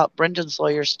talking about Brendan's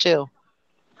lawyers too.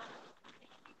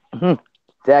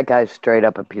 That guy's straight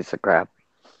up a piece of crap.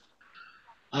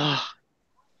 Oh,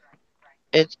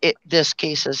 this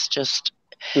case is just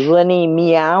Lenny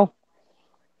Meow.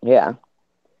 Yeah.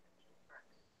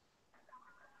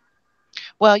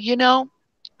 Well,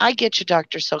 I get you,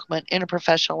 Dr. Silkman, in a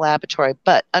professional laboratory,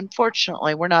 but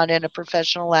unfortunately, we're not in a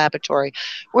professional laboratory.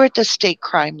 We're at the state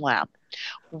crime lab.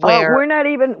 Where we're not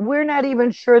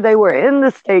even sure they were in the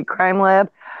state crime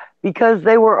lab because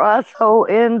they were also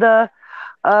in the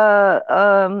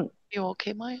You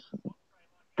okay, Maya?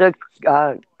 The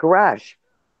garage.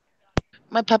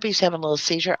 My puppy's having a little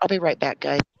seizure. I'll be right back,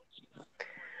 guys.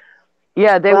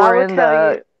 Yeah, they were in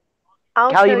the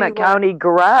Calumet County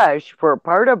garage for a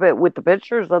part of it with the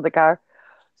pictures of the car.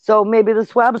 So maybe the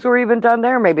swabs were even done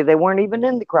there. Maybe they weren't even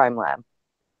in the crime lab.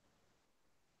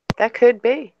 That could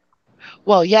be.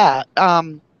 Well, yeah.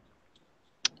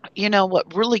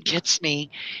 What really gets me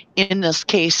in this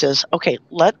case is, okay,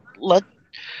 let's look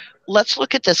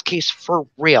at this case for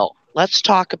real. Let's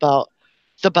talk about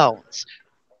the bones.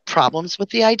 Problems with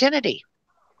the identity.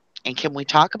 And can we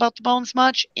talk about the bones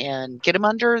much and get them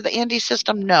under the Andy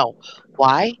system? No.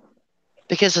 Why?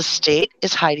 Because the state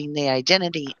is hiding the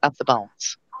identity of the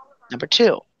bones. Number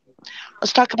two,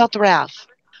 let's talk about the RAF.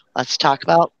 Let's talk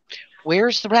about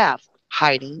where's the RAF?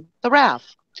 Hiding the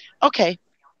RAF. Okay,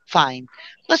 fine.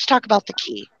 Let's talk about the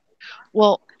key.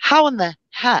 Well, how in the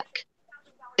heck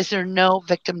is there no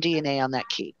victim DNA on that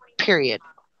key? Period.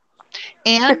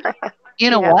 And you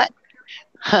know what?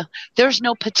 There's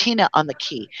no patina on the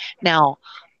key. Now,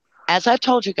 as I've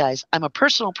told you guys, I'm a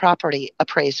personal property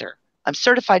appraiser. I'm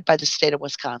certified by the state of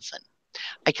Wisconsin.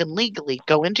 I can legally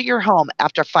go into your home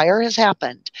after fire has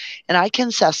happened, and I can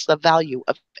assess the value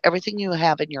of everything you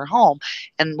have in your home.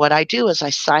 And what I do is I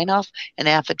sign off an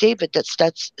affidavit that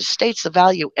states the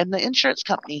value, and the insurance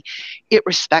company, it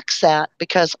respects that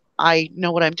because I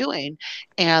know what I'm doing,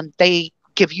 and they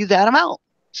give you that amount.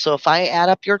 So if I add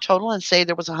up your total and say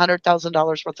there was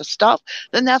 $100,000 worth of stuff,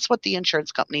 then that's what the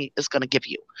insurance company is going to give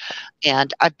you.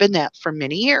 And I've been that for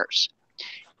many years.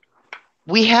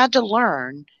 We had to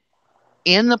learn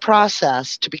in the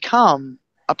process to become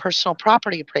a personal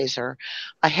property appraiser.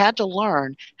 I had to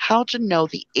learn how to know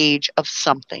the age of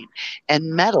something.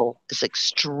 And metal is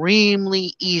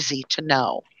extremely easy to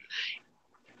know.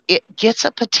 It gets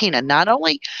a patina. Not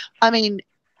only,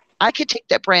 I could take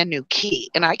that brand new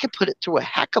key and I could put it through a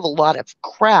heck of a lot of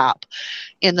crap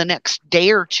in the next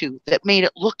day or two that made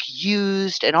it look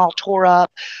used and all tore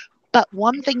up. But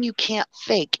one thing you can't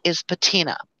fake is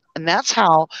patina. And that's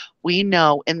how we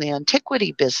know in the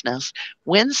antiquity business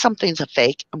when something's a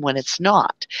fake and when it's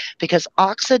not, because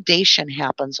oxidation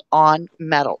happens on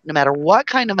metal, no matter what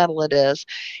kind of metal it is,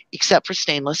 except for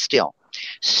stainless steel.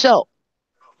 So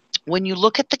when you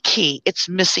look at the key, it's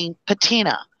missing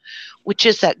patina, which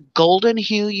is that golden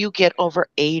hue you get over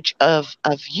age of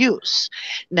use.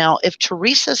 Now, if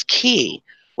Teresa's key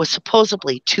was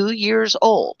supposedly 2 years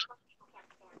old,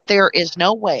 there is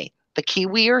no way the key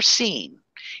we are seeing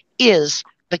is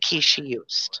the key she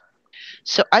used.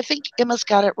 So I think Emma's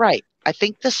got it right. I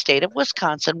think the state of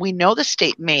Wisconsin, we know the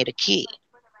state made a key.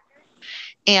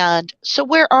 And so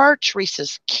where are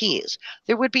Teresa's keys?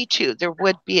 There would be two. There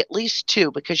would be at least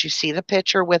two, because you see the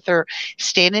picture with her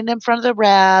standing in front of the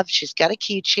RAV. She's got a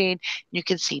keychain. You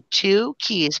can see two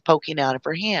keys poking out of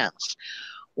her hands.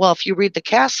 Well, if you read the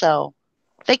CASO,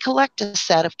 they collect a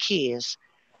set of keys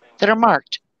that are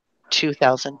marked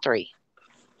 2003,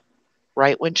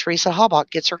 right when Teresa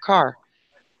Halbach gets her car.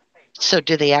 So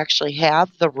do they actually have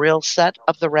the real set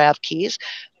of the RAV keys?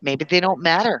 Maybe they don't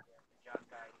matter.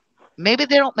 Maybe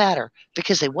they don't matter,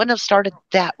 because they wouldn't have started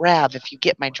that RAV, if you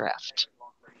get my drift.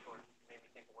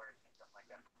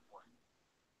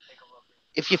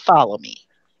 If you follow me.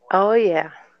 Oh,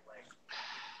 yeah.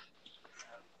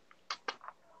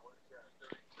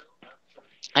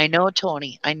 I know,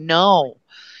 Tony. I know.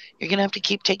 You're going to have to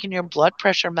keep taking your blood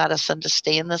pressure medicine to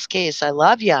stay in this case. I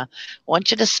love you. I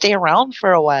want you to stay around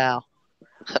for a while.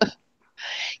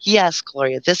 Yes,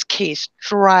 Gloria, this case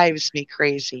drives me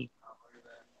crazy.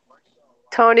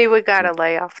 Tony, we got to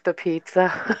lay off the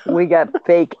pizza. We got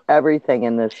fake everything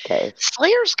in this case.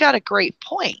 Slayer's got a great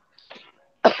point.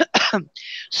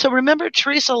 So remember,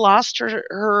 Teresa lost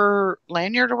her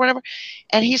lanyard or whatever,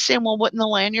 and he's saying, well, wouldn't the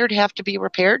lanyard have to be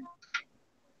repaired?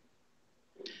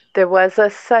 There was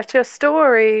such a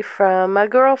story from a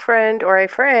girlfriend or a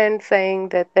friend saying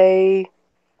that they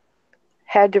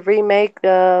had to remake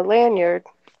the lanyard.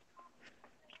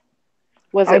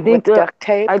 Was it with duct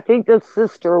tape? I think the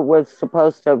sister was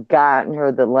supposed to have gotten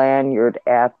her the lanyard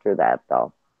after that,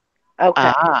 though.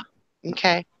 Okay.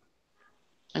 Okay.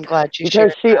 I'm glad you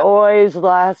because she always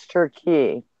lost her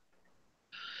key.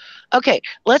 Okay,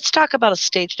 let's talk about a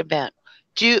staged event.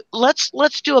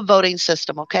 Let's do a voting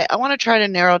system, okay? I want to try to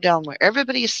narrow down where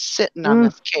everybody's sitting on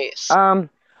this case.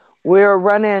 We're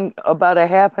running about a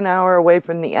half an hour away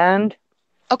from the end.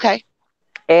 Okay.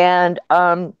 And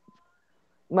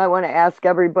might want to ask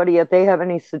everybody if they have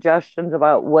any suggestions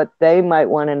about what they might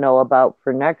want to know about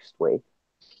for next week.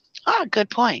 Good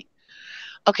point.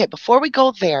 Okay, before we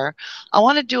go there, I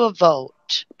want to do a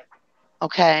vote.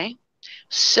 Okay?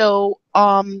 So,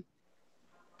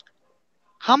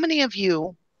 how many of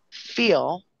you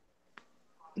feel,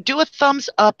 do a thumbs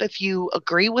up if you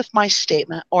agree with my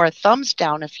statement, or a thumbs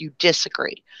down if you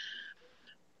disagree.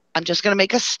 I'm just going to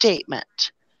make a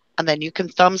statement, and then you can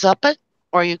thumbs up it,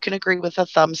 or you can agree with a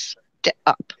thumbs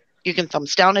up. You can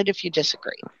thumbs down it if you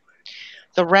disagree.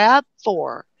 The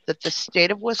RAV4 that the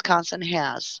state of Wisconsin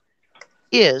has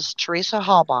is Teresa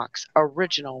Halbach's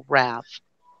original RAV.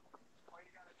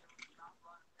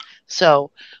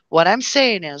 So what I'm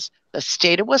saying is the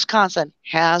state of Wisconsin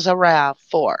has a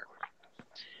RAV4.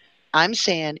 I'm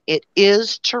saying it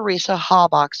is Teresa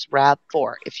Halbach's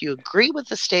RAV4. If you agree with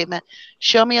the statement,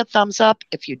 show me a thumbs up.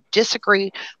 If you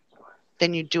disagree,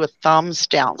 then you do a thumbs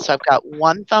down. So I've got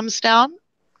one thumbs down.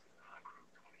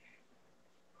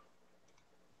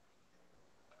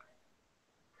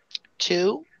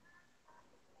 Two.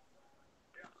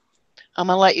 I'm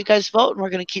going to let you guys vote, and we're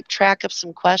going to keep track of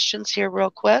some questions here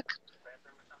real quick.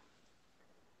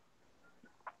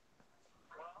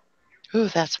 Ooh,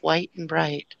 that's white and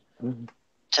bright. Mm-hmm.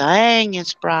 Dang,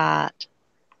 it's bright.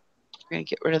 We're going to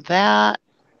get rid of that.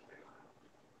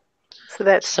 So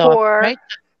that's 4,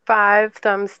 5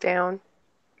 thumbs down.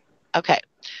 Okay.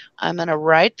 I'm going to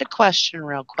write the question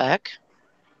real quick.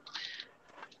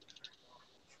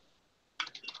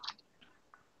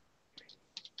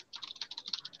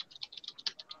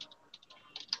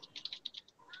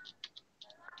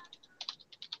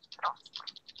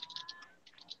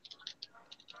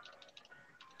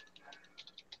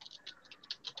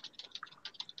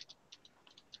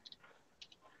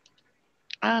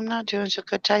 I'm not doing so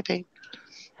good typing.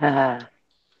 Too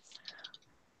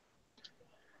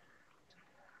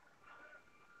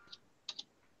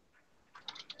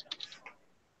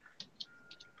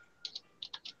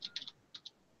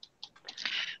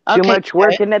much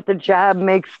working at the job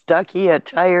makes Ducky a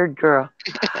tired girl.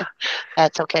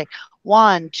 That's okay.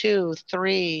 1, 2,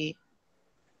 3,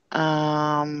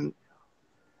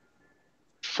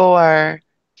 4,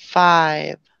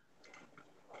 5,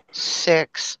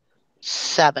 6,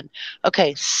 7.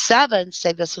 Okay, 7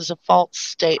 say this is a false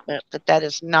statement, that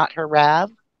is not her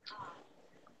RAV.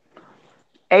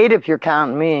 8 if you're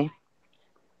counting me.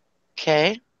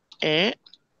 Okay, 8.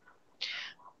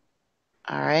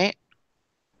 All right.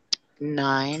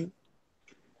 9.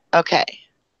 Okay.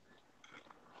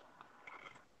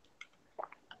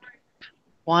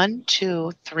 1,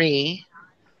 2, 3,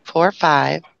 4,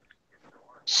 5,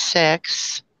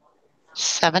 6,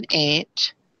 7,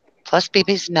 8. Plus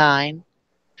BB's 9.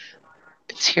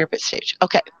 It's here at stage.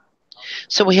 Okay.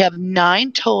 So we have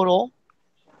 9 total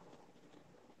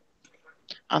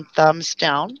on thumbs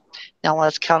down. Now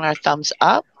let's count our thumbs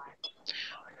up.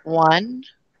 1,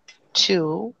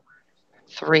 2,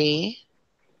 3,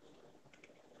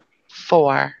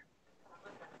 4,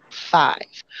 5.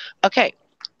 Okay.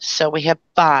 So we have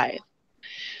 5.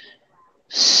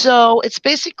 So it's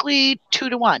basically 2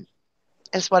 to 1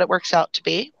 is what it works out to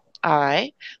be. All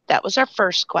right. That was our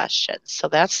first question. So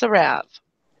that's the RAV.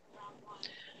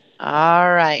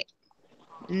 All right.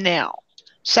 Now,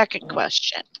 second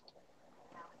question.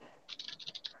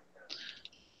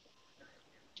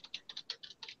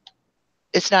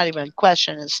 It's not even a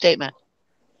question, it's a statement.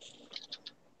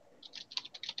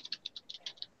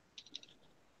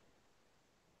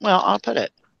 Well, I'll put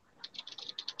it.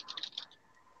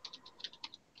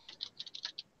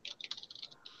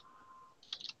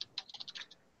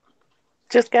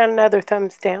 Just got another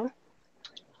thumbs down.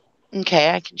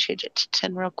 Okay, I can change it to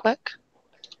 10 real quick.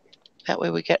 That way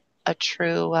we get a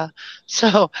true,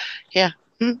 yeah.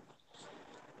 Let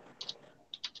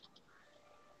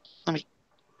me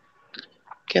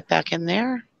get back in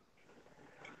there.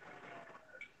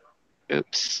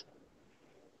 Oops.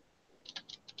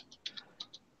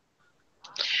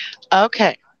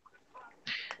 Okay.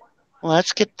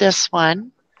 Let's get this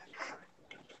one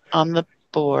on the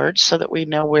board so that we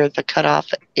know where the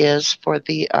cutoff is for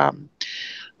the,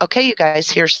 okay, you guys,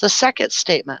 here's the second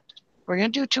statement. We're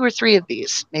going to do 2 or 3 of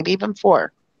these, maybe even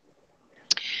 4.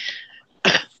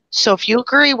 So if you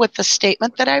agree with the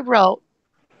statement that I wrote,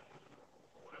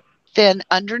 then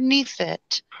underneath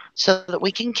it, so that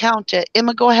we can count it,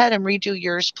 Emma, go ahead and redo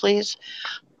yours, please.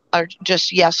 Or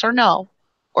just yes or no,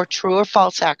 or true or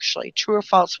false, actually. True or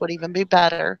false would even be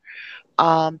better.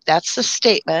 That's the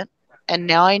statement. And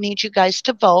now I need you guys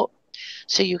to vote.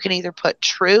 So you can either put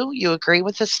true, you agree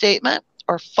with the statement,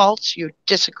 or false, you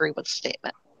disagree with the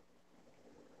statement.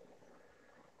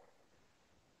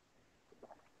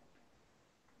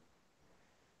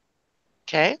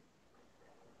 Okay.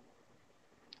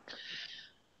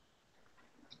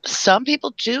 Some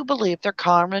people do believe they're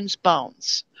Carmen's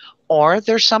bones, or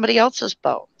they're somebody else's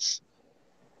bones.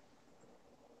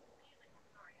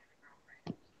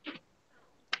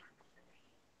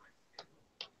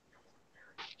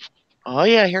 Oh,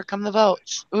 yeah, here come the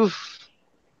votes. Oof.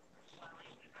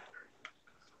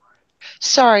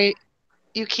 Sorry,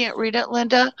 you can't read it,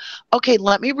 Linda? Okay,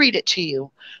 let me read it to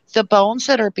you. The bones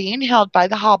that are being held by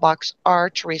the Hallbox are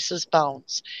Teresa's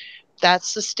bones.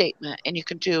 That's the statement. And you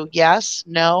can do yes,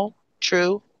 no,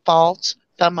 true, false,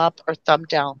 thumb up, or thumb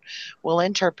down. We'll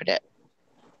interpret it.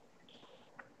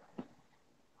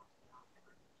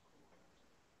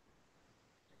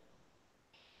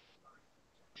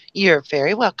 You're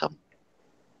very welcome.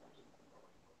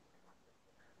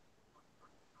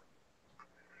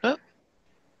 Oh.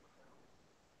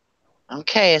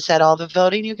 Okay, is that all the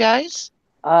voting, you guys?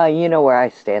 You know where I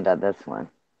stand on this one.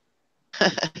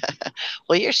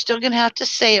 Well, you're still going to have to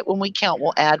say it when we count.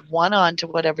 We'll add 1 on to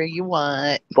whatever you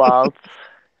want. False.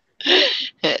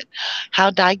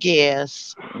 How'd I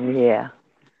guess? Yeah.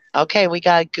 Okay, we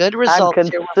got good results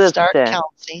here. We'll start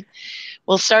counting.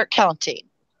 We'll start counting.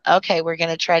 Okay, we're going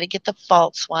to try to get the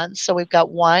false ones. So we've got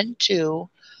 1, 2,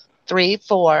 3,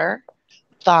 4,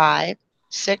 5,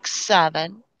 6,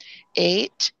 7,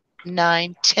 8,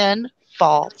 9, 10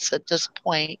 false at this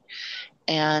point.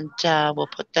 And we'll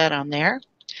put that on there.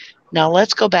 Now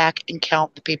let's go back and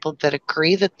count the people that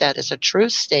agree that that is a true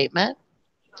statement,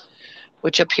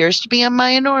 which appears to be a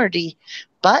minority,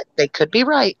 but they could be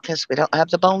right because we don't have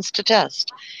the bones to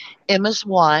test. Emma's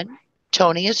 1,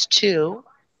 Tony is 2.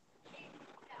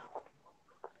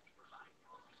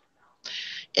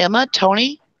 Emma,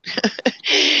 Tony,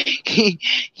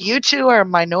 you two are a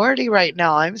minority right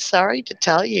now. I'm sorry to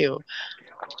tell you.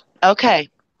 Okay,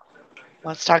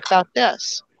 let's talk about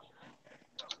this.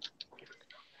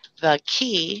 The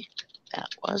key that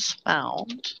was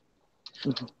found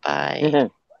by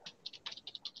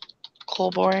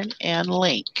Colborne and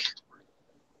Link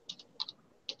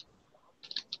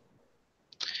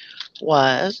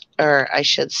was, or I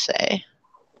should say,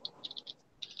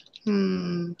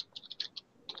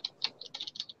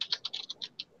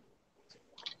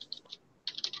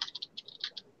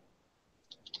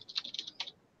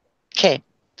 Okay,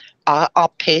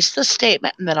 I'll paste the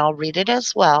statement and then I'll read it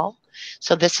as well.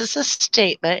 So this is a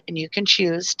statement, and you can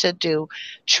choose to do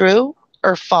true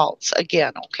or false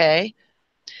again, okay?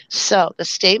 So the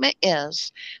statement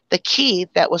is, the key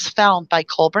that was found by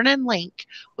Colburn and Link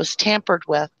was tampered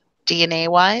with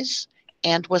DNA-wise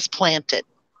and was planted.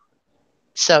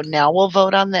 So now we'll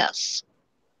vote on this.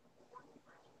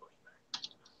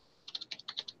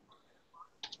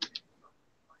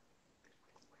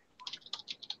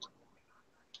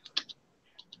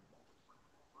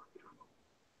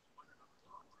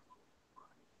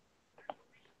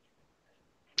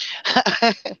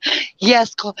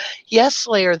 Yes, yes,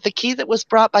 Slayer. The key that was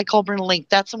brought by Colburn and Link.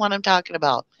 That's the one I'm talking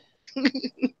about. Well,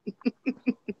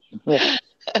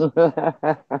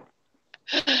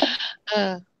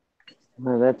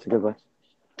 that's a good one.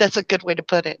 That's a good way to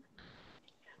put it.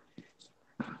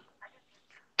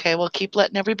 Okay, we'll keep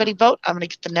letting everybody vote. I'm going to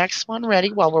get the next one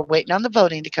ready while we're waiting on the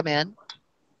voting to come in.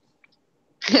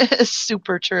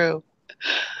 Super true.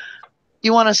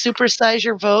 You want to supersize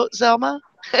your vote, Zelma?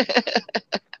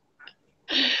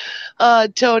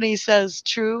 Tony says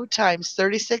true times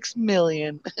 36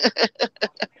 million.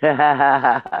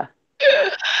 Yeah,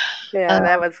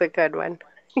 that was a good one.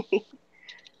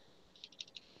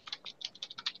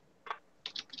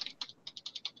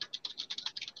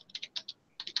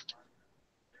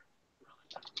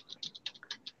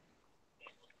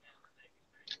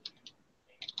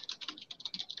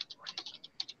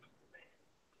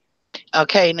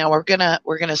 Okay, now we're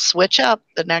gonna switch up.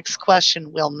 The next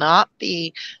question will not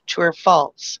be true or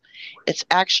false. It's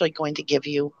actually going to give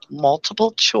you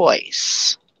multiple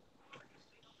choice.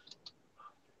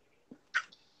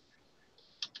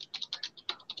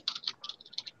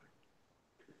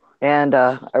 And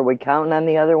are we counting on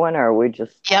the other one, or are we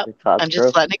just? Yep, I'm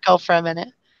just letting it go for a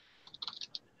minute.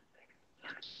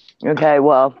 Okay,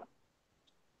 well,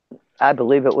 I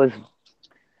believe it was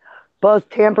both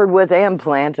tampered with and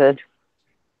planted.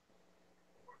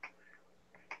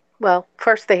 Well,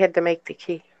 first they had to make the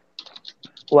key.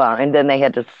 Well, and then they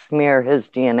had to smear his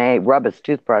DNA, rub his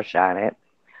toothbrush on it.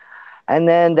 And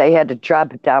then they had to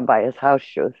drop it down by his house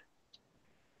shoes.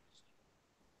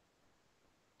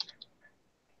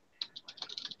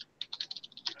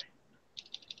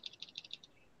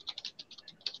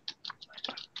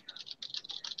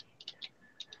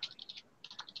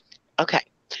 Okay,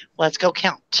 let's go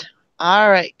count.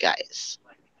 All right, guys.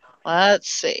 Let's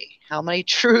see. How many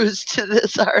truths to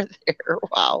this are there?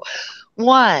 Wow.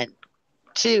 1,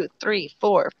 2, 3,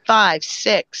 4, 5,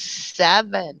 6,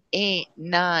 7, 8,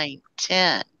 9,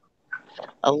 10,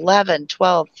 11,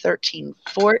 12, 13,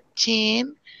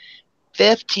 14,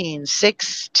 15,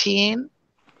 16,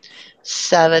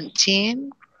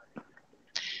 17,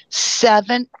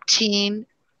 17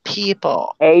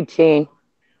 people. 18.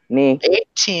 Me.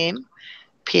 18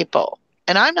 people.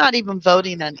 And I'm not even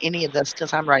voting on any of this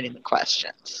because I'm writing the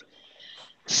questions.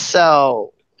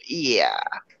 So, yeah.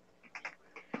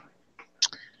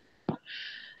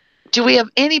 Do we have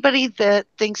anybody that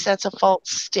thinks that's a false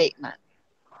statement?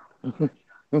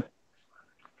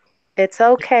 It's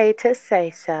okay to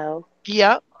say so.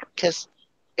 Yep, because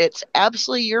it's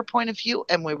absolutely your point of view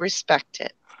and we respect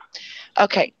it.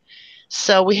 Okay,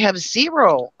 so we have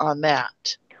 0 on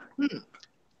that.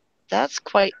 That's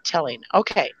quite telling.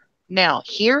 Okay, now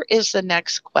here is the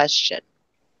next question.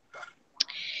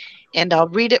 And I'll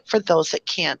read it for those that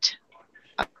can't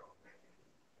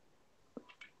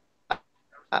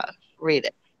read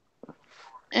it.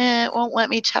 It won't let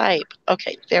me type.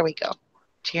 Okay, there we go.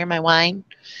 Do you hear my whine?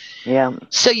 Yeah.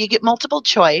 So you get multiple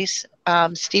choice.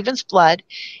 Stephen's blood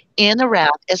in the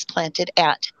RAB is planted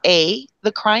at A,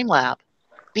 the crime lab,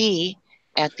 B,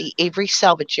 at the Avery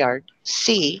salvage yard,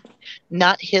 C,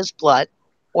 not his blood,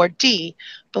 or D,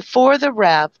 before the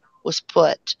RAB was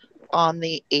put on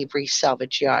the Avery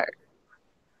salvage yard.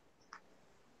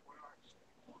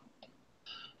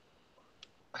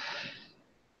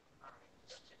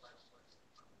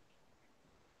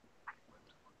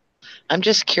 I'm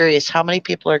just curious how many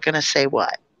people are going to say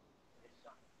what.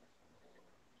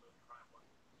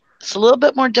 It's a little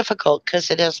bit more difficult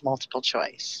because it is multiple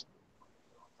choice.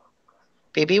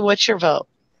 Baby, what's your vote?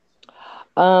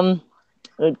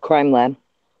 Crime lab.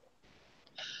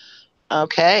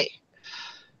 Okay.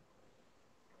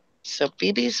 So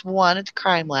BB's 1 at the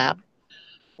crime lab.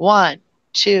 1,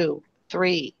 2,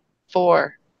 3,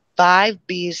 4, 5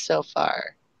 B's so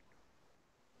far.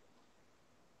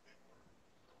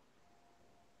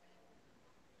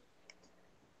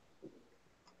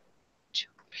 Two,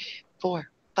 4,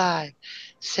 5,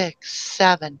 6,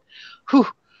 7. Whew.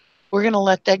 We're going to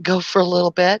let that go for a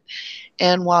little bit.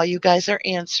 And while you guys are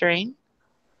answering,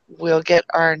 we'll get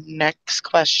our next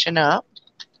question up.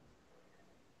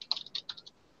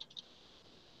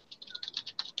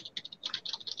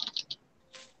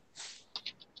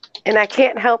 And I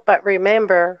can't help but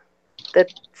remember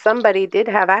that somebody did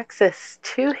have access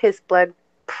to his blood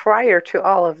prior to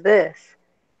all of this.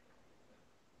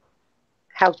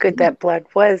 How good that blood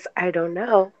was, I don't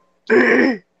know.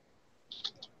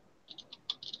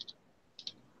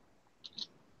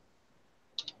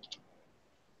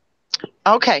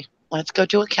 Okay, let's go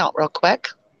do a count real quick.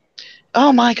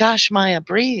 Oh my gosh, Maya,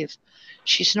 breathe.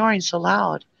 She's snoring so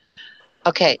loud.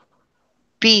 Okay,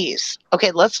 B's.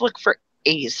 Okay, let's look for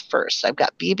A's first. I've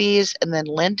got BB's, and then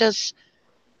Linda's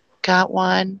got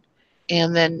one,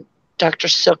 and then Dr.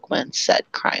 Sookman said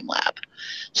crime lab.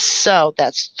 So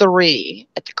that's 3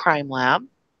 at the crime lab.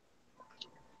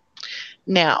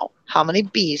 Now, how many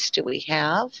B's do we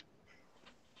have?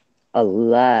 A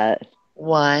lot.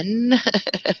 1,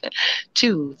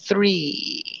 2,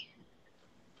 3,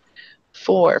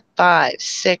 4, 5,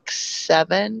 6,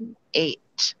 7,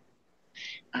 8.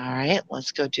 All right,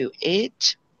 let's go do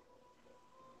 8.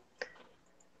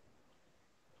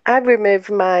 I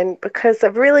removed mine because I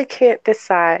really can't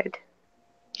decide.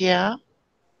 Yeah.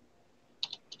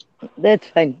 That's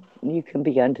fine. You can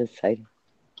be undecided.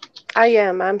 I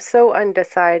am. I'm so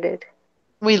undecided.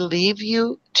 We leave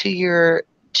you to your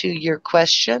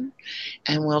question,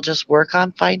 and we'll just work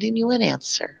on finding you an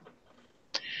answer.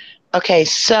 Okay,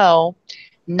 so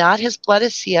not his blood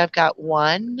is C. I've got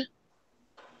 1.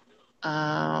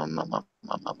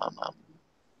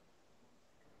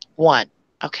 1.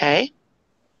 Okay.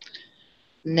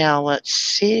 Now let's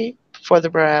see. Before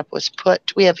the wrap was put,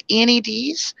 do we have any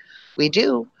D's? We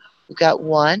do. We've got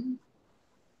 1.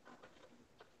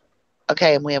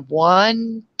 Okay, and we have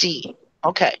 1 D.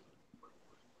 Okay.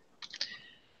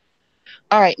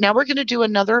 All right, now we're going to do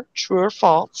another true or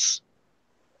false.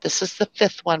 This is the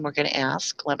 5th one we're going to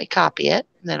ask. Let me copy it,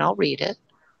 and then I'll read it.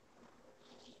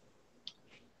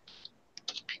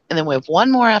 And then we have 1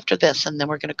 more after this, and then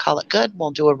we're going to call it good.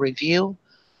 We'll do a review.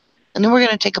 And then we're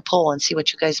going to take a poll and see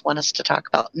what you guys want us to talk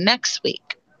about next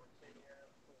week.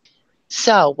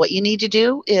 So what you need to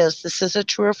do is, this is a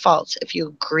true or false. If you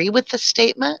agree with the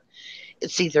statement,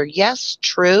 it's either yes,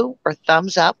 true, or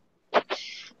thumbs up.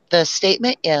 The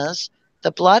statement is,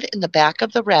 the blood in the back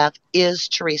of the Rev is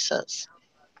Teresa's.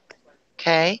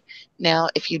 Okay. Now,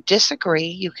 if you disagree,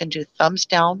 you can do thumbs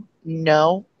down,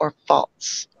 no, or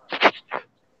false.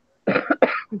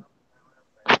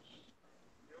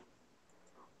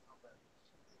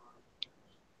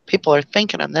 People are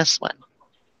thinking on this one.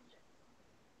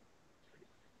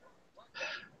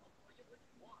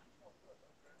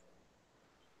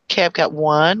 Okay, I've got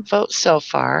 1 vote so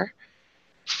far.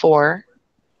 4.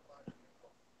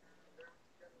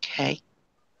 Okay.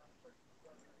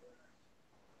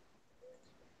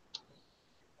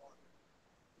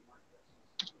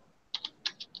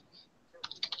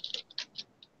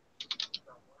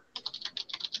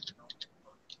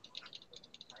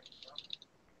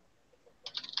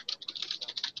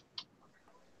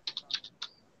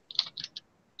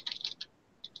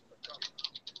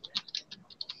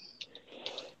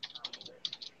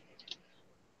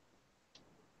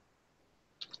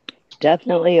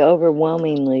 Definitely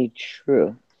overwhelmingly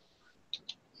true.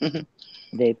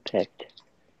 They picked.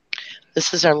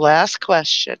 This is our last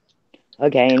question.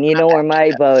 Okay, and you know where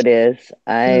my vote is.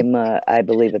 I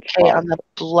believe it's false. Okay, on the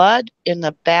blood in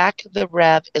the back of the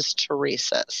Rev is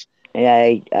Teresa's.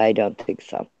 I don't think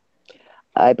so.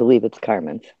 I believe it's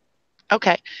Carmen's.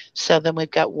 Okay, so then we've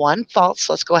got 1 false.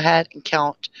 Let's go ahead and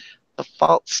count the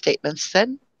false statements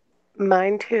then.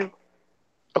 Mine too.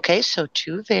 Okay, so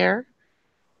 2 there.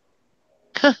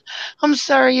 I'm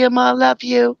sorry, Emma. I love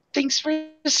you. Thanks for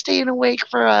staying awake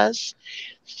for us.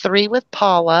 3 with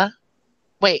Paula.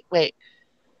 Wait.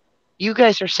 You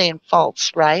guys are saying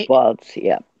false, right? False,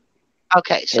 yeah.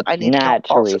 Okay, so it's I need to count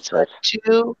false. So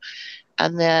 2,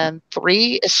 and then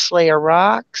 3 is Slayer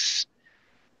Rocks.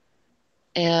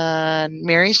 And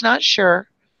Mary's not sure.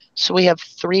 So we have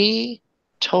 3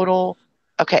 total.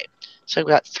 Okay, so we've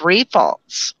got 3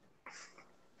 false.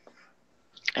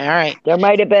 All right. There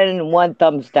might have been 1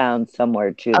 thumbs down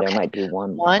somewhere too. Okay. There might be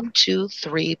 1. 1, 2,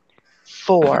 3,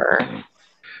 4,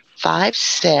 5,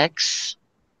 6,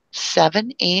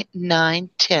 7, 8, 9,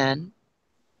 10,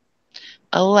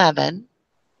 11,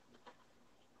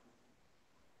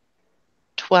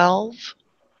 12,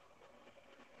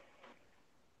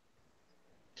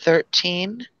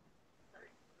 13.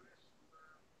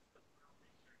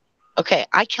 Okay,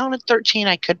 I counted 13.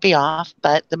 I could be off,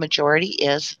 but the majority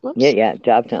is. Whoops. Yeah,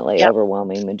 definitely. Yep.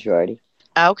 Overwhelming majority.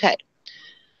 Okay.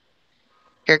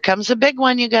 Here comes a big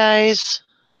one, you guys.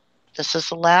 This is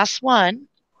the last one.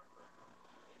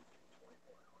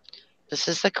 This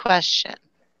is the question.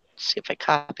 Let's see if I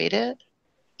copied it.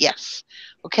 Yes.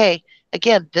 Okay.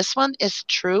 Again, this one is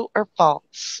true or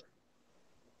false.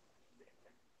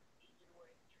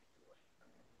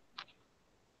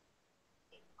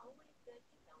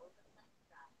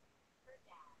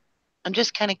 I'm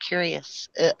just kind of curious.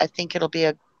 I think it'll be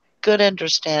a good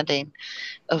understanding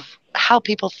of how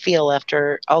people feel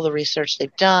after all the research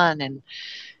they've done and,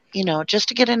 just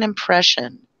to get an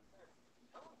impression.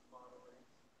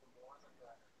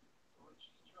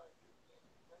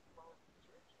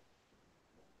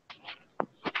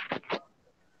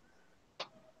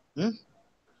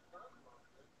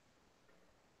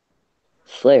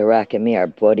 Slayer Rock and me are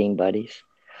boating buddies.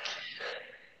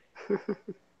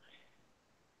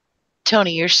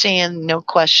 Tony, you're saying no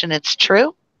question it's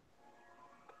true?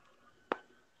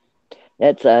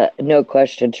 That's a no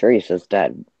question. Teresa's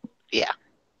dead. Yeah.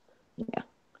 Yeah.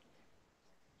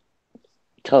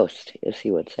 Toast, as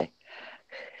he would say.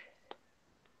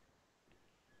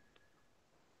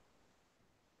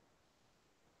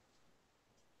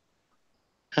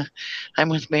 I'm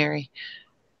with Mary.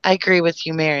 I agree with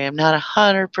you, Mary. I'm not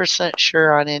 100%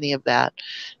 sure on any of that.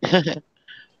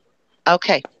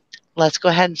 Okay, let's go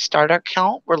ahead and start our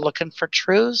count. We're looking for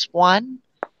trues. 1,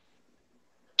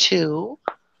 2,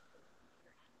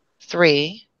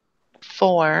 3,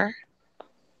 4,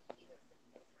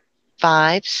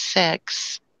 5,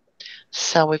 6.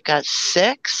 So we've got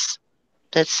 6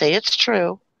 that say it's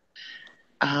true.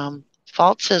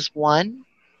 False is 1.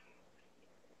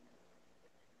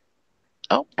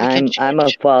 Oh, I'm a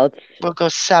false. We'll go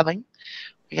 7.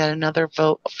 We got another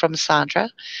vote from Sandra.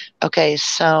 Okay,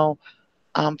 so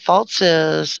false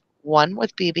is 1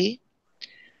 with BB,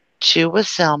 2 with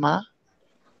Selma,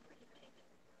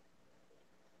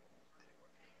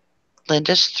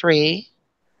 Linda's 3,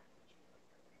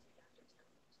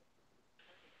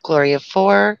 Gloria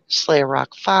 4, Slayer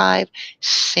Rock 5,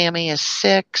 Sammy is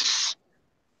 6.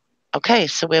 Okay,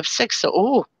 so we have 6.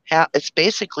 So, it's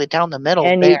basically down the middle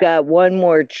And there. you got one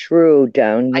more true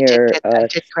down here. I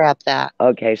did grab that.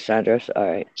 Okay, Sandra's. All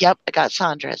right. Yep, I got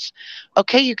Sandra's.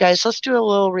 Okay, you guys, let's do a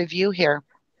little review here.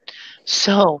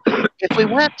 So, if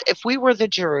we were the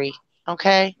jury,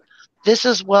 okay, this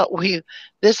is where we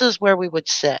would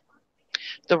sit.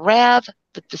 The RAV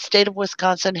that the state of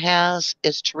Wisconsin has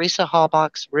is Teresa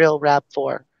Halbach's real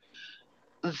RAV4.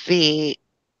 The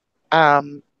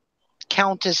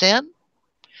count is in,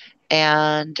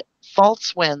 and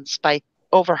false wins by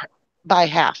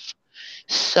half.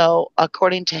 So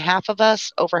according to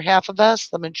over half of us,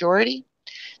 the majority,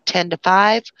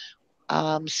 10-5,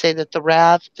 say that the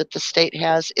RAV that the state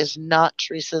has is not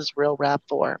Teresa's real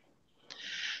RAV4.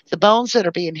 The bones that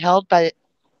are being held by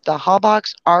the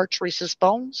Halbachs are Teresa's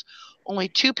bones. Only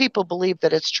 2 people believe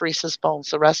that it's Teresa's bones.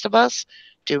 The rest of us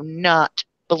do not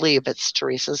believe it's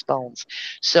Teresa's bones.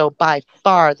 So by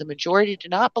far, the majority do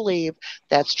not believe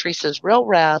that's Teresa's real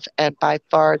RAV, and by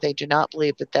far, they do not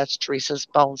believe that that's Teresa's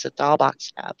bones that the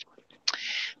Halbachs have.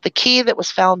 The key that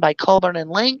was found by Colburn and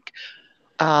Link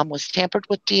was tampered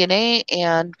with DNA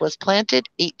and was planted.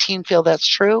 18 feel that's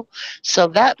true. So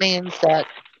that means that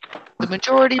the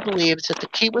majority believes that the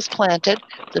key was planted,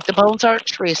 that the bones aren't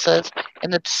Teresa's,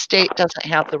 and that the state doesn't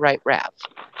have the right RAV.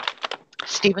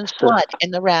 Steven's blood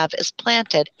in the RAV is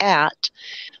planted at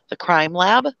the crime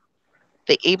lab,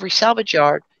 the Avery salvage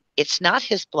yard. It's not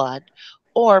his blood,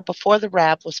 or before the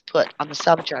RAV was put on the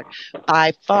salvage yard.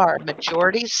 By far,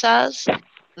 majority says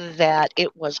that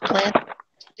it was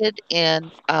planted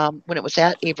in when it was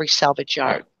at Avery salvage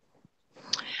yard.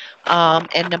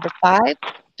 And number 5,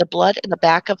 the blood in the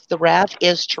back of the RAV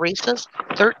is Teresa's.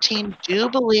 13 do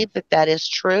believe that that is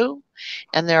true,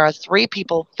 and there are 3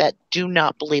 people that do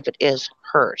not believe it is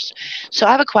hers. So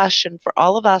I have a question for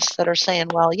all of us that are saying,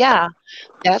 well, yeah,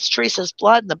 that's Teresa's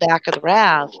blood in the back of the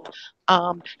RAV.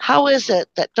 How is it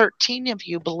that 13 of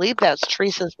you believe that's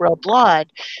Teresa's real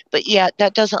blood, but yet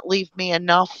that doesn't leave me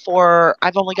enough for,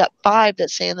 I've only got 5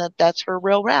 that's saying that that's her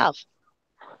real RAV?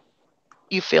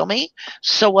 You feel me?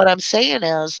 So what I'm saying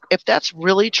is, if that's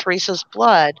really Teresa's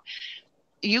blood,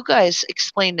 you guys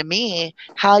explain to me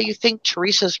how you think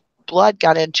Teresa's blood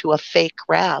got into a fake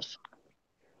RAV.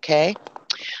 Okay?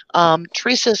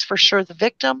 Teresa is for sure the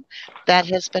victim that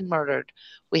has been murdered.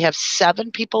 We have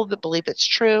 7 people that believe it's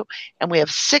true, and we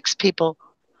have 6 people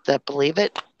that believe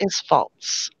it is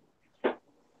false.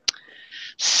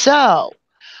 So,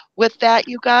 with that,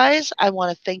 you guys, I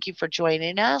want to thank you for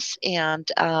joining us and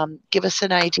give us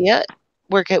an idea.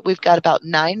 we've got about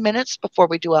 9 minutes before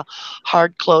we do a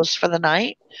hard close for the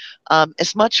night.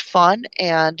 As much fun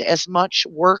and as much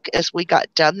work as we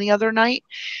got done the other night,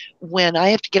 when I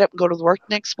have to get up and go to work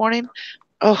next morning,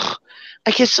 oh,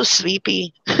 I get so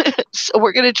sleepy. So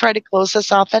we're going to try to close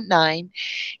this off at 9.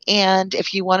 And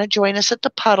if you want to join us at the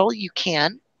puddle, you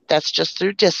can. That's just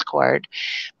through Discord.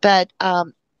 But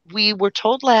we were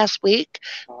told last week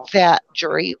that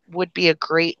jury would be a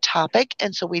great topic.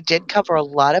 And so we did cover a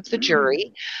lot of the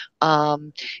jury.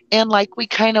 And like we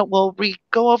kind of will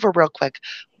go over real quick.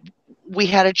 We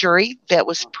had a jury that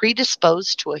was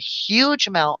predisposed to a huge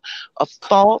amount of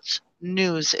false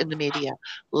news in the media,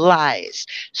 lies.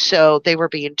 So they were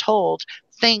being told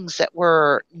things that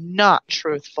were not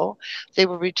truthful. They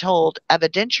were being told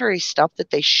evidentiary stuff that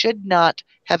they should not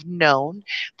have known,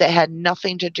 that had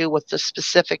nothing to do with the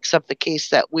specifics of the case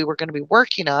that we were going to be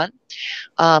working on.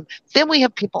 Then we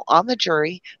have people on the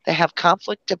jury that have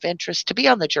conflict of interest to be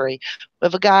on the jury. We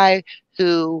have a guy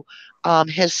who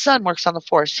his son works on the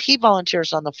force. He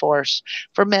volunteers on the force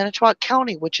for Manitowoc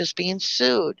County, which is being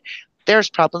sued. There's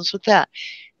problems with that.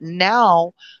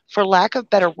 Now, for lack of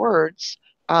better words,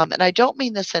 and I don't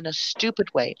mean this in a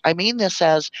stupid way, I mean this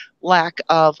as lack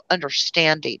of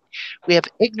understanding. We have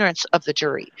ignorance of the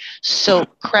jury. So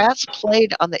Kratz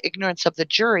played on the ignorance of the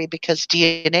jury because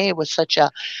DNA was such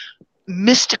a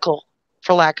mystical,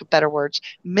 for lack of better words,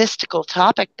 mystical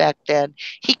topic back then.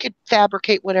 He could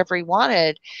fabricate whatever he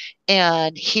wanted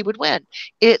and he would win.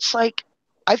 It's like,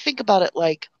 I think about it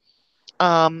like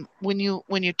when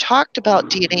you talked about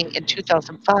DNA in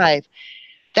 2005,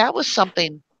 that was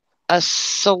something a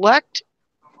select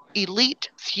elite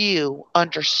few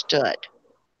understood.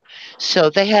 So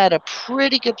they had a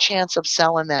pretty good chance of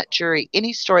selling that jury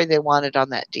any story they wanted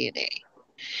on that DNA.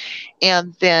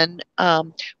 And then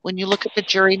when you look at the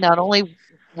jury, not only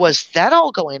was that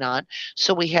all going on,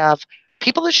 so we have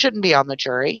people that shouldn't be on the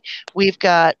jury. We've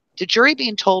got the jury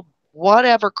being told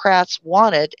whatever Kratz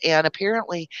wanted, and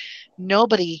apparently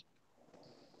nobody.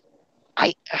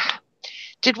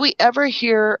 Did we ever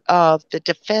hear of the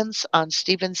defense on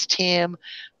Steven's team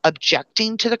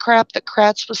objecting to the crap that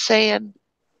Kratz was saying?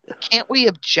 Can't we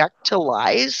object to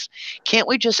lies? Can't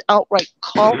we just outright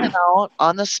call him out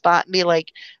on the spot and be like,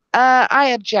 I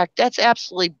object. That's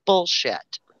absolutely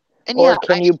bullshit. And or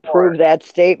can you prove that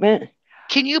statement?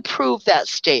 Can you prove that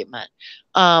statement?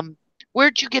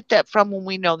 Where'd you get that from when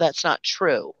we know that's not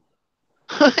true?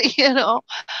 You know?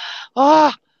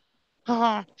 Oh,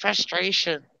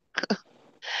 frustration.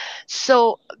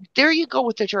 So there you go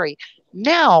with the jury.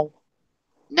 Now,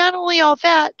 not only all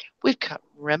that, we've got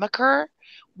Remaker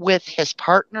with his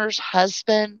partner's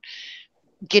husband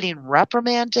getting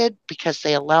reprimanded because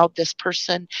they allowed this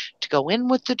person to go in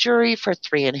with the jury for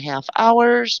 3.5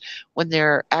 hours when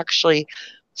they're actually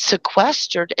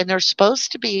sequestered and they're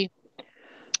supposed to be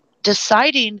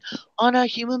deciding on a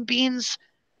human being's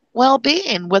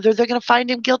well-being, whether they're going to find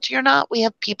him guilty or not. We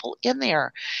have people in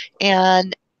there.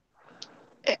 And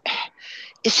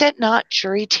is that not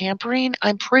jury tampering?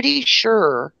 I'm pretty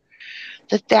sure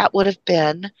that would have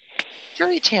been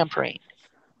jury tampering.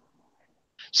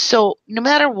 So no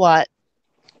matter what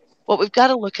we've got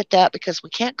to look at that, because we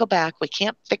can't go back. We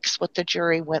can't fix what the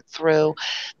jury went through,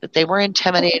 that they were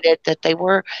intimidated, that they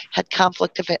had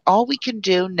conflict of it. All we can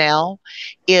do now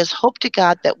is hope to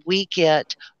God that we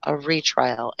get a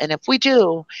retrial. And if we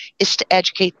do, is to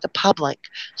educate the public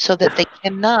so that they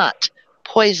cannot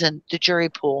poison the jury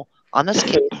pool on this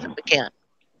case again.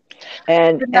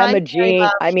 And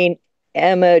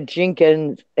Emma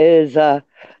Jenkins is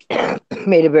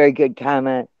made a very good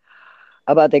comment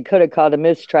about they could have called a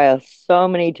mistrial so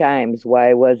many times.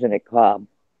 Why wasn't it called?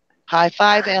 High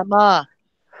five, Emma.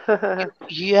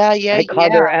 Yeah. I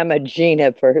called her Emma Jean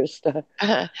at first.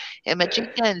 Emma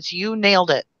Jenkins, you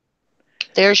nailed it.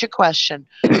 There's your question.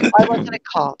 Why wasn't it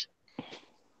called?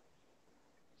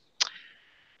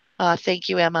 Thank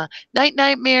you, Emma.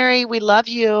 Night, Mary. We love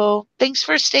you. Thanks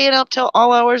for staying up till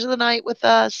all hours of the night with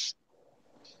us.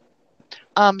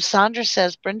 Sandra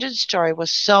says, Brendan's story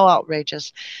was so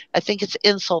outrageous. I think it's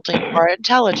insulting to our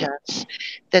intelligence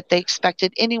that they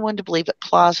expected anyone to believe it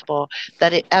plausible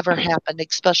that it ever happened,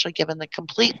 especially given the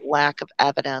complete lack of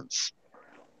evidence.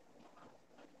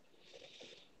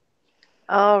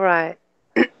 All right.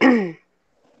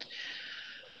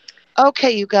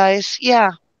 Okay, you guys.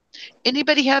 Yeah.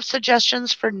 Anybody have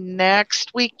suggestions for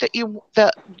next week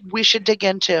that we should dig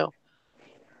into?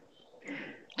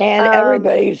 And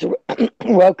everybody's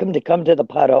welcome to come to the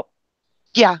puddle.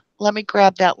 Yeah, let me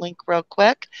grab that link real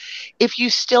quick. If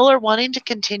you still are wanting to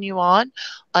continue on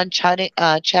chatting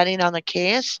on the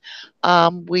case,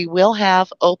 we will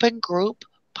have open group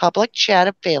public chat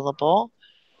available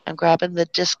I'm grabbing the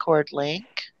Discord link.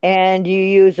 And you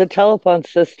use a telephone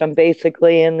system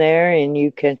basically in there, and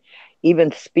you can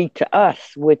even speak to us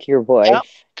with your voice. Yep.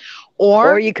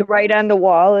 Or you could write on the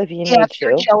wall if you need if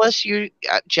you're to. jealous,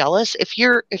 jealous. If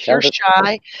you're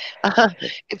shy,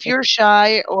 if you're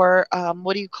shy, or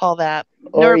what do you call that?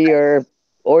 Nervous.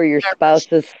 Or your spouse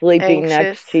is sleeping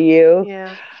next to you.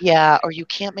 Yeah, or you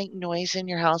can't make noise in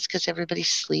your house because everybody's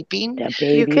sleeping. The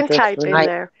babies you can type asleep. in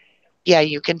there. Yeah,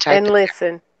 you can type and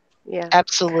listen. Yeah,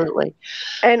 absolutely.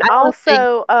 and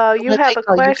also you have a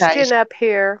question up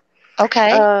here.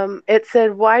 Okay. It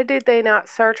said, why did they not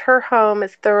search her home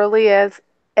as thoroughly as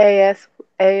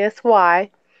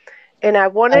ASY? And I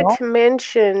wanted to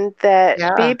mention that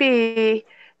BB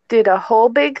did a whole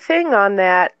big thing on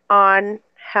that, on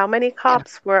how many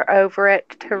cops were over at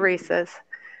Teresa's.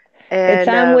 And,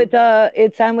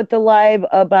 it's on with the live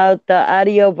about the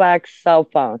AudioVox cell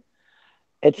phone.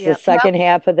 It's the second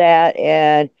half of that,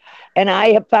 and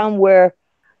I have found where.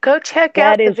 Go check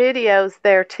out the videos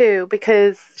there too,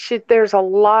 because there's a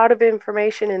lot of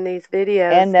information in these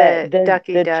videos, and that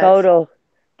Ducky does.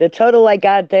 The total I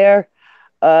got there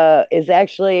is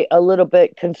actually a little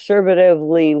bit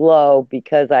conservatively low,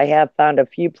 because I have found a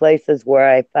few places where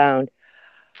I found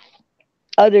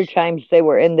other times they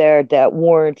were in there that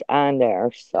weren't on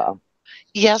there. So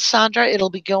yes, Sandra, it'll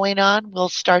be going on. We'll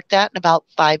start that in about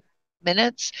 5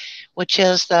 minutes, which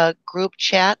is the group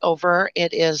chat over.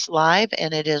 It is live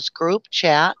and it is group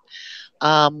chat.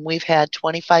 We've had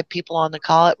 25 people on the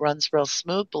call. It runs real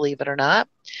smooth, believe it or not.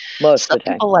 Some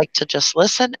people like to just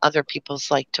listen. Other people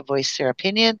like to voice their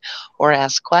opinion or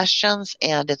ask questions.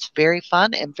 And it's very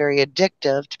fun and very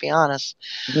addictive, to be honest.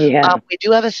 Yeah. We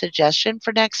do have a suggestion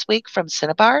for next week from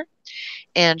Cinnabar.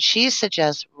 And she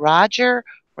suggests Roger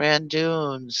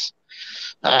Randoons.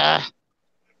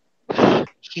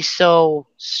 He's so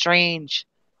strange.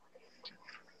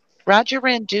 Roger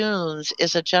Randoons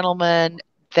is a gentleman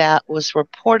that was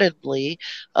reportedly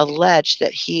alleged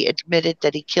that he admitted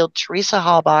that he killed Teresa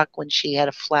Halbach when she had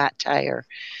a flat tire.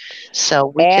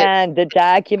 So the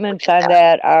documents on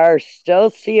that are still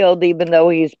sealed, even though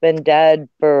he's been dead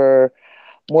for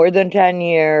more than 10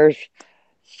 years.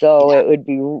 So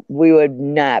we would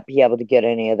not be able to get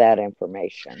any of that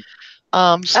information.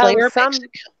 Slayer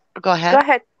go ahead. Go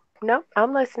ahead. No,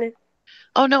 I'm listening.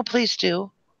 Oh no, please do.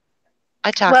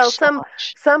 I talk so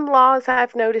much. Some laws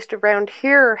I've noticed around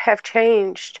here have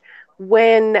changed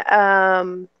when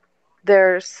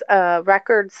there's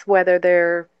records,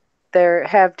 whether they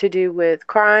have to do with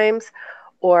crimes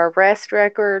or arrest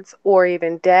records or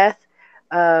even death.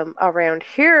 Around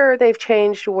here, they've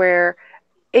changed where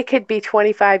it could be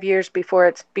 25 years before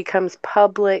it becomes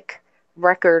public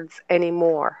records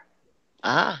anymore.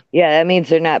 Yeah, that means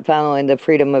they're not following the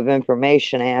Freedom of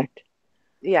Information Act.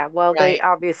 Yeah, well, they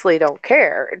obviously don't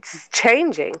care. It's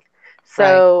changing.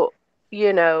 So,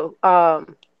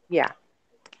 yeah.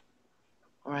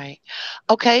 Right.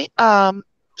 Okay.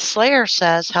 Slayer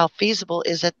says, how feasible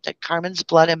is it that Carmen's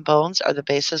blood and bones are the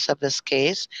basis of this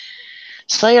case?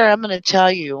 Slayer, I'm going to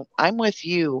tell you, I'm with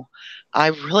you. I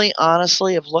really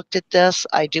honestly have looked at this.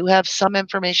 I do have some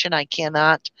information I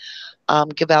cannot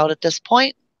give out at this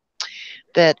point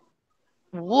that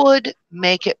would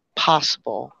make it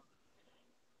possible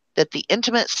that the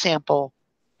intimate sample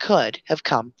could have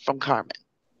come from Carmen.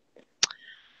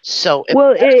 So,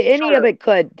 any of it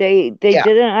could. They did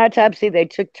an autopsy. They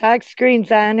took tox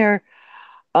screens on her.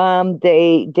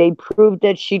 They proved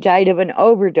that she died of an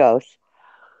overdose.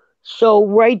 So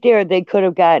right there, they could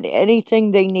have gotten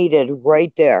anything they needed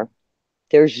right there.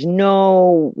 There's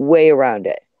no way around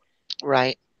it.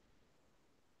 Right.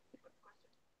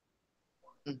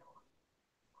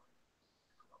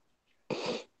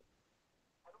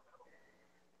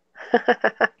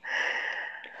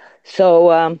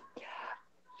 So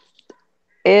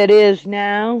it is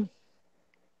now,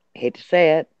 I hate to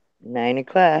say it,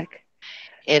 9:00.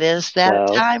 It is that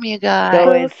time, you guys.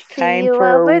 So it's time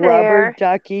for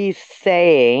Rubberducky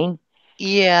saying.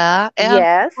 Yeah.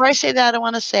 And before I say that, I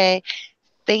want to say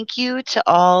thank you to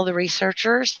all the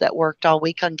researchers that worked all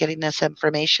week on getting this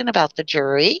information about the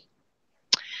jury.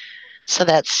 So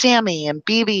that's Sammy and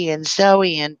BB and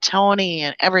Zoe and Tony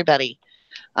and everybody.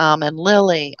 And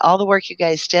Lily, all the work you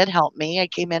guys did helped me. I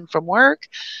came in from work.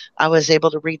 I was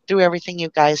able to read through everything you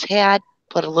guys had,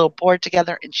 put a little board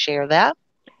together and share that.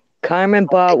 Carmen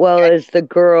Botwell is the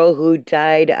girl who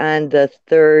died on the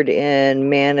 3rd in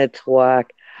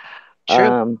Manitowoc.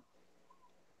 True.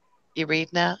 You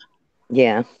reading that?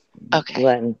 Yeah.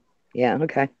 Okay. Yeah,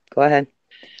 okay. Go ahead.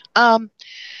 And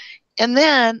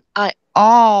then I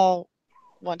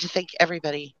want to thank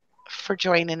everybody for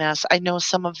joining us. I know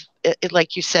some of it,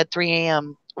 like you said, 3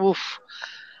 a.m. Oof.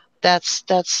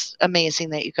 That's amazing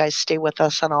that you guys stay with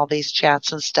us on all these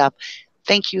chats and stuff.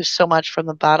 Thank you so much from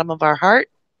the bottom of our heart.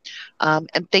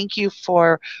 And thank you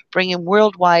for bringing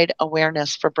worldwide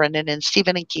awareness for Brendan and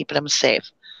Stephen and keeping them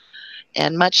safe.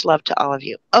 And much love to all of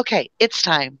you. Okay, it's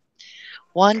time.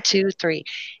 1, 2, 3.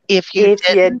 If you If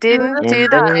you didn't do didn't the do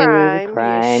the crime,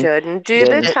 crime, you shouldn't do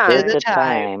the shouldn't do time. the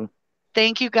time.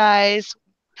 Thank you guys.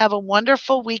 Have a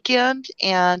wonderful weekend.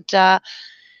 And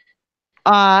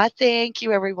thank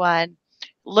you, everyone.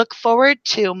 Look forward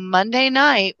to Monday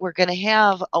night. We're going to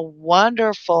have a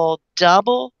wonderful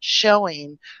double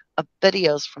showing of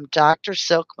videos from Dr.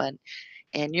 Silkman.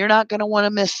 And you're not going to want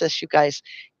to miss this, you guys.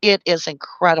 It is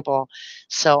incredible.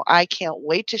 So I can't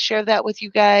wait to share that with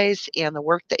you guys. And the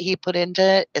work that he put into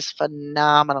it is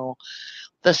phenomenal.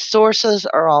 The sources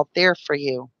are all there for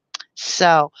you.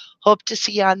 So hope to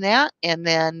see you on that. And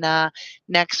then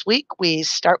next week, we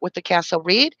start with the CASO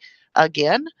read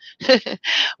again.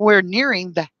 We're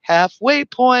nearing the halfway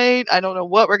point. I don't know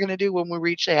what we're going to do when we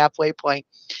reach the halfway point.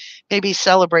 Maybe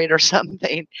celebrate or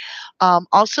something.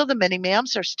 Also, the mini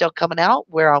MAMs are still coming out.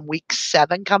 We're on week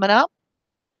 7 coming up.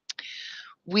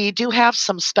 We do have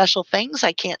some special things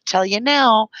I can't tell you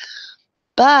now,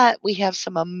 but we have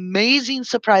some amazing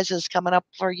surprises coming up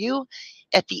for you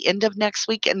at the end of next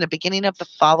week and the beginning of the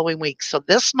following week. So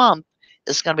this month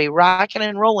is going to be rocking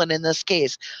and rolling in this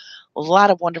case. A lot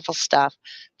of wonderful stuff.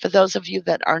 For those of you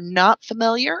that are not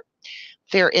familiar,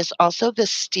 there is also the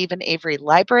Steven Avery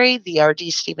Library, the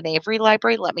RD Steven Avery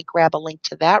Library. Let me grab a link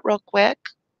to that real quick.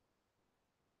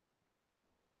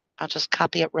 I'll just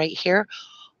copy it right here.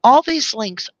 All these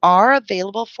links are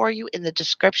available for you in the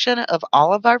description of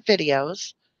all of our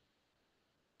videos.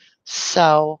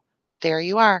 So there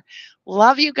you are.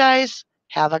 Love you guys.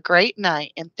 Have a great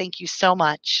night, and thank you so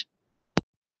much.